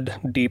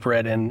 deep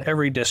red in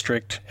every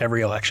district,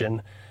 every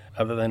election,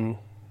 other than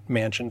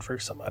Manchin for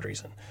some odd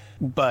reason.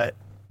 But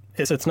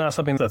it's not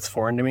something that's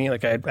foreign to me.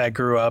 Like I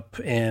grew up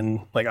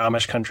in like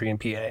Amish country in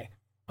PA.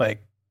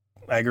 Like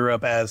I grew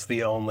up as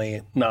the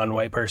only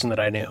non-white person that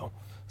I knew.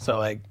 So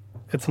like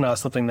it's not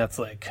something that's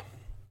like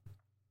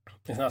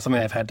It's not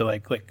something I've had to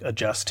like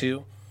adjust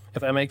to,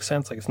 if that makes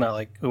sense. Like it's not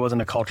like it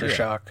wasn't a culture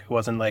shock. It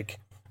wasn't like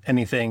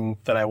anything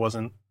that I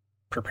wasn't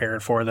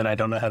prepared for that I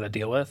don't know how to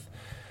deal with.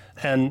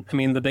 And I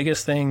mean, the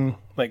biggest thing,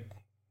 like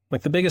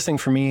the biggest thing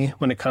for me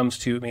when it comes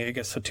to, I mean, I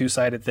guess a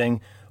two-sided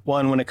thing.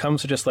 One, when it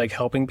comes to just like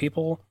helping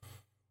people,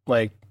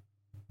 like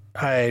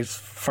I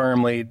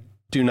firmly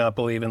do not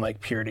believe in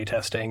like purity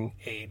testing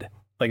aid.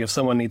 Like if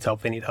someone needs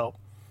help, they need help.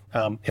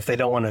 If they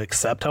don't want to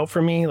accept help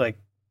from me, like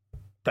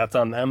that's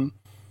on them.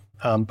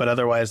 But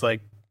otherwise,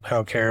 like I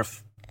don't care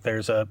if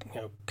there's a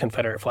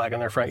Confederate flag in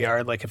their front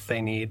yard. Like if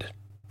they need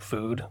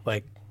food,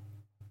 like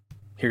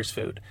here's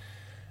food.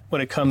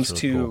 When it comes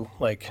to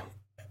like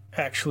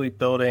actually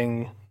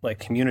building like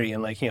community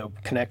and like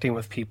connecting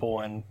with people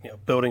and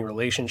building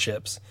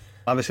relationships,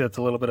 obviously that's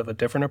a little bit of a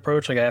different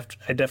approach. Like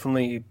I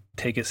definitely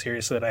take it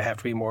seriously that I have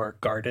to be more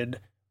guarded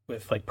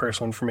with like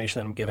personal information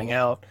that I'm giving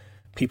out,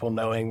 people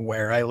knowing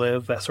where I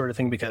live, that sort of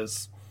thing,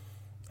 because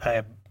I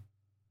am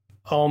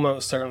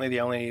almost certainly the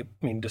only,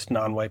 just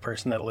non-white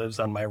person that lives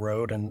on my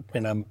road, and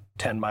I'm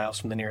 10 miles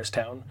from the nearest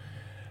town.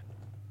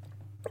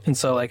 And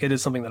so like it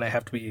is something that I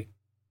have to be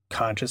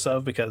conscious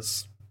of,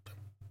 because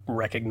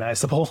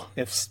recognizable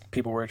if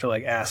people were to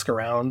like ask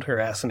around or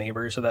ask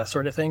neighbors or that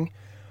sort of thing.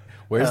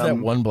 Where's that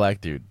one black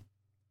dude?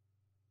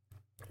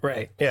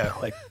 Right. Yeah.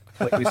 Like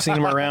we've seen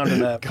him around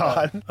in a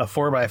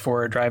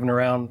 4x4 driving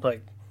around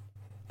like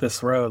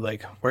this road.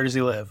 Like, where does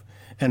he live?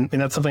 And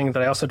that's something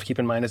that I also have to keep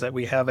in mind, is that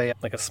we have a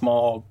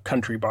small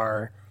country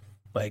bar,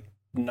 like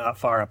not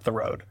far up the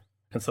road.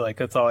 And so like,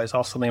 it's always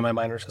also something in my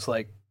mind where it's just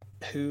like,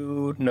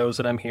 who knows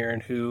that I'm here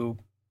and who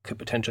could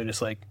potentially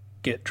just like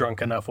get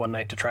drunk enough one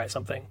night to try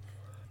something.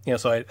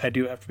 So I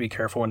do have to be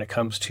careful when it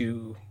comes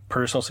to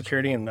personal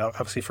security, and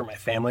obviously for my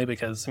family,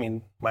 because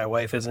my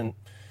wife isn't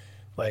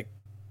like,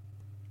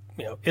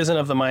 isn't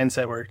of the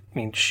mindset where,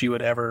 she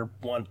would ever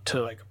want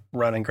to like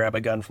run and grab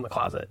a gun from the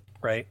closet.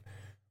 Right.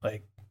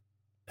 Like,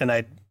 and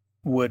I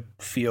would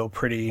feel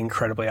pretty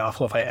incredibly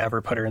awful if I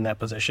ever put her in that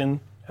position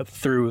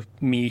through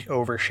me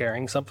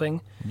oversharing something.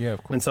 Yeah,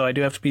 of course. And so I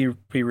do have to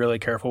be really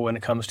careful when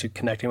it comes to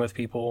connecting with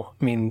people.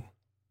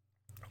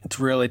 It's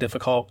really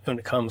difficult when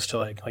it comes to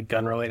like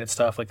gun related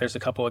stuff. Like there's a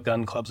couple of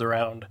gun clubs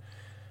around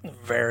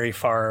very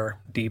far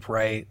deep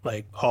right,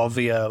 like all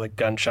the like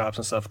gun shops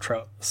and stuff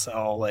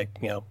sell like,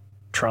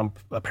 Trump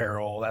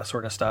apparel, that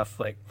sort of stuff.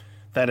 Like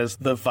that is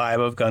the vibe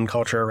of gun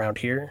culture around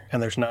here.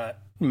 And there's not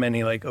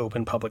many like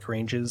open public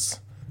ranges.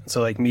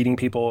 So like meeting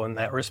people in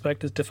that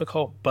respect is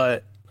difficult.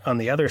 But on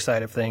the other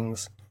side of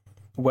things,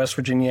 West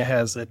Virginia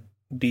has a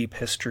deep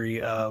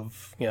history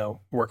of,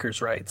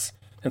 workers' rights.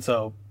 And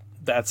so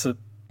that's a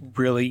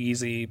really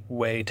easy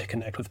way to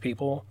connect with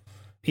people,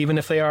 even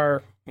if they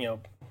are,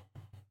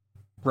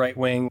 right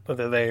wing,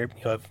 whether they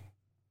have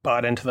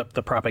bought into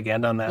the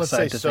propaganda on that Let's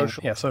side. say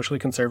social. Socially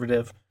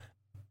conservative.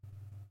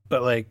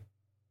 But like,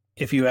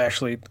 if you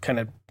actually kind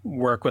of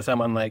work with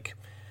them on like,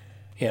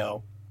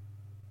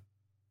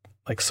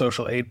 like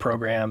social aid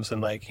programs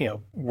and like,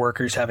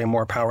 workers having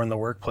more power in the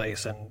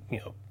workplace and,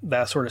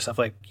 that sort of stuff,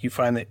 like you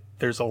find that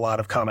there's a lot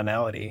of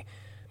commonality.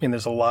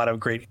 There's a lot of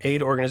great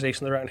aid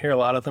organizations around here. A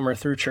lot of them are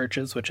through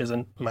churches, which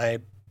isn't my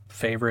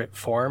favorite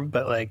form,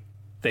 but like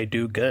they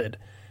do good.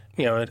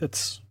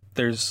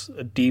 There's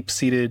a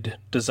deep-seated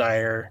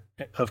desire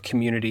of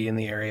community in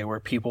the area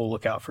where people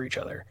look out for each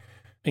other.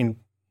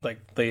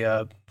 Like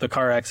the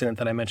car accident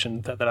that I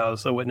mentioned that I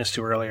was a witness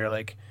to earlier,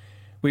 like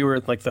we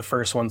were like the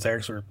first ones there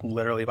because we were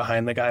literally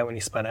behind the guy when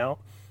he spun out.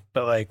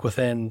 But like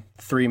within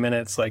 3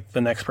 minutes, like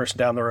the next person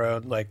down the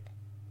road, like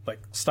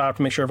stopped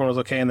to make sure everyone was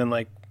okay, and then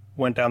like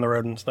went down the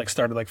road and like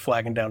started like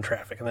flagging down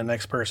traffic, and the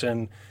next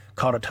person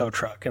caught a tow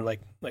truck, and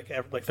like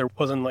there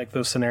wasn't like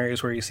those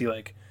scenarios where you see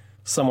like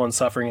someone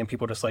suffering and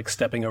people just like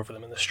stepping over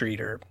them in the street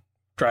or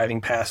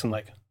driving past and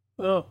like,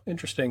 oh,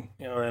 interesting,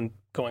 and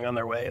going on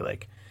their way.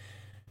 Like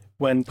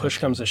when push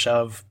comes to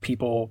shove,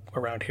 people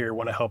around here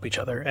want to help each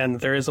other,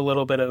 and there is a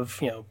little bit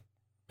of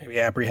maybe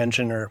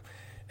apprehension, or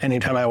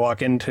anytime I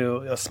walk into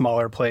a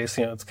smaller place,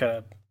 it's kind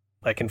of,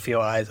 I can feel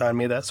eyes on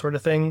me, that sort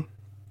of thing.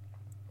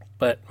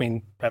 But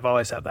I've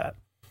always had that.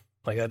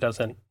 Like that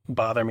doesn't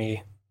bother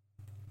me,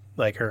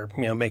 like, or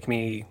make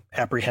me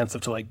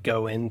apprehensive to like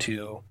go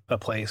into a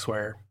place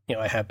where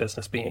I have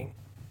business being.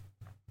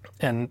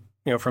 And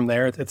from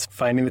there, it's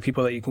finding the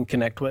people that you can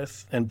connect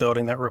with and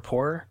building that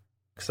rapport.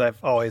 Because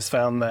I've always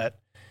found that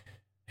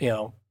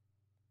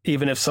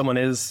even if someone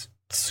is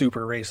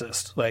super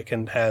racist, like,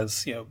 and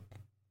has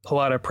a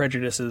lot of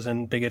prejudices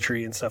and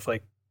bigotry and stuff,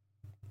 like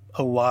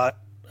a lot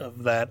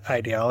of that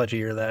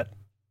ideology or that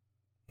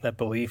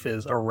belief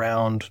is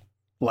around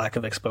lack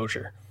of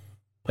exposure.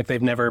 Like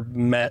they've never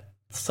met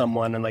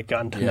someone and like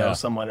gotten to know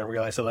someone and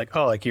realized that like,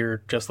 oh, like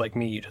you're just like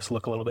me, you just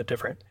look a little bit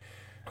different.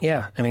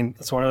 Yeah.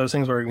 It's one of those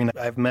things where,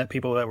 I've met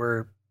people that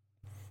were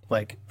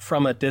like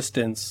from a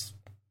distance,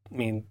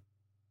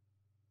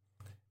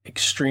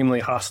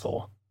 extremely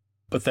hostile,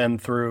 but then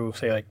through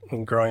say like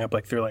growing up,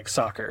 like through like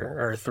soccer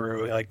or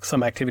through like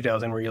some activity I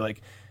was in where you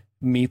like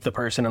meet the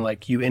person and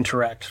like you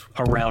interact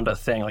around a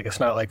thing. Like it's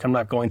not like I'm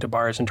not going to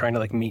bars and trying to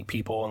like meet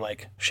people and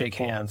like shake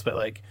hands, but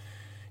like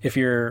if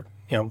you're,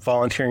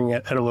 volunteering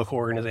at a local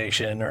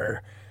organization,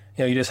 or,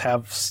 you just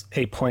have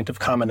a point of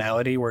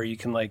commonality where you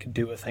can like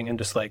do a thing and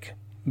just like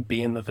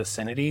be in the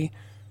vicinity,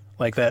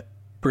 like that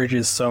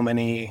bridges so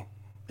many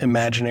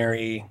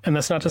imaginary, and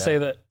that's not to say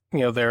that,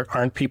 there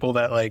aren't people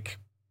that like,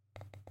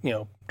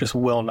 just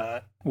will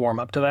not warm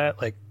up to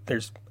that. Like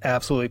there's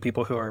absolutely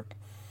people who are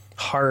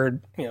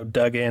hard,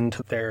 dug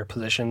into their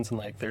positions, and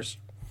like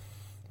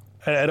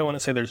I don't want to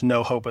say there's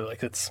no hope, but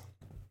like it's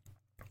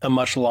a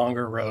much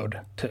longer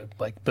road to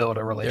like build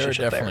a relationship.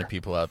 There are definitely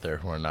people out there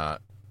who are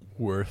not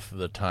worth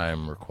the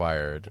time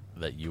required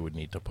that you would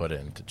need to put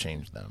in to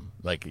change them.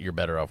 Like you're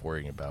better off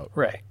worrying about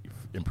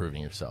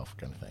improving yourself,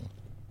 kind of thing.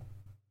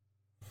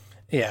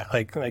 Yeah,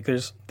 like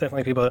there's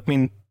definitely people. I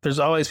mean, there's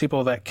always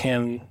people that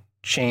can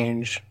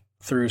change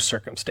through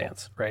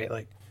circumstance, right?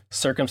 Like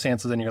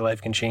circumstances in your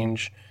life can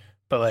change,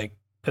 but like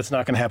it's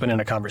not going to happen in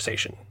a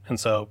conversation. And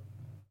so,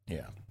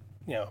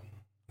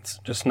 it's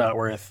just not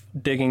worth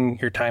digging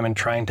your time and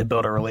trying to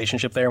build a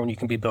relationship there when you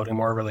can be building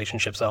more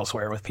relationships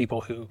elsewhere with people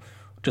who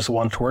just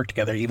want to work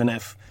together, even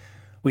if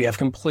we have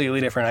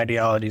completely different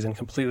ideologies and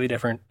completely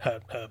different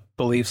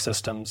belief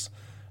systems.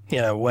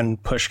 When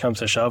push comes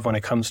to shove, when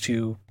it comes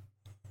to,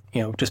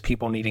 just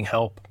people needing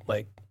help,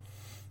 like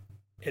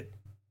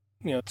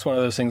it's one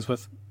of those things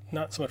with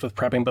not so much with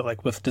prepping, but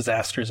like with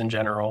disasters in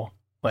general.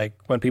 Like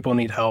when people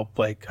need help,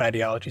 like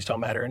ideologies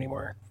don't matter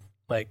anymore.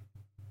 Like,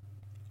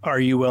 are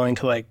you willing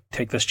to like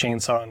take this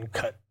chainsaw and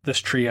cut this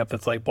tree up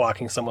that's like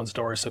blocking someone's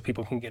door so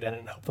people can get in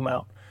and help them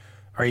out?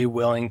 Are you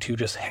willing to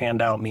just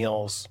hand out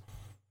meals,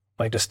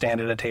 like just stand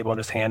at a table and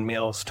just hand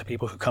meals to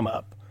people who come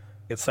up?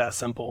 It's that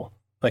simple.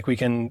 Like we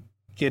can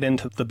get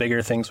into the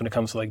bigger things when it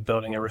comes to like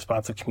building a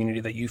responsive community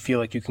that you feel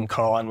like you can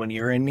call on when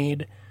you're in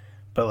need.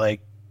 But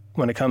like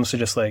when it comes to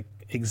just like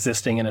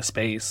existing in a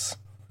space,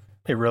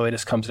 it really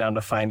just comes down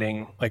to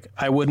finding, like,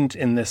 I wouldn't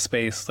in this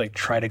space like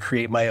try to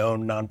create my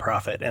own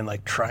nonprofit and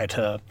like try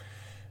to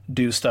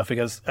do stuff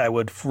because I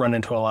would run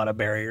into a lot of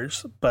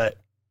barriers. But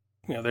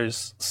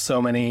there's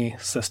so many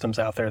systems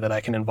out there that I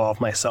can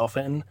involve myself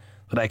in,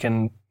 that I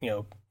can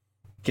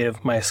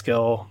give my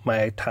skill,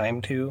 my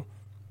time to.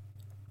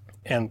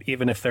 And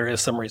even if there is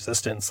some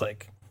resistance,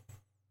 like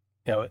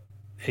it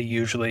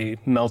usually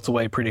melts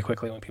away pretty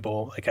quickly when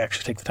people like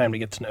actually take the time to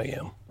get to know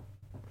you.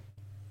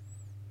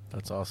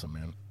 That's awesome,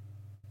 man.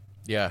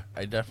 Yeah,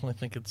 I definitely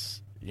think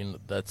it's,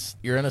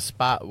 you're in a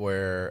spot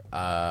where,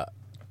 I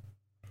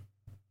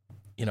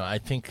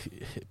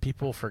think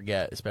people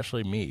forget,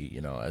 especially me,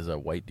 as a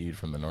white dude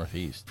from the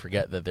Northeast,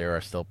 forget that there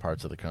are still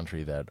parts of the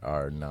country that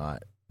are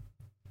not,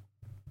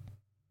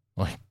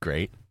 like,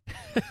 great,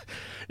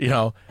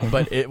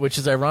 but which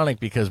is ironic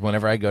because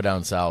whenever I go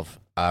down south,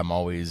 I'm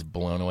always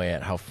blown away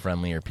at how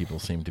friendlier people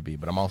seem to be,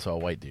 but I'm also a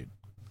white dude.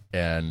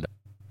 And,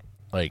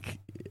 like,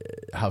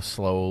 how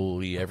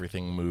slowly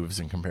everything moves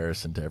in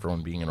comparison to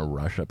everyone being in a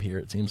rush up here,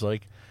 it seems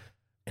like.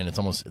 And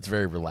it's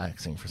very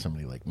relaxing for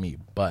somebody like me.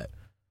 But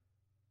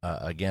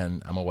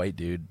again, I'm a white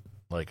dude.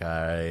 Like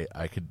I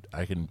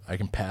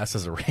can pass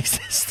as a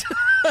racist.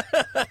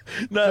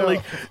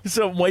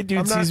 So white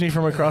dude sees me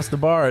from across the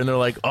bar and they're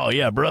like, "Oh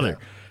yeah, brother,"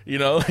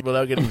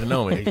 without getting to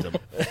know me. He's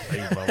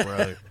my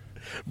brother.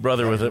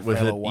 Brother with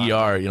an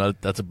ER,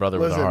 that's a brother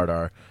with a hard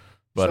R.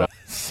 But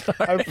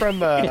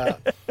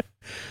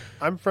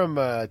I'm from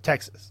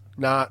Texas,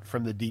 not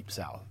from the deep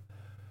south.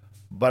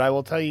 But I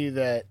will tell you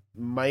that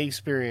my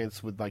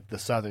experience with like the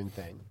southern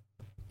thing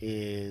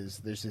is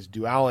there's this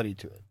duality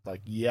to it.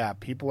 Like, yeah,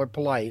 people are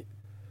polite.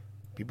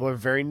 People are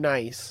very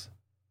nice.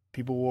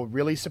 People will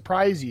really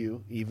surprise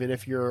you, even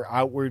if you're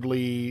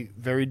outwardly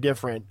very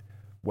different,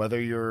 whether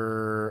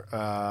you're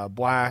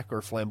black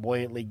or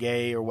flamboyantly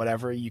gay or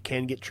whatever. You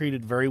can get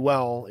treated very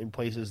well in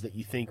places that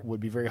you think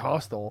would be very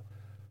hostile.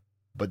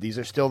 But these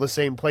are still the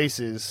same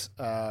places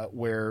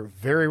where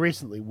very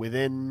recently,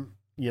 within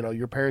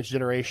your parents'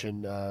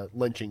 generation,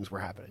 lynchings were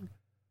happening.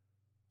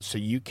 So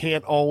you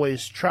can't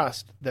always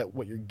trust that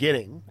what you're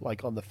getting,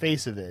 like on the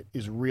face of it,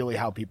 is really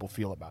how people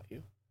feel about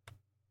you.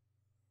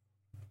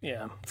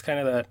 Yeah, it's kind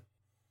of that.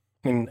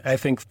 I mean, I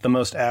think the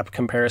most apt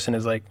comparison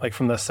is like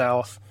from the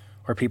South,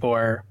 where people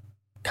are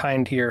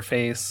kind to your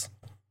face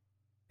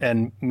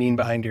and mean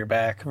behind your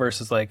back,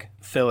 versus like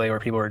Philly,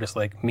 where people are just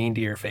like mean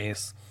to your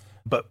face,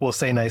 but will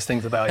say nice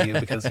things about you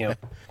because,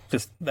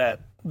 just that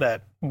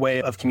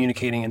way of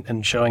communicating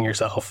and showing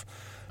yourself,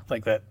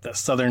 like that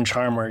Southern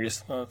charm where you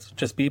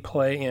just be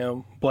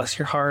polite, bless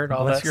your heart,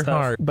 all that stuff.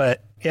 Heart.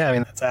 But yeah, I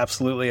mean, that's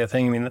absolutely a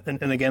thing. I mean,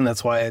 and again,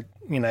 that's why,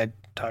 I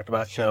talked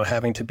about,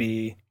 having to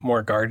be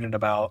more guarded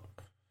about,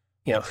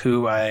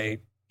 who I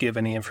give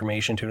any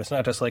information to. And it's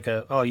not just like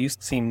oh, you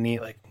seem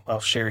neat, like I'll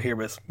share here,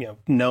 but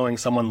knowing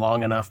someone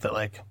long enough that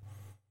like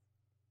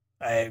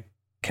I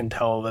can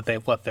tell that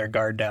they've let their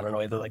guard down in a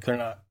way that like they're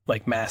not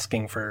like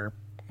masking for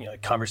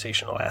like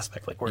conversational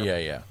aspect, like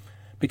we're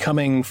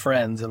becoming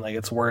friends and like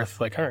it's worth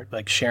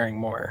like sharing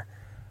more,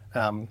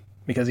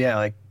 because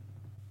like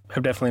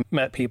I've definitely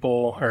met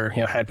people or,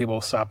 had people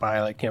stop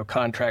by, like,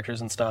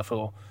 contractors and stuff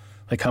who'll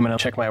like come in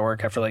and check my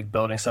work after like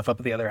building stuff up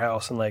at the other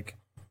house. And like,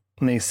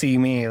 when they see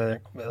me,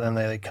 then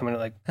they come in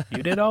like,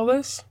 you did all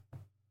this?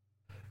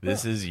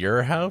 This is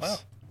your house? Wow.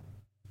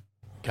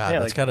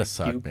 God, that's gotta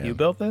suck, man. You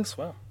built this?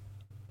 Wow.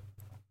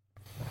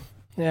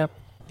 Yeah.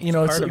 It's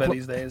part of it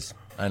these days.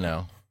 I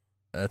know.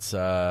 That's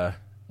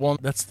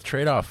that's the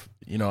trade-off.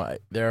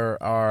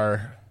 There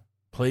are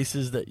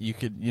places that you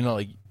could,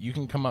 like you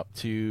can come up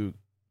to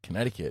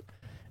Connecticut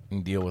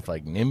and deal with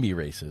like NIMBY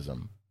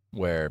racism,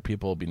 where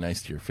people will be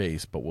nice to your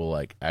face, but will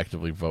like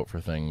actively vote for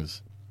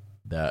things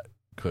that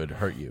could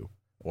hurt you,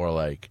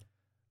 or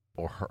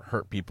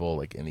hurt people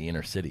like in the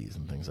inner cities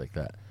and things like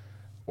that.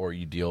 Or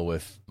you deal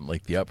with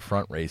like the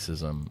upfront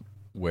racism,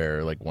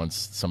 where like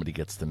once somebody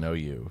gets to know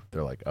you,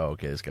 they're like, oh,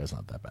 okay, this guy's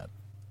not that bad.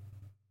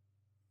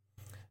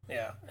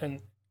 Yeah,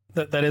 and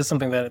that is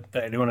something that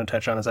I do want to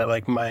touch on, is that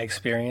like my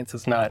experience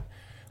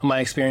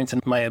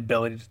and my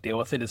ability to deal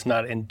with it is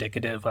not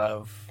indicative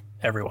of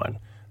everyone.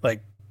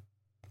 Like,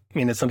 I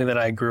mean, it's something that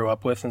I grew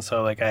up with, and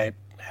so like I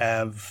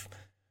have,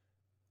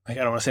 like,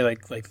 I don't want to say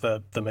like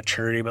the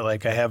maturity, but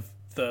like I have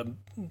the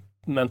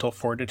mental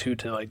fortitude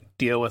to like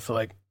deal with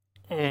like,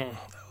 that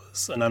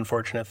was an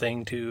unfortunate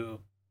thing to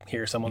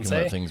hear someone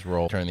say. Let things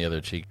roll, turn the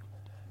other cheek.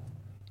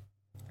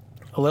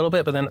 A little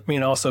bit, but then, I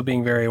mean, also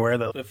being very aware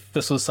that if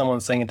this was someone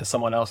saying it to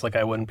someone else, like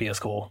I wouldn't be as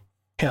cool.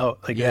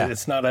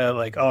 It's not a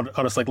like I'll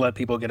just like let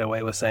people get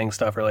away with saying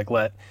stuff, or like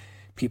let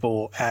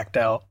people act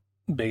out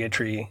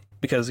bigotry,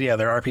 because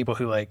there are people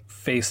who like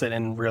face it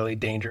in really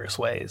dangerous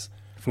ways.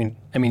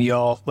 I mean,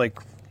 y'all like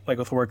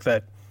with the work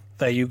that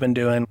you've been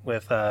doing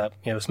with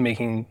just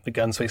making the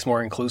gun space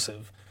more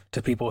inclusive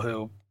to people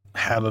who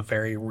have a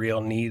very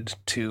real need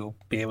to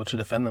be able to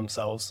defend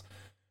themselves.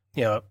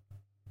 Like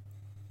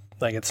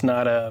it's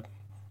not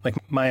like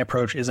my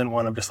approach isn't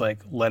one of just like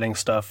letting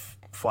stuff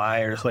fly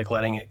or just like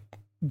letting it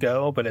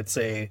go, but it's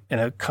in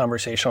a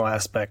conversational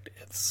aspect.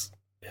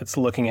 It's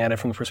looking at it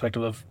from the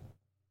perspective of,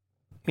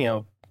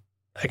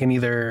 I can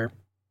either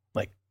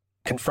like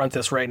confront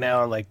this right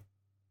now and like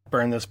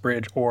burn this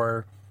bridge,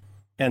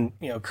 and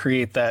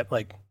create that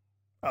like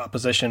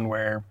opposition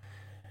where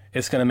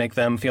it's going to make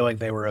them feel like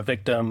they were a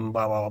victim,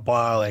 blah, blah, blah,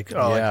 blah. Like,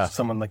 like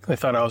someone like they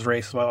thought I was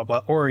racist, blah, blah,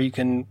 blah. Or you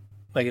can,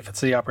 like, if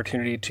it's the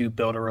opportunity to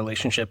build a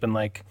relationship, and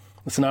like,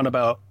 it's not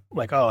about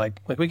like,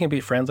 like we can be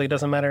friends. Like, it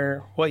doesn't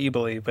matter what you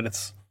believe, but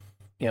it's,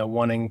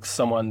 giving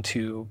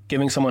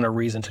someone a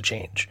reason to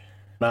change.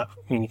 I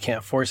mean, you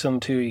can't force them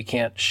to, you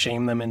can't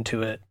shame them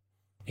into it.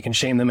 You can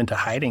shame them into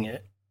hiding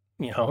it.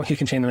 You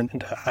can shame them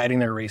into hiding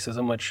their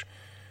racism, which,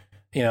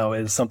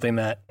 is something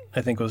that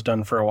I think was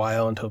done for a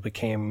while until it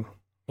became,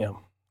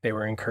 they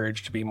were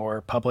encouraged to be more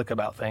public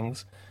about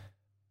things.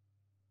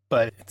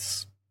 But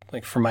it's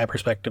like, from my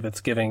perspective, it's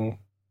giving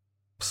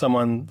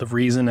someone the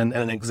reason and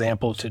an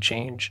example to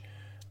change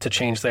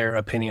their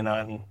opinion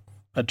on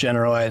a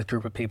generalized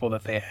group of people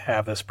that they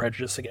have this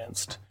prejudice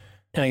against.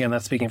 And again,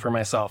 that's speaking for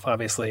myself.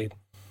 Obviously,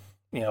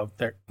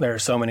 there are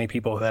so many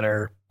people that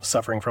are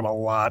suffering from a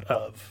lot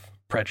of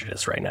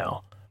prejudice right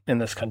now in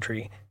this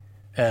country.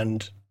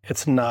 And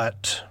it's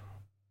not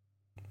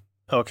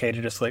okay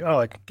to just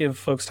like give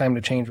folks time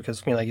to change,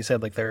 because, like you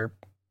said, like they're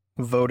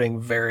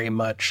voting very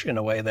much in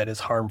a way that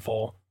is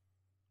harmful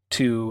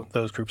to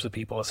those groups of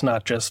people. It's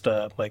not just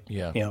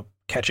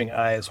catching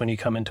eyes when you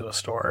come into a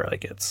store.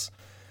 Like it's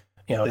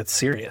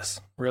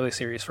serious, really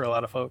serious for a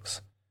lot of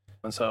folks.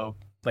 And so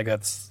I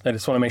just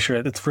want to make sure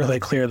it's really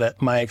clear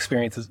that my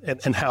experience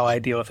and how I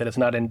deal with it is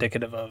not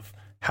indicative of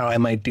how I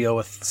might deal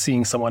with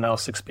seeing someone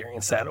else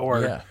experience that,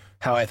 or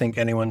how I think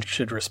anyone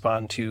should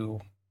respond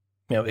to,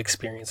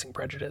 experiencing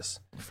prejudice.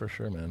 For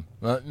sure, man.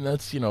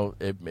 That's,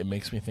 it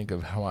makes me think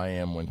of how I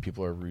am when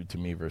people are rude to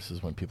me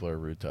versus when people are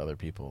rude to other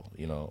people,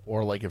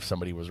 or like if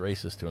somebody was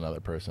racist to another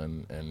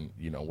person, and,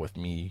 with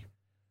me,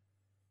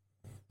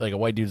 like a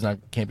white dude's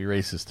can't be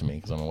racist to me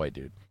because I'm a white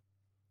dude,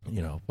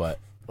 but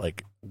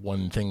like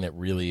one thing that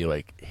really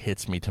like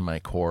hits me to my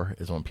core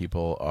is when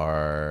people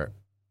are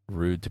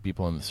rude to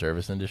people in the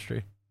service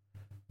industry,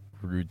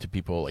 rude to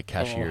people like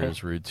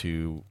cashiers, rude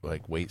to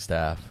like wait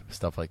staff,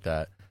 stuff like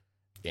that.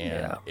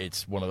 And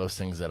it's one of those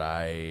things that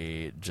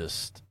I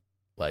just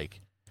like,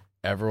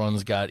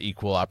 everyone's got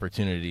equal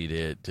opportunity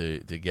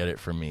to get it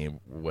from me.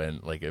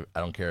 When like, I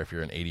don't care if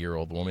you're an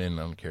 80-year-old woman,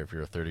 I don't care if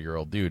you're a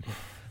 30-year-old dude.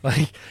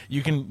 Like,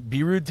 you can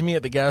be rude to me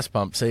at the gas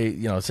pump, say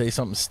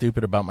something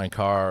stupid about my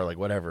car, or like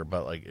whatever.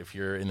 But like, if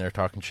you're in there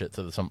talking shit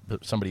to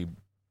somebody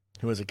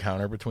who has a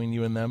counter between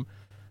you and them,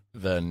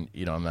 then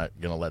I'm not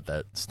gonna let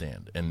that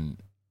stand.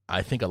 And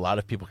I think a lot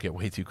of people get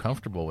way too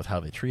comfortable with how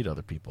they treat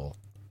other people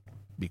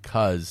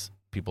because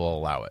people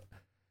allow it.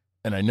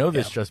 And I know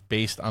this just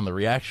based on the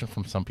reaction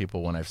from some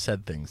people when I've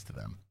said things to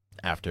them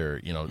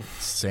after,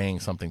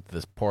 saying something to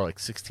this poor like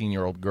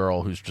 16-year-old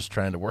girl who's just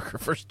trying to work her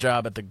first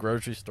job at the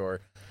grocery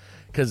store.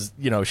 Because,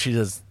 she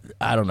does,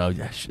 I don't know,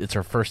 it's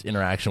her first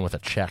interaction with a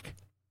check,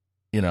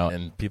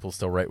 and people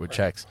still write with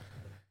checks.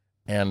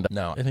 And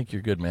no, I think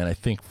you're good, man. I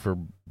think for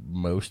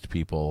most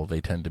people,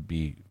 they tend to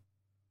be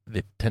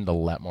they tend to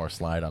let more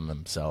slide on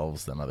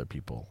themselves than other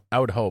people. I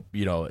would hope,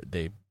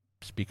 they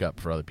speak up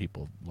for other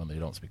people when they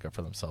don't speak up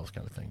for themselves,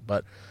 kind of thing.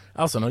 But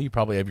I also know you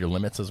probably have your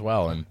limits as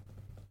well, and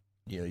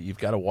you've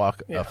got to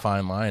walk a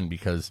fine line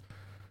because,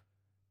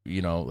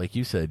 like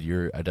you said,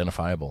 you're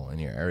identifiable in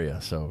your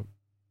area, so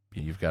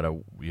you've got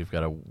to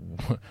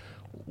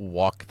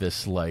walk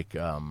this like,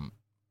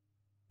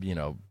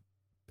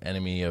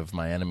 enemy of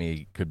my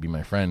enemy could be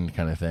my friend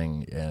kind of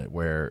thing,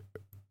 where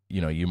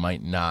you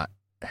might not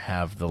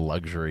have the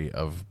luxury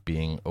of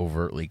being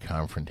overtly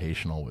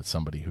confrontational with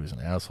somebody who's an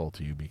asshole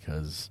to you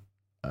because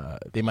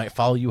they might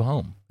follow you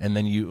home, and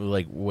then you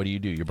what do?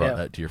 You brought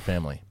that to your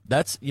family.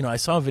 That's I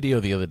saw a video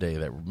the other day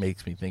that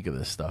makes me think of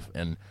this stuff,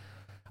 and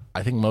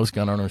I think most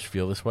gun owners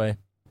feel this way.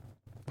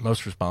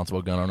 Most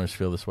responsible gun owners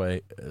feel this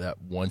way,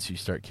 that once you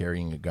start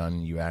carrying a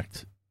gun, you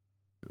act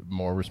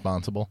more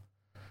responsible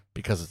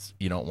because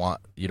you don't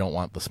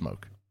want the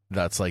smoke.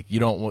 That's like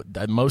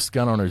most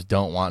gun owners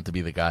don't want to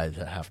be the guy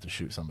that have to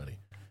shoot somebody.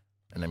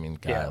 And I mean,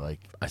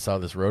 I saw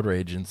this road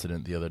rage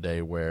incident the other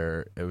day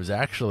where it was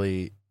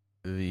actually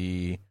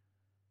I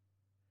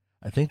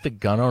think the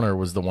gun owner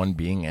was the one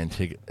being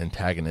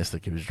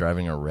antagonistic. He was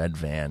driving a red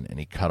van, and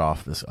he cut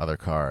off this other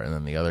car, and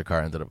then the other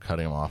car ended up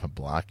cutting him off and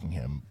blocking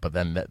him. But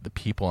then the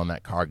people in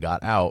that car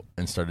got out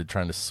and started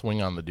trying to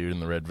swing on the dude in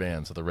the red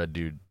van. So the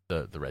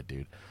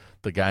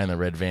guy in the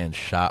red van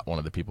shot one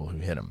of the people who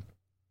hit him.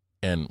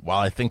 And while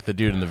I think the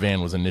dude in the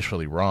van was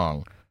initially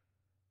wrong,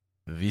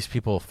 these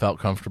people felt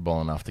comfortable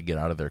enough to get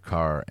out of their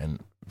car and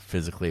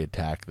physically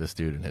attack this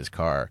dude in his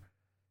car.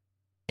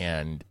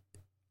 And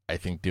I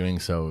think doing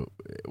so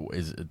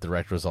is a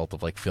direct result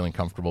of feeling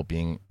comfortable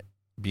being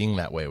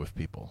that way with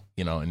people,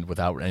 and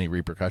without any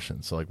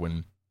repercussions. So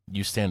when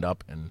you stand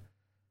up and,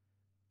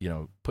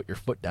 put your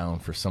foot down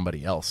for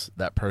somebody else,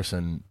 that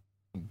person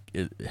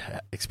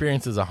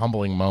experiences a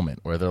humbling moment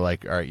where they're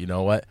like, all right, you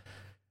know what?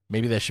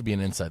 Maybe that should be an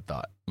inside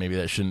thought. Maybe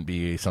that shouldn't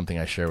be something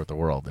I share with the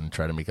world and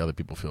try to make other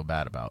people feel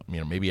bad about.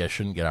 Maybe I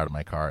shouldn't get out of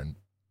my car and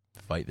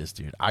fight this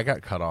dude. I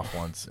got cut off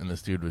once, and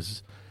this dude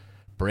was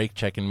brake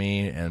checking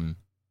me and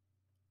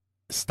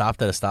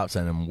stopped at a stop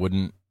sign and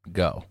wouldn't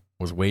go.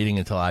 Was waiting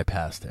until I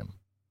passed him.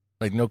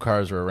 No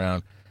cars were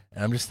around.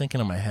 And I'm just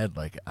thinking in my head,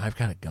 I've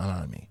got a gun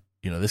on me.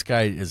 This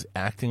guy is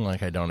acting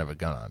like I don't have a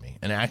gun on me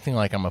and acting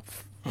like I'm a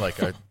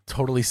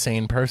totally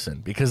sane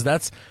person, because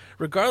that's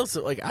regardless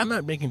of I'm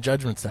not making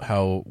judgments to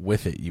how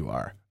with it you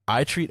are.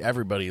 I treat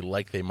everybody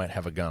like they might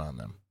have a gun on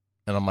them.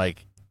 And I'm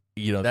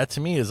that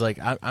to me is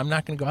I'm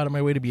not going to go out of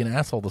my way to be an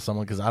asshole to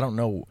someone because I don't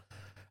know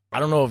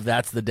if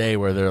that's the day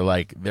where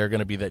they're going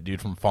to be that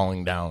dude from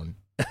Falling Down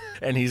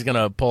and he's going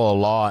to pull a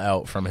law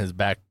out from his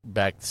back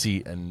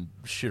seat and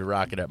shoot a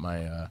rocket at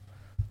my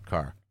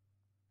car.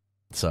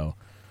 So,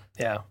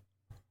 yeah,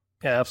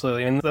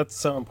 absolutely. I mean, that's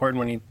so important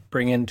when you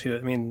bring into it.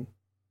 I mean,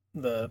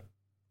 the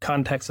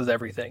context is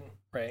everything,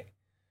 right?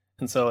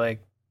 And so,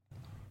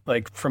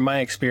 like from my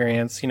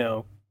experience,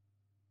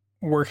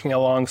 working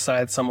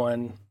alongside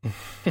someone,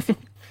 the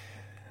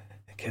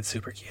kid's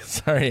super cute.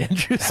 Sorry,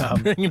 Andrew's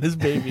bringing his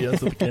baby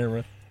onto the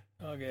camera.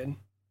 Oh, good.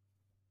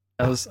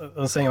 I was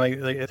saying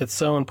it's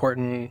so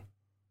important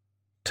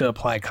to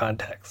apply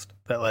context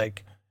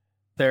that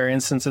there are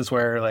instances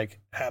where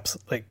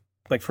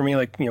for me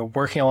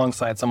working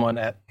alongside someone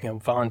at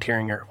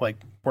volunteering or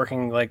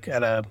working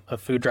at a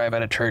food drive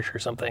at a church or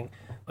something,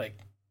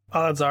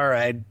 odds are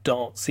I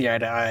don't see eye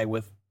to eye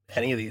with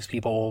any of these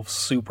people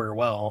super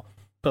well,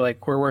 but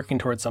we're working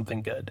towards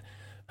something good,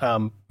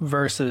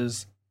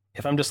 versus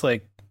if I'm just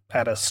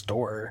at a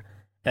store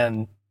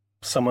and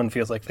someone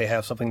feels like they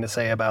have something to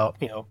say about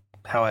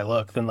how I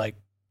look, then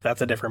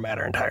that's a different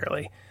matter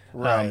entirely.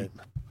 Right.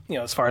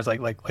 As far as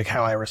like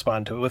how I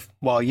respond to it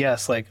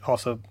yes,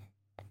 also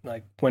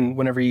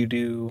whenever you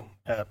do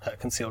a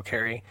concealed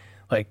carry,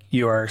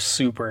 you are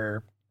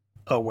super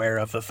aware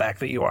of the fact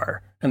that you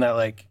are, and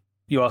that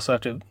you also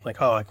have to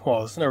well,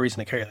 there's no reason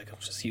to carry, I'll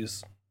just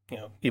use,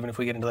 even if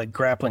we get into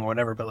grappling or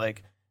whatever, but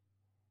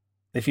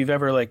if you've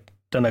ever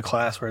done a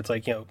class where it's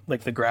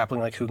the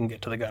grappling, who can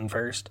get to the gun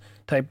first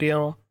type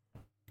deal,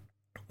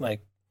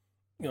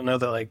 you'll know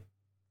that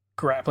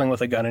grappling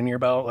with a gun in your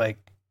belt,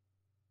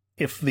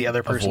 if the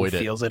other person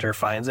feels it or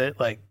finds it,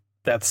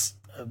 that's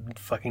a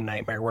fucking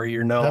nightmare where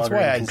you're no longer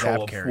in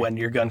control of when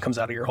your gun comes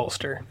out of your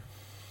holster.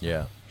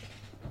 Yeah.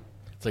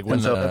 It's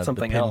when the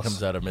pin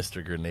comes out of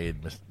Mr. Grenade,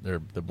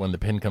 when the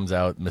pin comes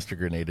out, Mr.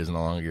 Grenade is no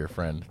longer your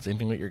friend. Same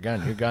thing with your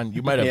gun. Your gun,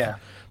 you might have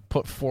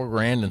put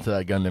 $4,000 into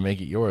that gun to make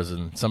it yours,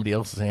 and somebody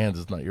else's hands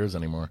is not yours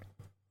anymore.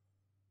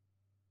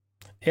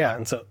 Yeah,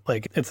 and so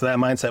it's that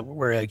mindset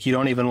where you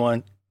don't even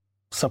want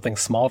something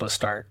small to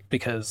start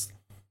because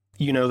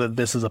you know that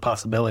this is a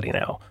possibility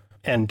now,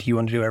 and you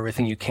want to do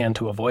everything you can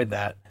to avoid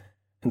that.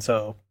 And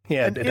so,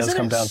 it does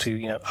come down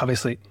to,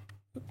 obviously.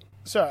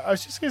 So I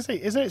was just going to say,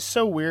 isn't it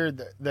so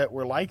weird that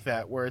we're like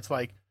that, where it's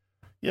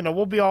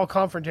we'll be all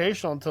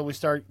confrontational until we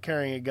start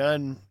carrying a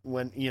gun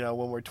when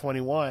we're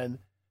 21.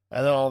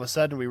 And then all of a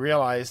sudden we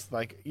realized,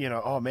 like,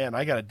 oh man,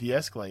 I got to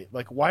de-escalate.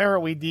 Like, why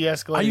aren't we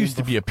de-escalating? I used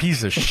to be a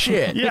piece of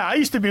shit. Yeah, I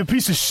used to be a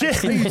piece of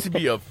shit. I used to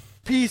be a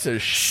piece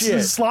of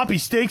shit. Sloppy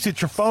steaks at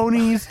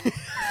Trifoni's.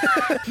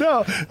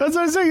 No, that's what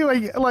I'm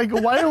saying. Like,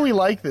 why are we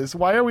like this?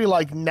 Why are we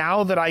like,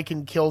 now that I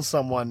can kill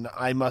someone,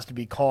 I must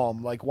be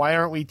calm? Like, why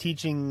aren't we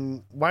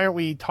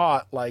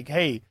taught, like,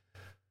 hey,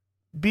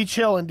 be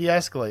chill and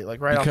de-escalate, like,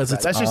 right because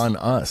off the bat? it's on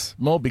us.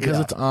 Well, because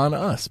it's on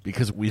us.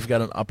 Because we've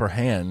got an upper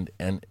hand,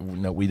 and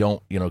we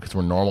don't, because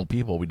we're normal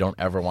people, we don't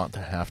ever want to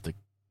have to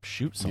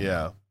shoot someone.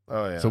 Yeah.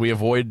 Oh yeah. So we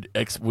avoid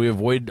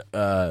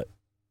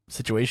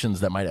situations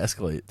that might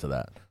escalate to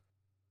that.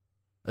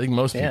 I think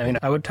most people. I mean,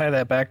 I would tie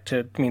that back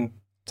to,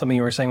 something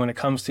you were saying when it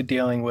comes to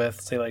dealing with,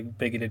 say, like,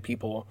 bigoted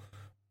people,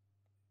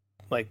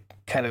 like,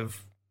 kind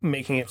of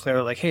making it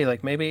clear, like, hey,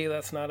 like, maybe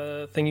that's not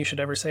a thing you should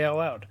ever say out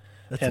loud.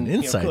 That's an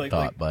inside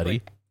thought,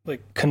 buddy.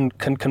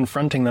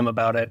 Confronting them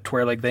about it, to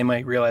where, like, they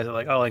might realize that,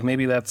 like, oh, like,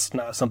 maybe that's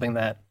not something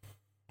that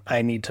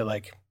I need to,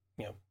 like,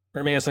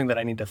 or maybe it's something that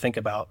I need to think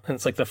about. And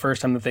it's like the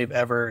first time that they've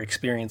ever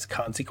experienced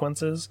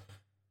consequences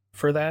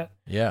for that.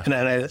 Yeah. And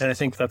I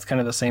think that's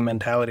kind of the same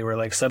mentality where,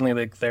 like, suddenly,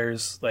 like,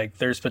 there's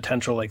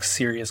potential, like,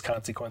 serious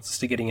consequences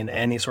to getting in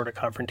any sort of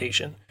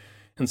confrontation.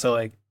 And so,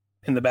 like,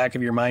 in the back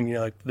of your mind,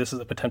 like, this is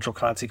a potential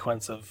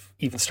consequence of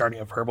even starting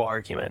a verbal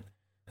argument.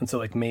 And so,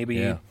 like,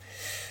 maybe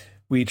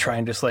we try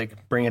and just,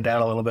 like, bring it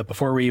down a little bit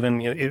before we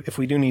even, if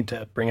we do need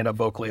to bring it up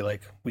vocally,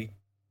 like, we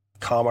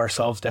calm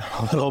ourselves down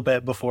a little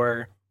bit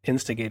before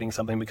instigating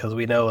something, because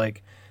we know,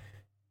 like,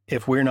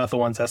 if we're not the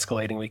ones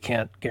escalating, we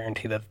can't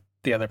guarantee that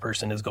the other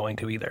person is going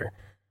to either.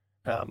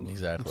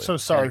 Exactly. I'm so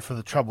sorry for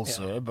the trouble,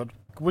 sir, but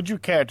would you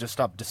care to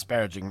stop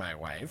disparaging my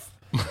wife?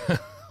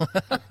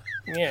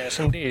 Yes,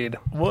 indeed.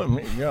 Well,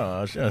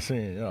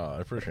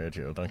 I appreciate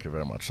you. Thank you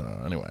very much.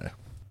 Anyway.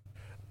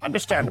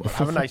 Understandable.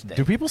 Have a nice day.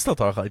 Do people still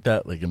talk like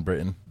that, like in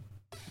Britain?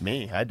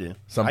 Me, I do.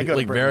 Some I people, go to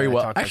like, Britain very and I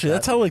well. talk like Actually,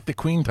 that's that. how, like, the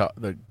Queen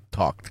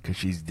talked, because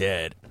she's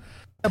dead.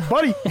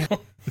 Buddy.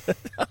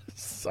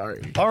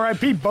 Sorry.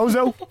 R.I.P.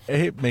 Bozo. I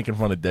hate making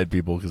fun of dead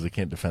people because they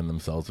can't defend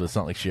themselves, but it's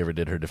not like she ever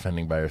did her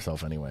defending by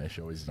herself anyway.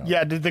 She always knows.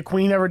 Yeah, did the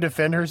Queen ever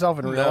defend herself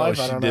in real life?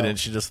 No, I she don't didn't. know.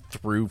 She just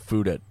threw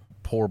food at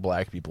poor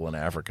black people in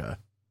Africa.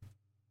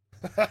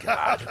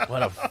 God,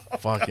 what a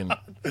fucking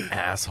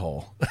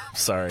asshole.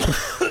 Some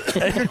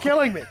You're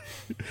killing me.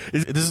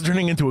 This is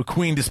turning into a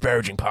Queen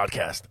disparaging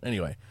podcast.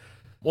 Anyway.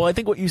 Well, I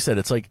think what you said,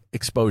 it's like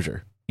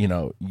exposure.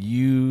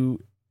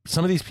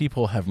 Some of these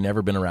people have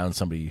never been around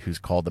somebody who's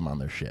called them on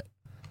their shit.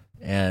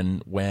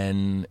 And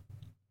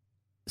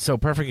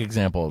perfect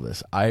example of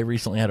this. I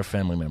recently had a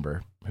family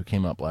member who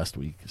came up last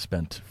week,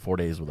 spent 4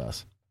 days with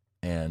us,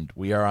 and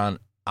we are on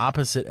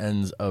opposite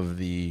ends of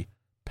the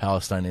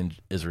Palestine and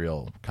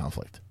Israel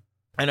conflict.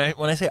 And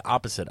when I say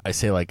opposite, I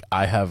say, like,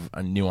 I have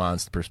a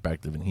nuanced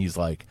perspective, and he's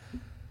like,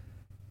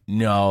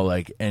 no,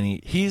 like,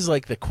 he's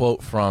like the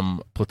quote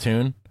from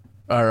Platoon,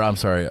 or I'm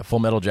sorry, Full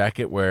Metal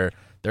Jacket, where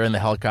they're in the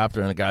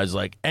helicopter and the guy's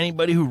like,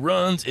 anybody who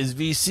runs is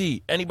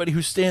VC. Anybody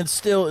who stands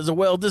still is a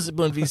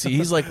well-disciplined VC.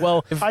 He's like,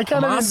 well, if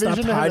Hamas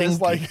stopped hiding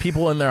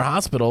people in their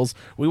hospitals,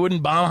 we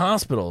wouldn't bomb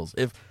hospitals.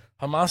 If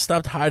Hamas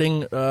stopped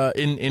hiding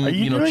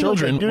in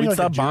children, we'd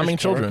stop bombing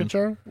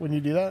children. When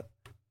you do that?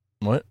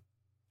 What?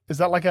 Is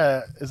that like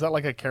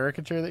a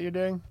caricature that you're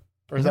doing?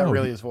 Or is that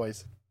really his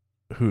voice?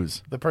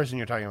 Whose? The person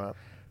you're talking about.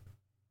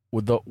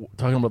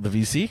 Talking about the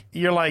VC?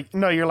 You're like,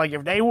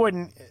 if they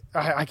wouldn't,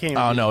 I can't.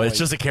 Oh no, it's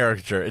just a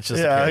caricature. It's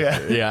just a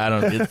caricature. Okay. Yeah, I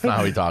don't. It's not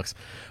how he talks.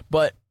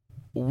 But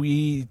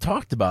we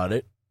talked about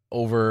it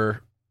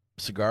over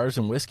cigars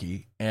and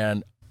whiskey,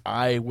 and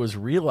I was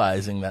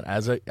realizing that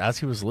as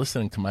he was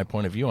listening to my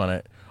point of view on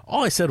it,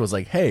 all I said was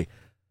like, "Hey,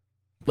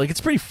 like,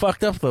 it's pretty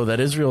fucked up though that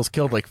Israel's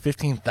killed like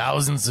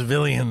 15,000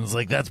 civilians.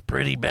 Like, that's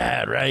pretty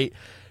bad, right?"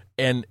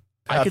 And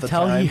I could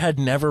tell he had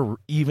never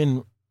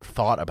even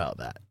thought about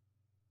that.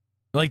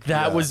 Like,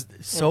 that was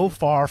so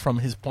far from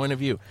his point of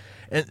view.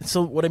 And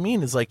so what I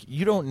mean is, like,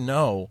 you don't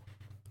know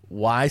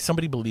why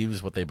somebody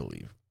believes what they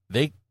believe.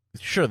 They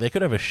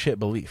could have a shit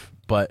belief,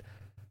 but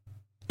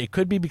it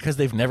could be because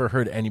they've never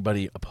heard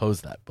anybody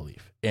oppose that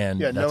belief.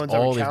 And that's no one's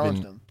all ever they've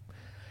challenged been. them.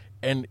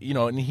 And,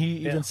 and he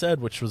even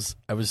said, which was,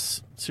 I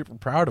was super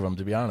proud of him,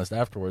 to be honest,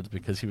 afterwards,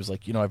 because he was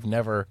like,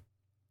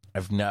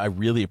 I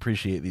really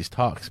appreciate these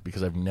talks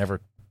because I've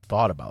never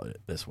thought about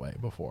it this way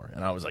before.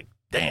 And I was like,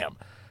 damn.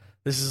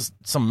 This is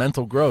some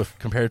mental growth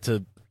compared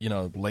to,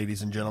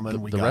 ladies and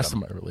gentlemen, the rest of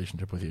my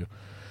relationship with you.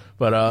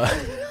 But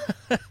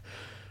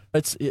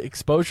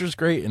exposure is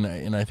great,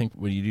 and I think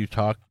when you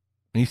talk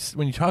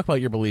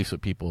about your beliefs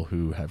with people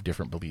who have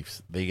different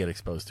beliefs, they get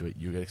exposed to it,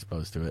 you get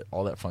exposed to it,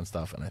 all that fun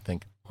stuff. And I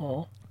think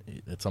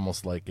it's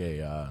almost like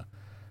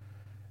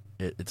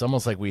it's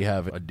almost like we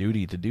have a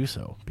duty to do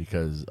so,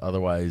 because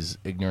otherwise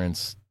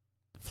ignorance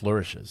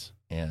flourishes,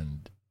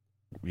 and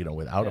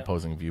without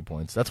opposing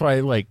viewpoints. That's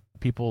why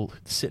people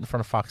sit in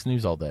front of Fox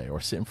News all day,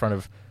 or sit in front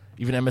of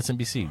even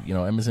MSNBC.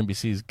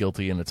 MSNBC is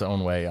guilty in its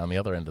own way on the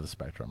other end of the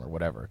spectrum, or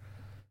whatever.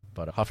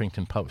 But a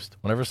Huffington Post.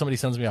 Whenever somebody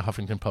sends me a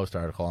Huffington Post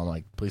article, I'm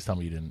like, please tell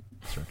me you didn't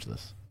search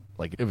this.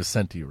 Like, it was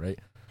sent to you, right?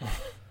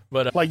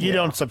 But Like you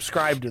don't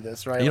subscribe to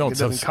this, right? you Like, don't.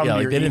 it doesn't come to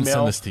Like your they didn't email.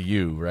 send this to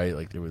you, right?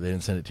 Like they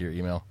didn't send it to your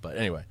email. But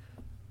anyway,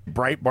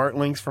 Breitbart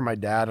links for my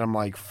dad. I'm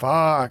like,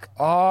 fuck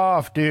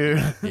off,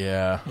 dude.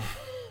 yeah.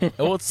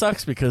 Well, it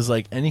sucks because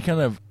like any kind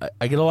of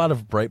I get a lot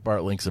of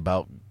Breitbart links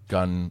about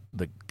gun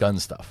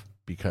stuff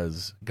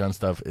because gun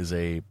stuff is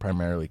a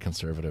primarily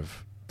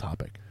conservative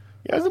topic.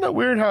 Yeah, isn't it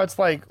weird how it's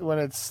like when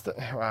it's?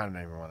 Well, I don't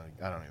even want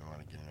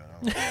to get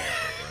into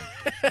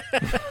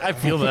it. I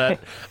feel that.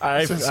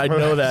 I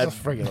know that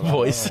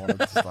voice. I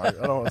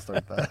don't want to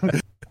start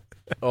that.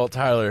 Well,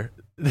 Tyler,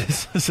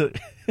 this is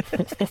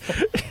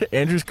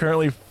Andrew's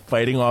currently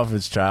fighting off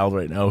his child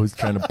right now who's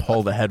trying to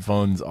pull the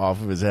headphones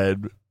off of his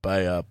head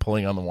by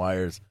pulling on the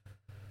wires.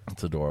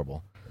 It's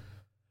adorable.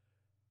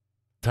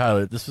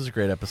 Tyler, this was a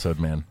great episode,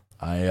 man.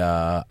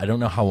 I don't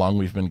know how long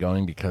we've been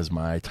going because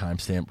my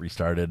timestamp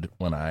restarted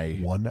when I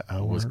 1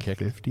 hour, was kicked.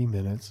 50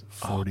 minutes,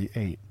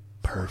 48,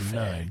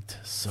 Perfect.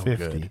 So 50,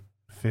 good.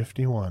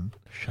 51.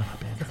 Shut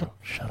up, Andrew.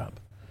 Shut up.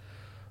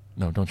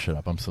 No, don't shut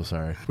up. I'm so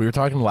sorry. We were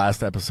talking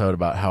last episode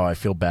about how I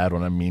feel bad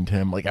when I'm mean to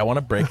him. Like, I want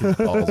to break his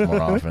balls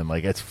more often.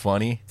 Like, it's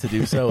funny to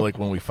do so, like,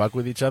 when we fuck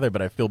with each other,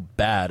 but I feel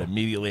bad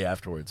immediately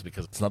afterwards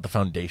because it's not the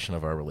foundation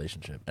of our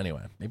relationship.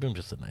 Anyway, maybe I'm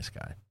just a nice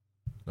guy.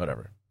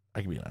 Whatever.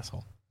 I can be an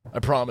asshole. I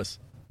promise.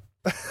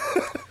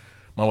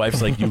 My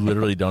wife's like, you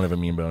literally don't have a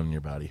mean bone in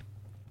your body.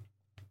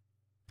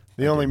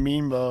 The only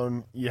mean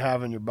bone you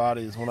have in your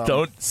body is when I'm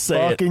Don't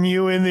say it. fucking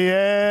you in the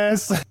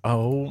ass.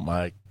 Oh,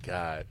 my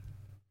God.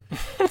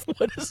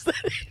 What does that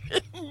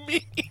even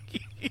mean?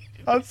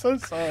 I'm so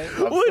sorry.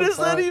 What does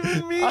that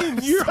even mean? I'm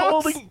You're so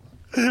holding...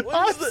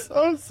 I'm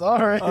so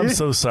sorry. I'm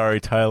so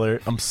sorry,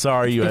 Tyler. I'm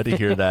sorry you had to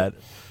hear that.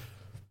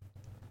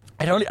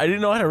 I didn't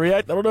know how to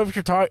react. I don't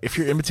know if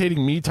you're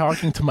imitating me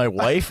talking to my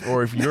wife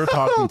or if you're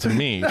talking to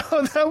me.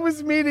 No, that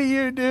was me to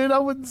you, dude. I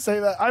wouldn't say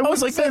that. I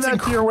was wouldn't like, say that's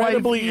that to your wife,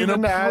 incredibly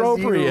even as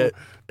inappropriate,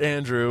 you.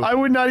 Andrew. I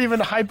would not even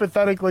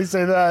hypothetically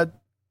say that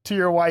to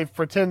your wife,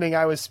 pretending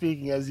I was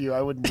speaking as you.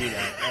 I wouldn't do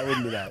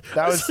that.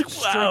 That was It's like,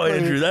 wow, strictly-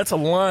 Andrew, that's a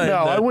line.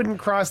 No, that- I wouldn't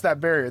cross that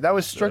barrier. That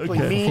was strictly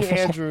me,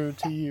 Andrew,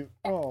 to you.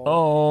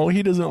 Oh,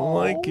 he doesn't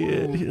like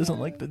it. He doesn't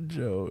like the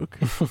joke.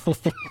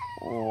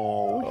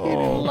 Oh, he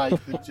didn't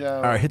like the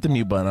joke. All right, hit the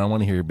mute button. I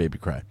want to hear your baby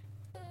cry.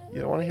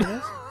 You don't want to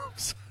hear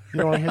this? You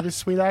don't want to hear this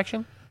sweet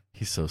action?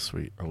 He's so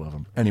sweet. I love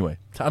him. Anyway,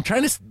 I'm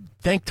trying to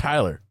thank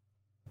Tyler.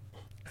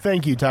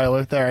 Thank you,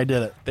 Tyler. There, I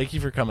did it. Thank you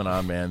for coming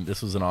on, man.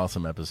 This was an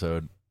awesome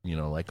episode. You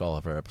know, like all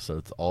of our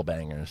episodes, all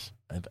bangers.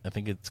 I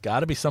think it's got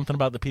to be something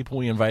about the people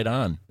we invite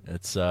on.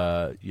 It's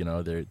you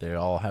know, they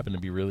all happen to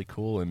be really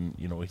cool, and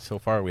you know, so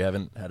far we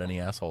haven't had any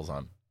assholes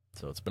on,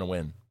 so it's been a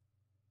win.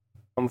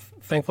 I'm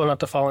thankful not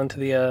to fall into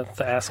the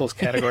assholes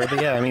category,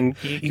 but yeah, I mean,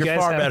 you You're guys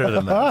far have better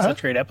than that.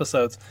 such great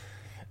episodes.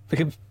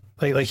 Because,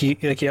 like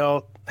you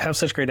all have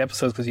such great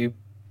episodes because you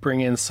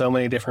bring in so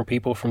many different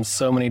people from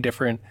so many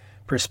different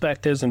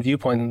perspectives and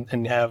viewpoints,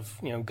 and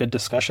have good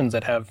discussions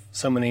that have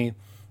so many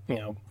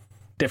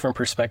different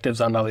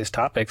perspectives on all these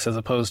topics, as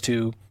opposed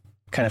to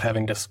kind of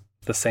having just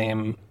the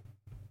same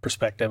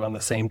perspective on the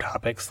same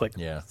topics. Like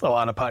Yeah. a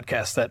lot of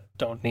podcasts that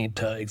don't need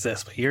to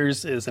exist, but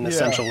yours is an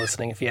essential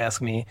listening, if you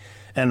ask me.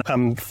 And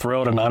I'm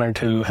thrilled and honored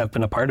to have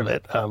been a part of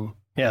it.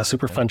 Yeah,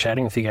 super fun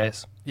chatting with you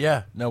guys.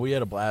 Yeah, no, we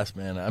had a blast,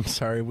 man. I'm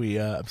sorry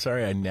I'm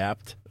sorry I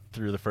napped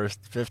through the first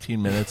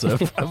 15 minutes of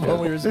when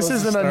we were This supposed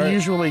is to an start.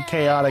 unusually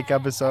chaotic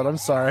episode. I'm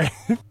sorry.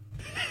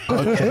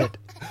 Okay.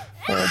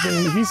 Oh,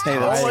 dude, he's Hey, Oh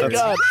that's- my tired.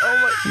 god!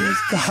 Oh my!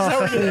 He's how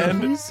we're gonna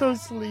end. He's so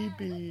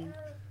sleepy.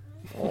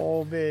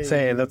 Oh, baby.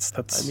 Say that's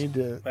I need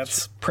to.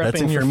 that's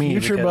prepping in your for me.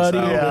 future, because, buddy.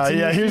 uh, Yeah, that's in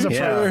yeah. your Here's a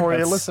future. prep Yeah, for you.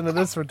 that's- Listen to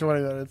this for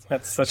 20 minutes.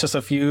 that's just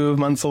a few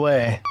months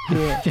away.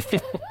 I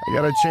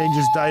gotta change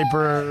his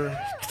diaper.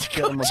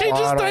 Get him a Change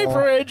his bottle.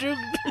 diaper, Andrew.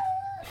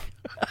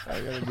 I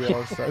gotta do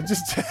all this stuff.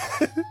 Just.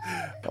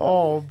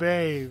 Oh,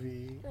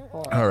 baby.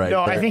 Oh. All right,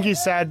 No, I there. think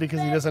he's sad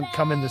because he doesn't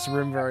come in this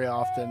room very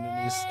often,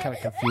 and he's kind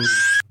of confused.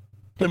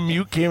 The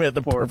mute came at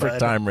the Poor perfect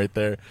bud. time right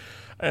there.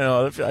 I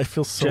know. I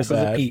feel so just as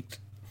a bad. peep.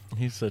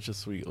 He's such a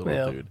sweet little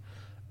Yeah. dude.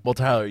 Well,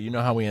 Tyler, you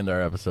know how we end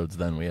our episodes.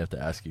 Then we have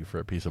to ask you for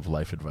a piece of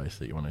life advice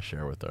that you want to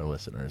share with our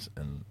listeners,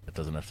 and it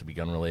doesn't have to be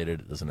gun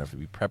related. It doesn't have to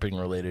be prepping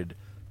related,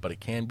 but it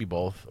can be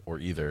both or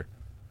either.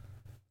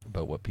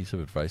 But what piece of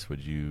advice would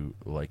you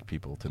like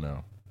people to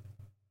know?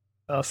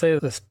 I'll say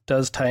this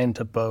does tie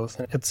into both.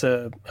 It's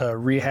a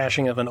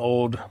rehashing of an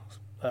old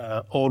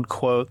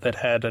quote that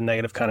had a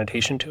negative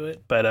connotation to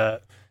it,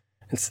 but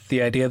it's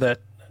the idea that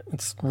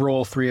it's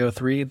Rule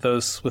 303.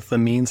 Those with the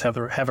means have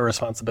a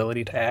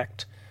responsibility to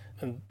act.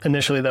 And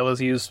initially, that was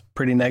used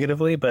pretty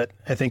negatively, but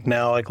I think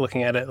now, like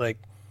looking at it, like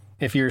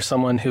if you're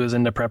someone who is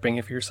into prepping,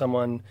 if you're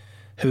someone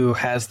who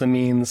has the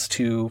means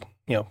to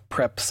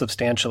prep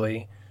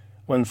substantially,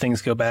 when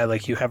things go bad,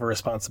 like you have a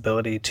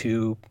responsibility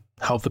to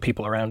help the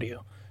people around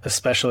you,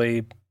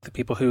 especially the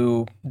people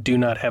who do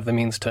not have the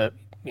means to,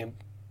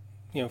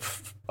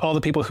 all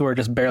the people who are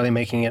just barely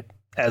making it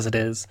as it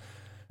is.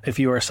 If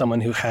you are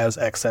someone who has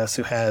excess,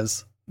 who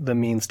has the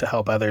means to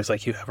help others,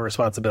 like you have a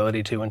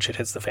responsibility to when shit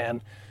hits the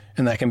fan.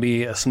 And that can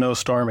be a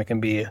snowstorm. It can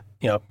be,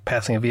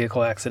 passing a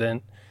vehicle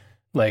accident.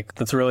 Like,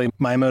 that's really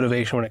my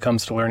motivation when it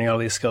comes to learning all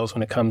these skills,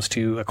 when it comes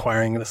to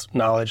acquiring this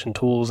knowledge and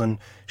tools and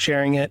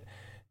sharing it,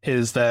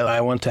 is that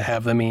I want to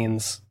have the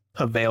means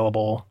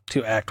available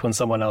to act when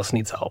someone else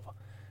needs help.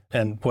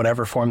 And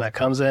whatever form that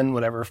comes in,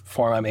 whatever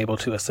form I'm able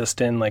to assist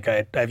in, like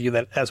I view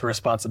that as a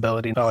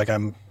responsibility. Not like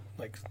I'm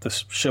like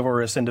this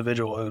chivalrous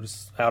individual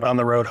who's out on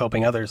the road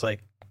helping others.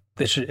 Like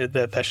that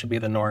should be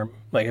the norm.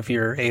 Like if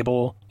you're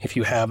able, if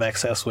you have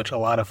access, which a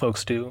lot of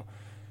folks do,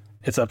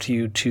 it's up to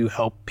you to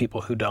help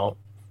people who don't.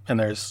 And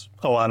there's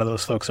a lot of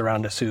those folks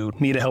around us who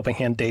need a helping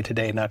hand day to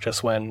day, not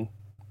just when,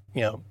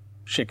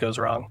 shit goes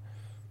wrong.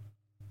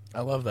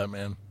 I love that,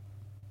 man.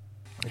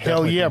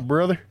 Hell yeah,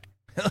 brother.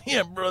 Hell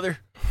yeah, brother.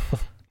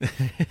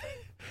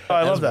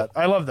 I love that.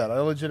 I love that. I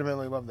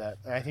legitimately love that.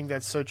 I think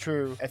that's so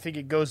true. I think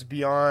it goes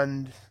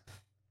beyond,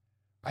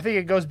 like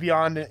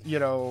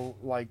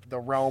the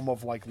realm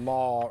of like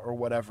law or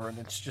whatever. And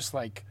it's just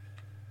like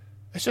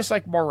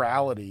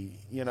morality,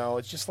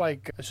 it's just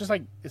like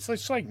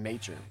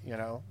nature,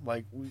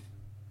 like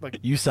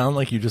you sound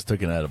like you just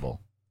took an edible.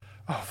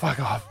 Oh, fuck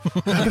off.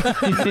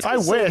 I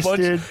wish,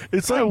 dude.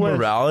 It's like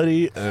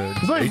morality.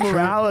 It's like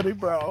morality,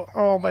 bro.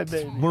 Oh, my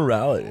baby.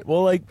 Morality.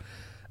 Well, like,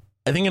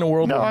 I think in a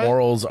world where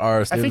morals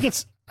are...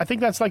 I think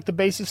that's like the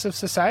basis of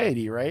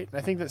society, right? I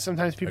think that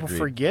sometimes people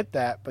forget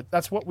that, but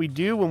that's what we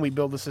do when we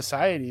build a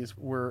society is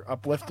we're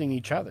uplifting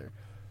each other.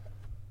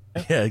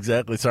 Yeah,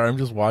 exactly. Sorry, I'm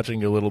just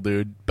watching a little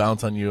dude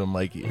bounce on you. I'm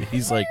like,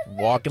 he's like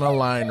walking a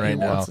line right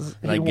now.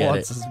 He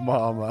wants his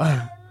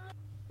mama.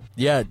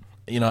 Yeah,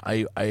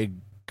 I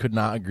could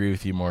not agree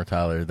with you more,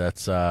 Tyler.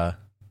 That's and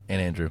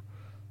Andrew.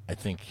 I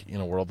think in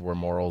a world where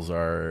morals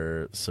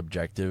are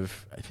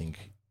subjective, I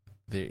think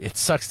it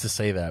sucks to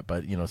say that,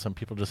 but some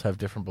people just have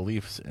different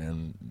beliefs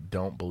and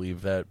don't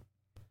believe that.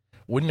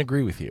 Wouldn't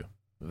agree with you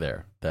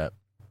there. That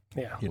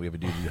we have a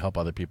duty to help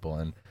other people,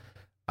 and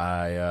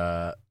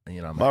my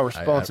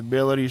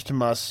responsibilities to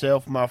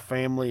myself, my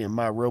family, and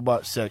my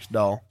robot sex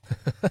doll.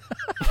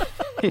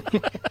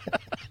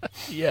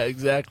 Yeah,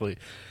 exactly.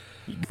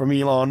 From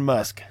Elon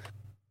Musk.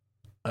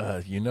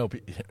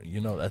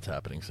 That's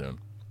happening soon.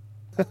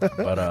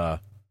 But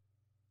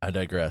I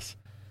digress.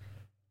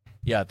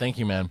 Yeah, thank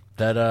you, man.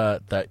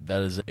 That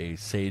is a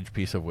sage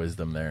piece of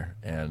wisdom there,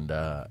 and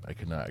I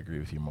could not agree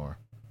with you more.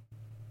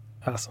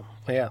 Awesome.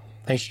 Well, yeah,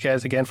 thank you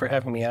guys again for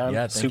having me on.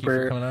 Yeah, thank you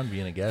for coming on,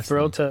 being a guest.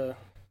 Thrilled to.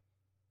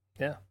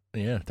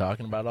 Yeah,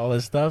 talking about all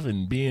this stuff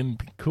and being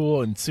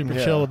cool and super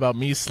chill about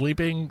me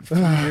sleeping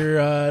through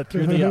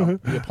the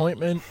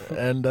appointment,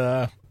 and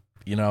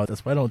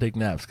that's why I don't take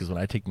naps, because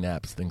when I take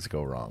naps, things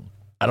go wrong.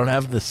 I don't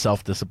have the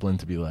self-discipline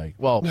to be like,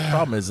 well, the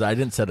problem is I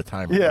didn't set a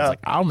timer. Yeah. I was like,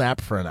 I'll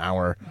nap for an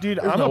hour. Dude,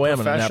 There's I'm no a way I'm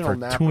going to nap for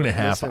napper.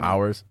 2.5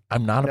 hours.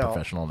 I'm not a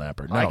professional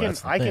napper. No,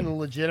 I can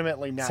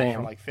legitimately nap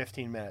for like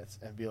 15 minutes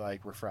and be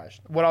like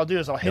refreshed. What I'll do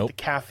is I'll hit the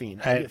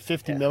caffeine. I get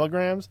 50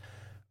 milligrams.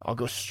 I'll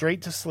go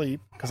straight to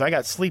sleep because I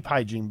got sleep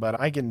hygiene,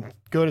 but I can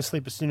go to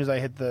sleep as soon as I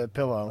hit the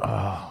pillow.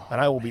 Oh. And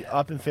I will be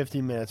up in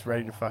 15 minutes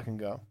ready to fucking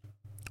go.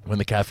 When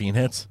the caffeine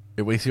hits,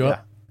 it wakes you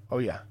up? Oh,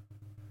 yeah.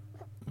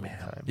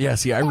 Man. Yeah,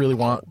 see, I really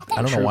want...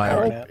 I don't know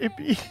why.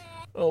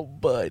 Oh,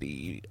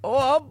 buddy.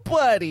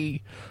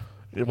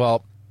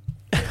 Well...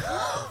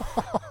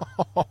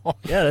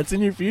 yeah, that's in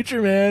your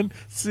future, man.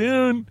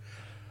 Soon.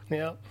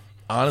 Yeah.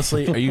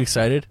 Honestly, are you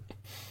excited?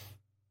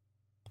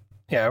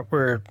 Yeah,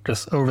 we're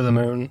just over the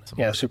moon.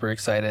 Yeah, super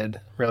excited.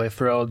 Really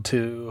thrilled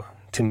to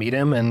meet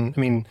him. And, I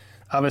mean,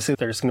 obviously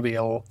there's going to be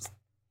a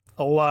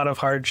lot of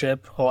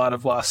hardship, a lot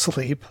of lost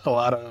sleep, a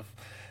lot of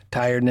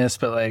tiredness,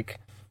 but, like,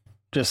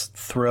 just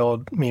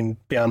thrilled, I mean,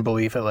 beyond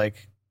belief at,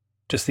 like,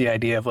 just the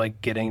idea of,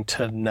 like, getting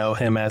to know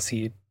him as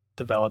he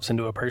develops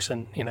into a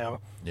person,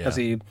 as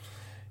he,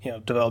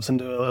 develops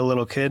into a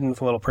little kid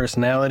with a little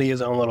personality,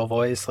 his own little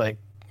voice. Like,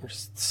 we're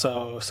just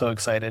so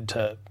excited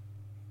to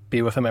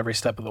be with him every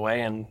step of the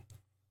way and,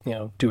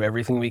 do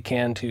everything we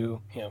can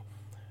to,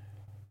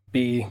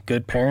 be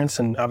good parents.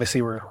 And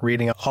obviously we're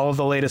reading all of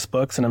the latest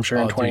books, and I'm sure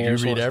in 20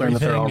 years we'll learn that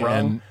they're all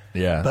wrong.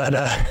 Yeah. But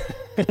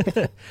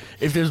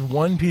if there's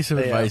one piece of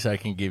advice I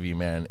can give you,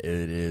 man, it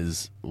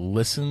is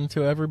listen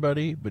to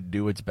everybody, but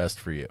do what's best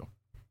for you.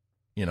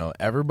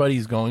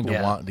 Everybody's going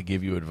to want to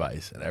give you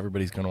advice, and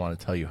everybody's going to want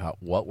to tell you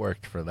what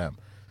worked for them.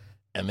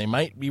 And they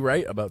might be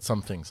right about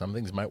some things. Some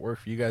things might work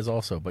for you guys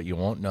also, but you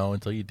won't know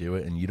until you do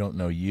it, and you don't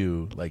know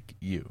you like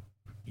you.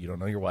 You don't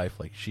know your wife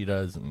like she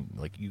does, and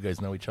like you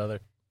guys know each other.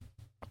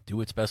 Do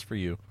what's best for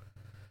you.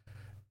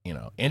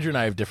 Andrew and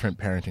I have different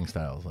parenting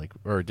styles,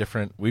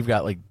 we've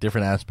got like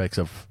different aspects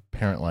of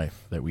parent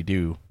life that we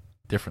do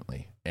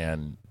differently.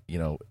 And,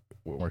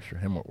 what works for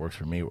him, what works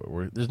for me.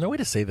 There's no way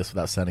to say this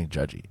without sounding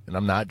judgy, and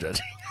I'm not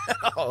judging at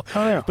all.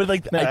 Oh, yeah. But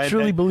like, I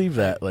truly believe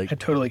that. Like, I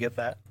totally get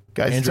that.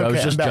 Guys, Andrew, I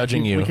was just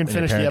judging you. We can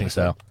finish in your the parenting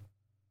episode. style.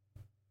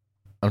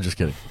 I'm just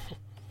kidding.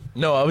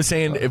 No, I was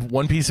saying if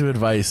one piece of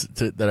advice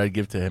that I'd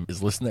give to him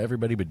is listen to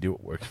everybody, but do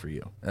what works for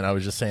you. And I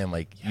was just saying,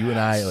 like, you and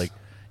I, like,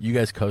 you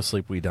guys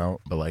co-sleep, we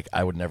don't, but like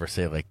I would never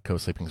say like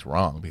co-sleeping's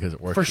wrong because it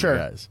works for sure. you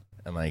guys.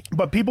 and like.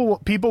 But people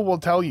will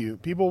tell you.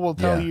 People will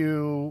tell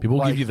you. People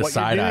will like, give you the what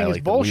side you're doing eye, is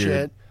like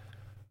bullshit.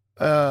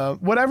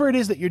 Whatever it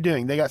is that you're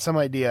doing, they got some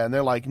idea, and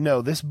they're like,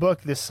 "No, this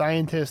book, this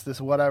scientist, this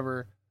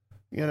whatever,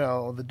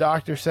 the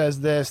doctor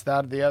says this,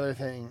 that, the other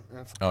thing."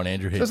 And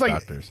Andrew hates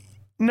doctors.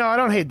 No, I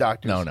don't hate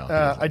doctors. No.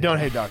 I don't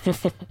hate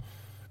doctors.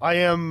 I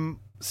am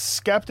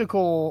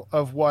skeptical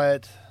of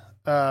what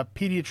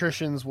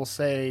pediatricians will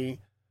say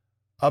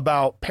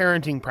about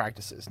parenting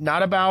practices,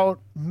 not about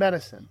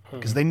medicine,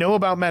 because they know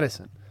about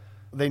medicine.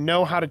 They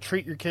know how to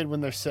treat your kid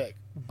when they're sick.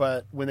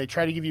 But when they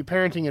try to give you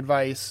parenting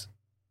advice,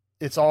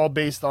 it's all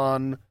based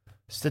on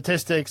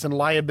statistics and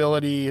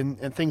liability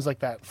and things like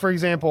that. For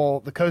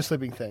example, the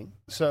co-sleeping thing.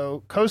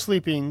 So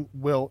co-sleeping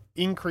will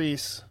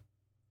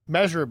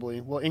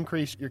measurably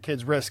increase your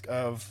kid's risk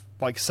of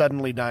like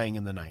suddenly dying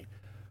in the night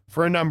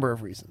for a number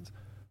of reasons.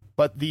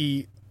 But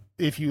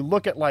if you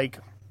look at like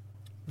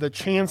the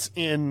chance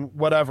in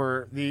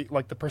whatever, the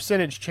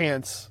percentage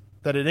chance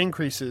that it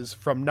increases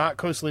from not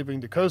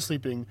co-sleeping to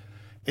co-sleeping,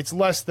 it's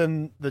less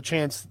than the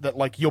chance that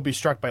like you'll be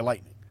struck by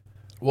lightning.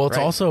 Well, it's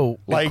right? also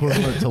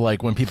equivalent to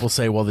like when people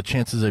say, well, the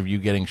chances of you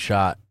getting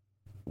shot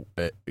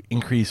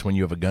increase when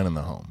you have a gun in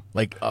the home.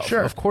 Like,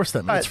 sure. Of course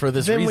that means for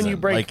this then reason.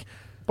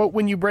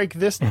 When you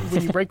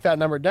break that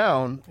number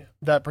down,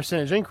 that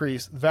percentage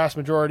increase, the vast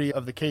majority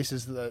of the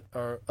cases that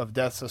are of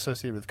deaths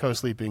associated with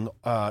co-sleeping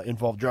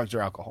involve drugs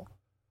or alcohol.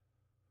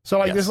 So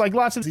like there's like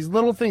lots of these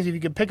little things. If you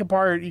can pick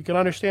apart, you can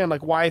understand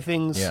like why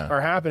things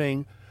are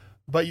happening.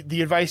 But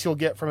the advice you'll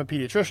get from a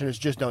pediatrician is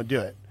just don't do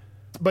it.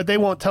 But they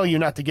won't tell you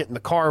not to get in the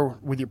car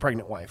with your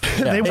pregnant wife.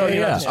 They won't tell you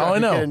not to start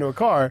to get into a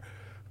car.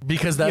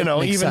 Because that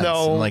makes even sense.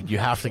 though and like you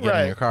have to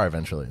get in your car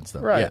eventually and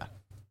stuff. Right. Yeah.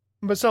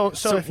 But so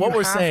if what you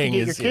we're have saying to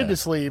get is, your kid to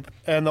sleep,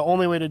 and the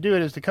only way to do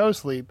it is to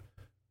co-sleep,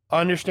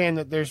 understand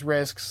that there's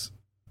risks.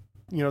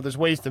 There's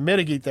ways to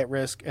mitigate that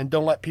risk, and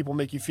don't let people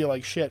make you feel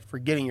like shit for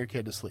getting your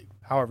kid to sleep.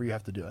 However you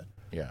have to do it.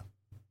 Yeah.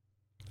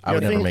 I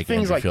would never make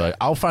Andrew feel like.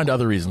 I'll find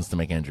other reasons to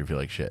make Andrew feel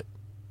like shit.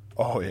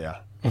 Oh yeah.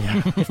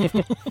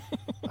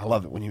 I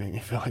love it when you make me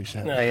feel like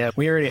shit. Yeah,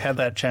 we already had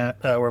that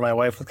chat where my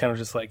wife was kind of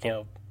just like,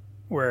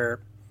 we're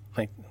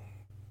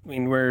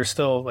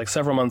still like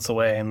several months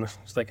away, and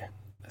it's like,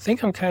 I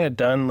think I'm kind of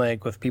done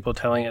like with people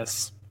telling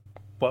us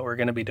what we're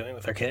going to be doing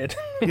with our kid.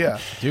 Yeah,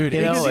 dude.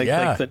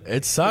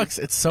 It sucks.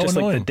 It's so just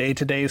annoying. Like the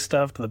day-to-day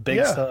stuff, the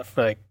big stuff,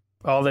 like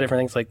all the different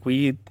things. Like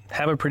we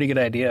have a pretty good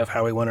idea of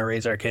how we want to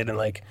raise our kid, and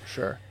like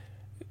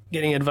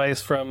getting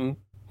advice from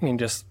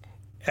just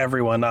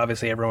everyone.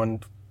 Obviously, everyone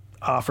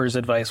offers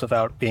advice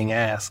without being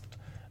asked,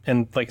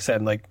 and like I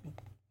said, like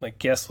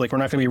yes, like we're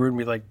not gonna be rude and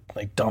be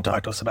like don't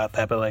talk to us about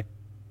that, but like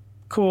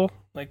cool,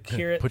 like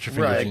hear it. Put your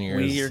fingers in your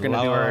ears. We are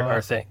gonna do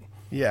our thing.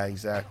 Yeah,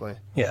 exactly.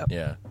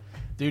 Yeah.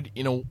 Dude,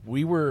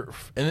 we were,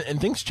 and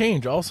things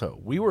change also.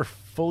 We were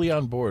fully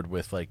on board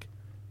with like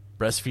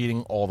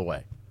breastfeeding all the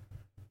way.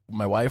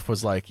 My wife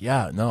was like,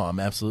 yeah, no, I'm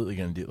absolutely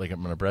going to do, like,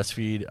 I'm going to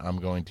breastfeed. I'm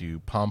going to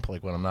pump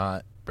like when I'm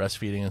not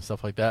breastfeeding and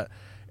stuff like that.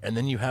 And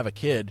then you have a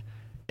kid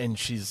and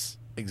she's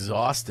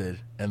exhausted.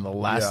 And the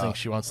last thing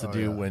she wants to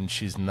do when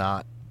she's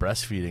not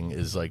breastfeeding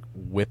is like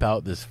whip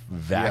out this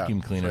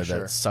vacuum cleaner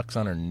that sucks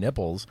on her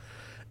nipples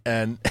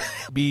and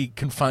be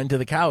confined to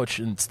the couch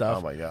and stuff.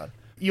 Oh my God.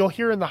 You'll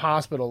hear in the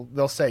hospital,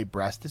 they'll say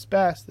breast is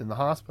best in the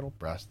hospital,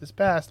 breast is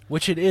best.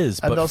 Which it is.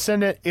 And they'll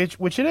send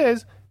which it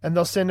is. And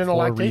they'll send in a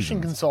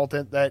lactation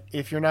consultant that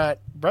if you're not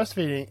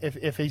breastfeeding,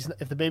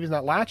 if the baby's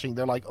not latching,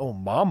 they're like, oh,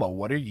 mama,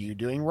 what are you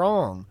doing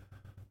wrong?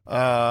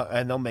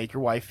 And they'll make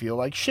your wife feel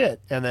like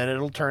shit. And then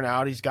it'll turn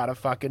out he's got a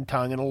fucking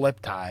tongue and a lip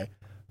tie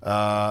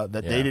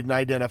that they didn't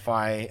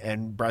identify,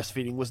 and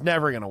breastfeeding was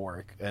never going to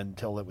work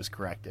until it was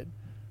corrected.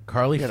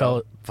 Carly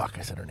fuck,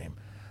 I said her name.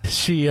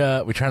 She,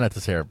 we try not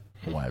to say her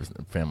wives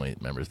and family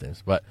members'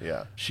 names, but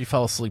she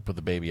fell asleep with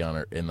the baby on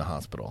her in the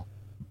hospital.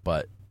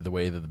 But the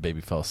way that the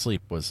baby fell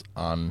asleep was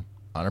on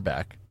her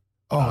back.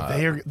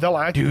 Oh, they'll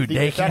actually, dude,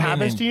 if that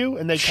happens to you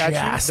and they catch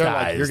you, they're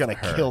like, you're going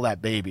to kill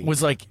that baby.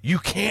 Was like, you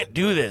can't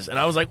do this. And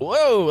I was like,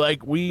 whoa,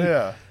 like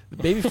the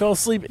baby fell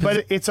asleep.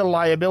 But it's a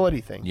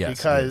liability thing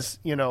because,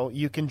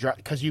 you can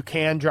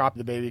drop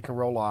the baby, can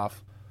roll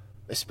off,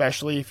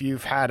 especially if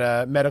you've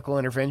had medical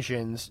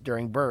interventions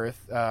during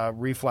birth.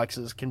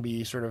 Reflexes can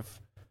be sort of,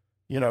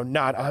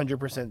 not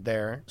 100%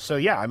 there. So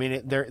yeah, I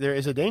mean, there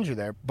is a danger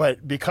there,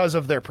 but because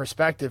of their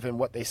perspective and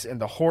what they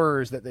and the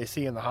horrors that they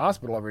see in the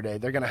hospital every day,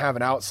 they're going to have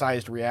an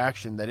outsized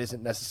reaction that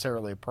isn't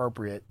necessarily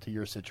appropriate to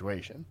your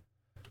situation.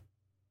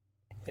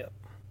 Yep.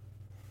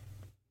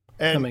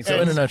 And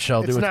so in a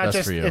nutshell, do what's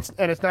best for you.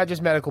 It's not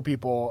just medical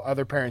people.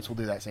 Other parents will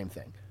do that same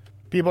thing.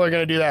 People are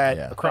going to do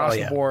that across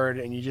the board,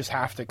 and you just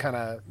have to kind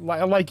of,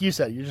 like you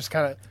said, you just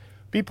kind of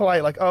be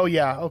polite, like, oh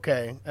yeah,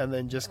 okay, and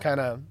then just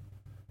kind of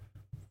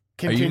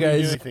continue to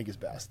do what you think is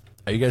best.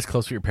 Are you guys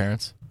close with your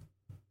parents?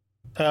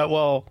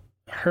 Well,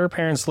 her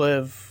parents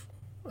live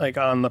like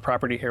on the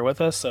property here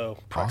with us, so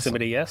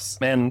proximity, yes.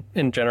 And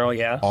in general,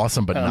 yeah.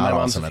 Awesome, but not my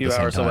mom's awesome a few at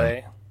the hours same time.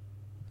 away.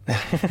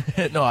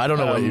 No, I don't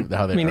know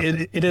how they. I mean,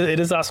 it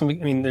is awesome. I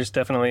mean, there's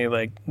definitely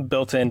like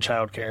built-in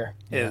childcare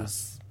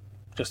is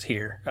just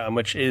here,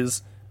 which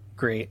is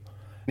great.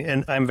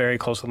 And I'm very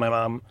close with my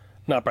mom,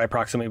 not by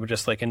proximity, but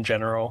just like in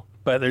general.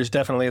 But there's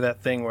definitely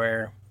that thing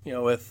where,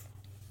 with,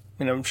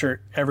 I'm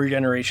sure every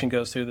generation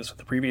goes through this with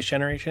the previous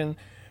generation,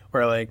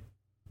 where like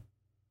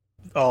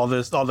all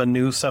the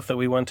new stuff that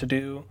we want to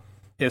do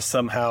is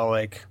somehow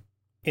like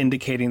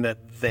indicating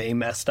that they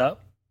messed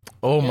up.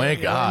 Oh my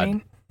God. I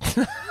mean?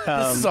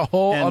 This is a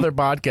whole other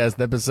podcast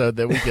episode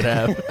that we could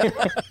have.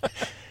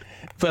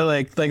 But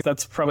like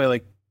that's probably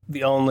like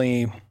the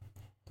only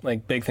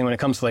like big thing when it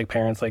comes to like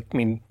parents. Like, I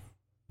mean,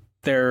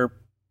 they're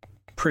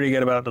pretty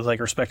good about like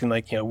respecting,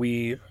 like,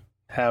 we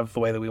have the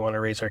way that we want to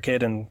raise our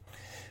kid, and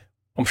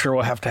I'm sure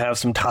we'll have to have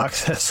some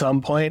talks at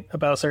some point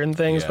about certain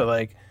things, but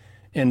like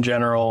in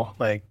general,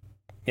 like,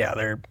 yeah,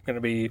 they're going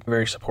to be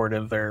very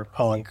supportive. They're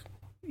all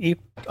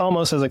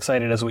almost as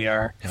excited as we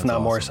are, if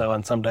not more so,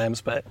 and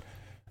sometimes, but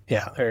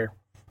yeah,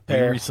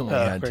 they're recently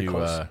had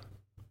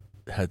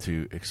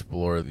to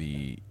explore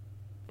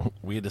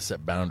we had to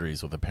set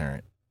boundaries with a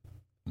parent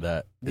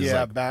that is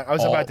I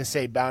was about to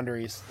say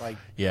boundaries, like,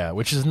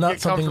 which is not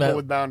get something comfortable that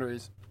with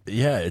boundaries.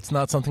 It's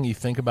not something you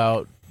think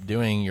about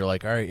doing. You're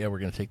like, all right, we're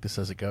going to take this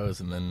as it goes,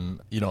 and then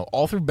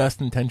all through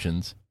best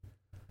intentions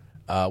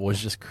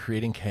was just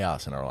creating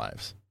chaos in our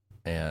lives,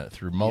 and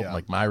through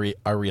like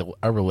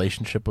our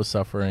relationship was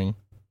suffering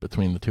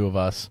between the two of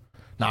us,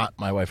 not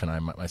my wife and I,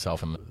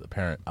 myself and the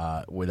parent,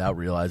 without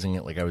realizing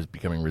it. Like, I was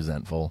becoming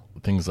resentful,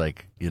 things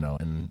like,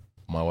 and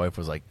my wife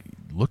was like,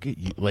 look at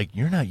you, like,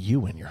 you're not you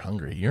when you're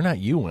hungry, you're not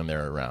you when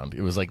they're around.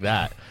 It was like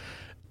that.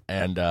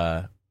 And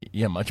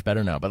much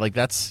better now. But like,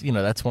 that's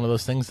that's one of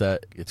those things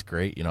that it's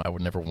great. I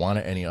would never want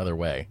it any other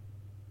way.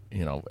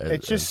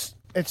 It's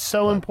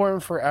so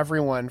important for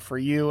everyone, for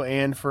you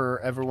and for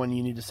everyone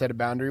you need to set a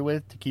boundary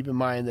with, to keep in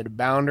mind that a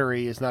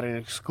boundary is not an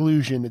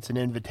exclusion, it's an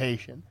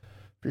invitation.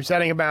 If you're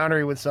setting a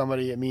boundary with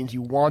somebody, it means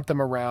you want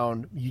them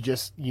around. You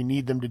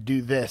need them to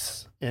do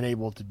this in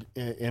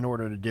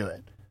order to do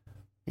it.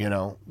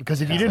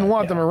 Because if you didn't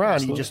want them around,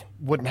 absolutely, you just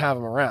wouldn't have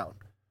them around.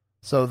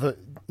 So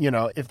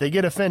if they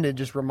get offended,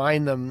 just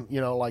remind them,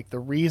 like, the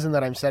reason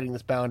that I'm setting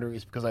this boundary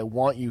is because I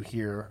want you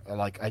here.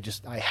 Like,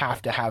 I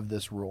have to have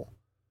this rule.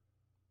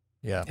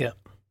 Yeah.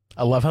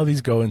 I love how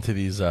these go into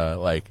these,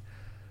 like,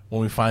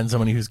 when we find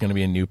somebody who's going to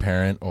be a new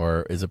parent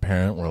or is a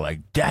parent, we're like,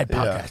 dad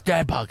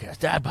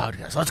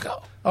podcast, let's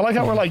go. I like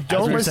how we're like,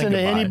 don't listen to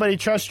anybody,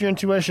 trust your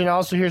intuition.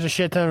 Also, here's a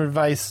shit ton of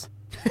advice.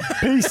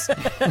 Peace.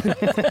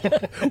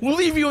 We'll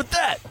leave you with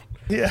that.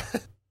 Yeah.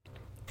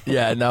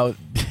 Yeah, now,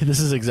 this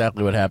is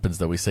exactly what happens,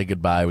 though. We say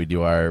goodbye, we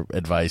do our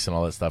advice and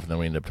all that stuff, and then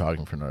we end up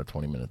talking for another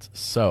 20 minutes.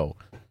 So,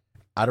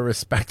 out of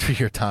respect for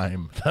your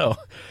time, though,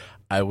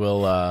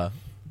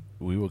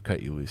 we will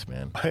cut you loose,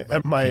 man.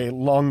 And my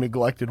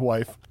long-neglected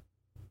wife.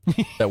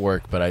 At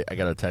work, but I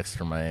got a text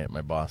from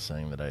my boss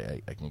saying that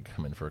I can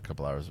come in for a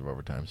couple hours of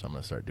overtime, so I'm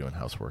going to start doing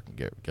housework and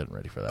getting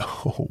ready for that.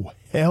 Oh,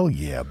 hell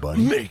yeah,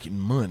 buddy. Making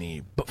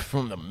money but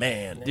from the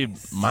man. Nice. Dude,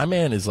 my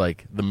man is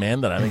like, the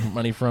man that I make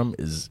money from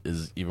is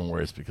even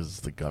worse because it's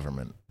the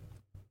government.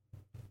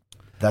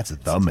 That's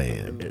the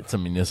man. It's a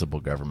municipal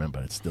government,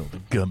 but it's still the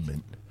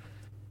government.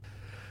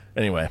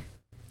 Anyway,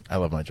 I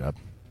love my job.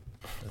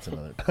 That's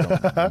another.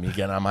 Don't me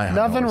get on my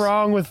Nothing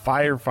wrong with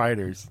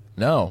firefighters.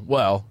 No,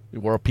 well,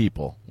 we're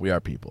people. We are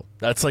people.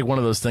 That's like one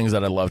of those things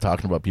that I love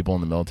talking about people in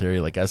the military.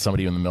 Like, as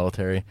somebody in the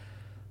military,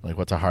 like,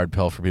 what's a hard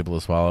pill for people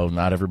to swallow?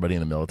 Not everybody in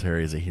the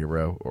military is a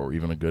hero or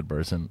even a good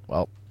person.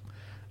 Well,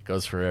 it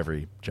goes for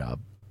every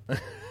job.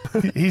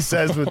 He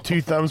says with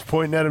two thumbs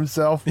pointing at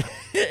himself. I'm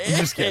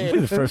just kidding.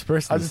 You're the first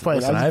person.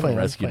 I haven't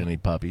rescued any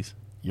puppies.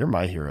 You're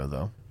my hero,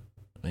 though.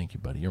 Thank you,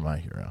 buddy. You're my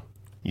hero.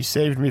 You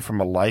saved me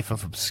from a life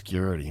of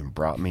obscurity and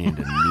brought me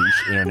into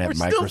niche internet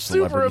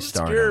micro-celebrity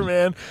stardom.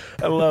 Man.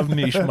 I love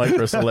niche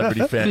micro-celebrity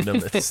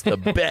fandom. It's the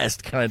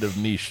best kind of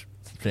niche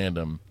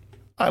fandom.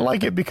 I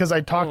like it because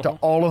I talk to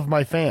all of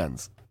my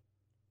fans.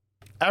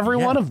 Every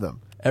one of them.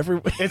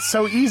 It's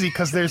so easy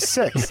because there's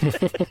 6.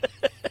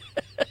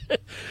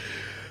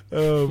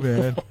 Oh,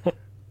 man.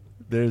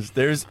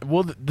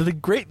 The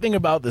great thing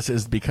about this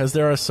is because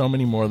there are so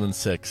many more than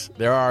 6,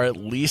 there are at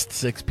least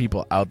 6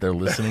 people out there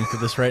listening to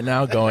this right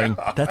now going,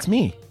 that's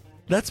me.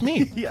 That's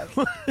me. Yes.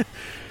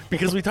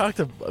 Because we try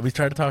to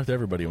talk to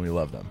everybody and we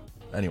love them.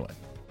 Anyway,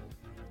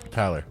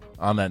 Tyler,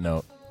 on that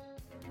note,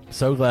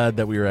 so glad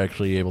that we were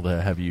actually able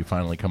to have you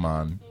finally come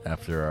on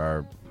after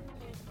our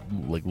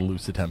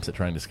loose attempts at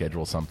trying to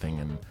schedule something.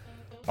 And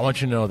I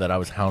want you to know that I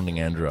was hounding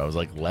Andrew. I was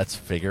like, let's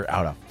figure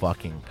out a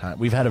fucking time.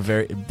 We've had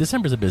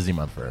December's a busy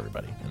month for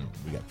everybody, and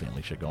we got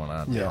family shit going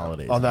on. Yeah.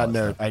 Holidays. On that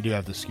note, I do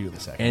have to skew the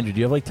second. Andrew, do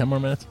you have like 10 more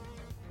minutes?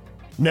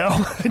 No,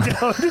 I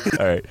don't.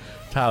 All right.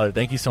 Tyler,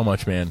 thank you so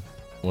much, man.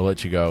 We'll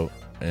let you go,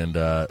 and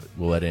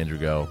we'll let Andrew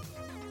go,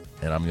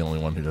 and I'm the only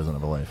one who doesn't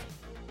have a life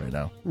right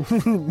now.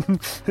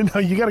 No,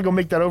 you got to go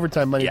make that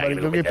overtime money, buddy.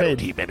 Go get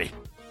paid. Baby.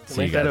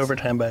 Make that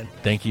overtime, bud.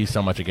 Thank you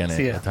so much again,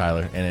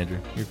 Tyler and Andrew.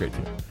 You're great,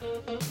 too.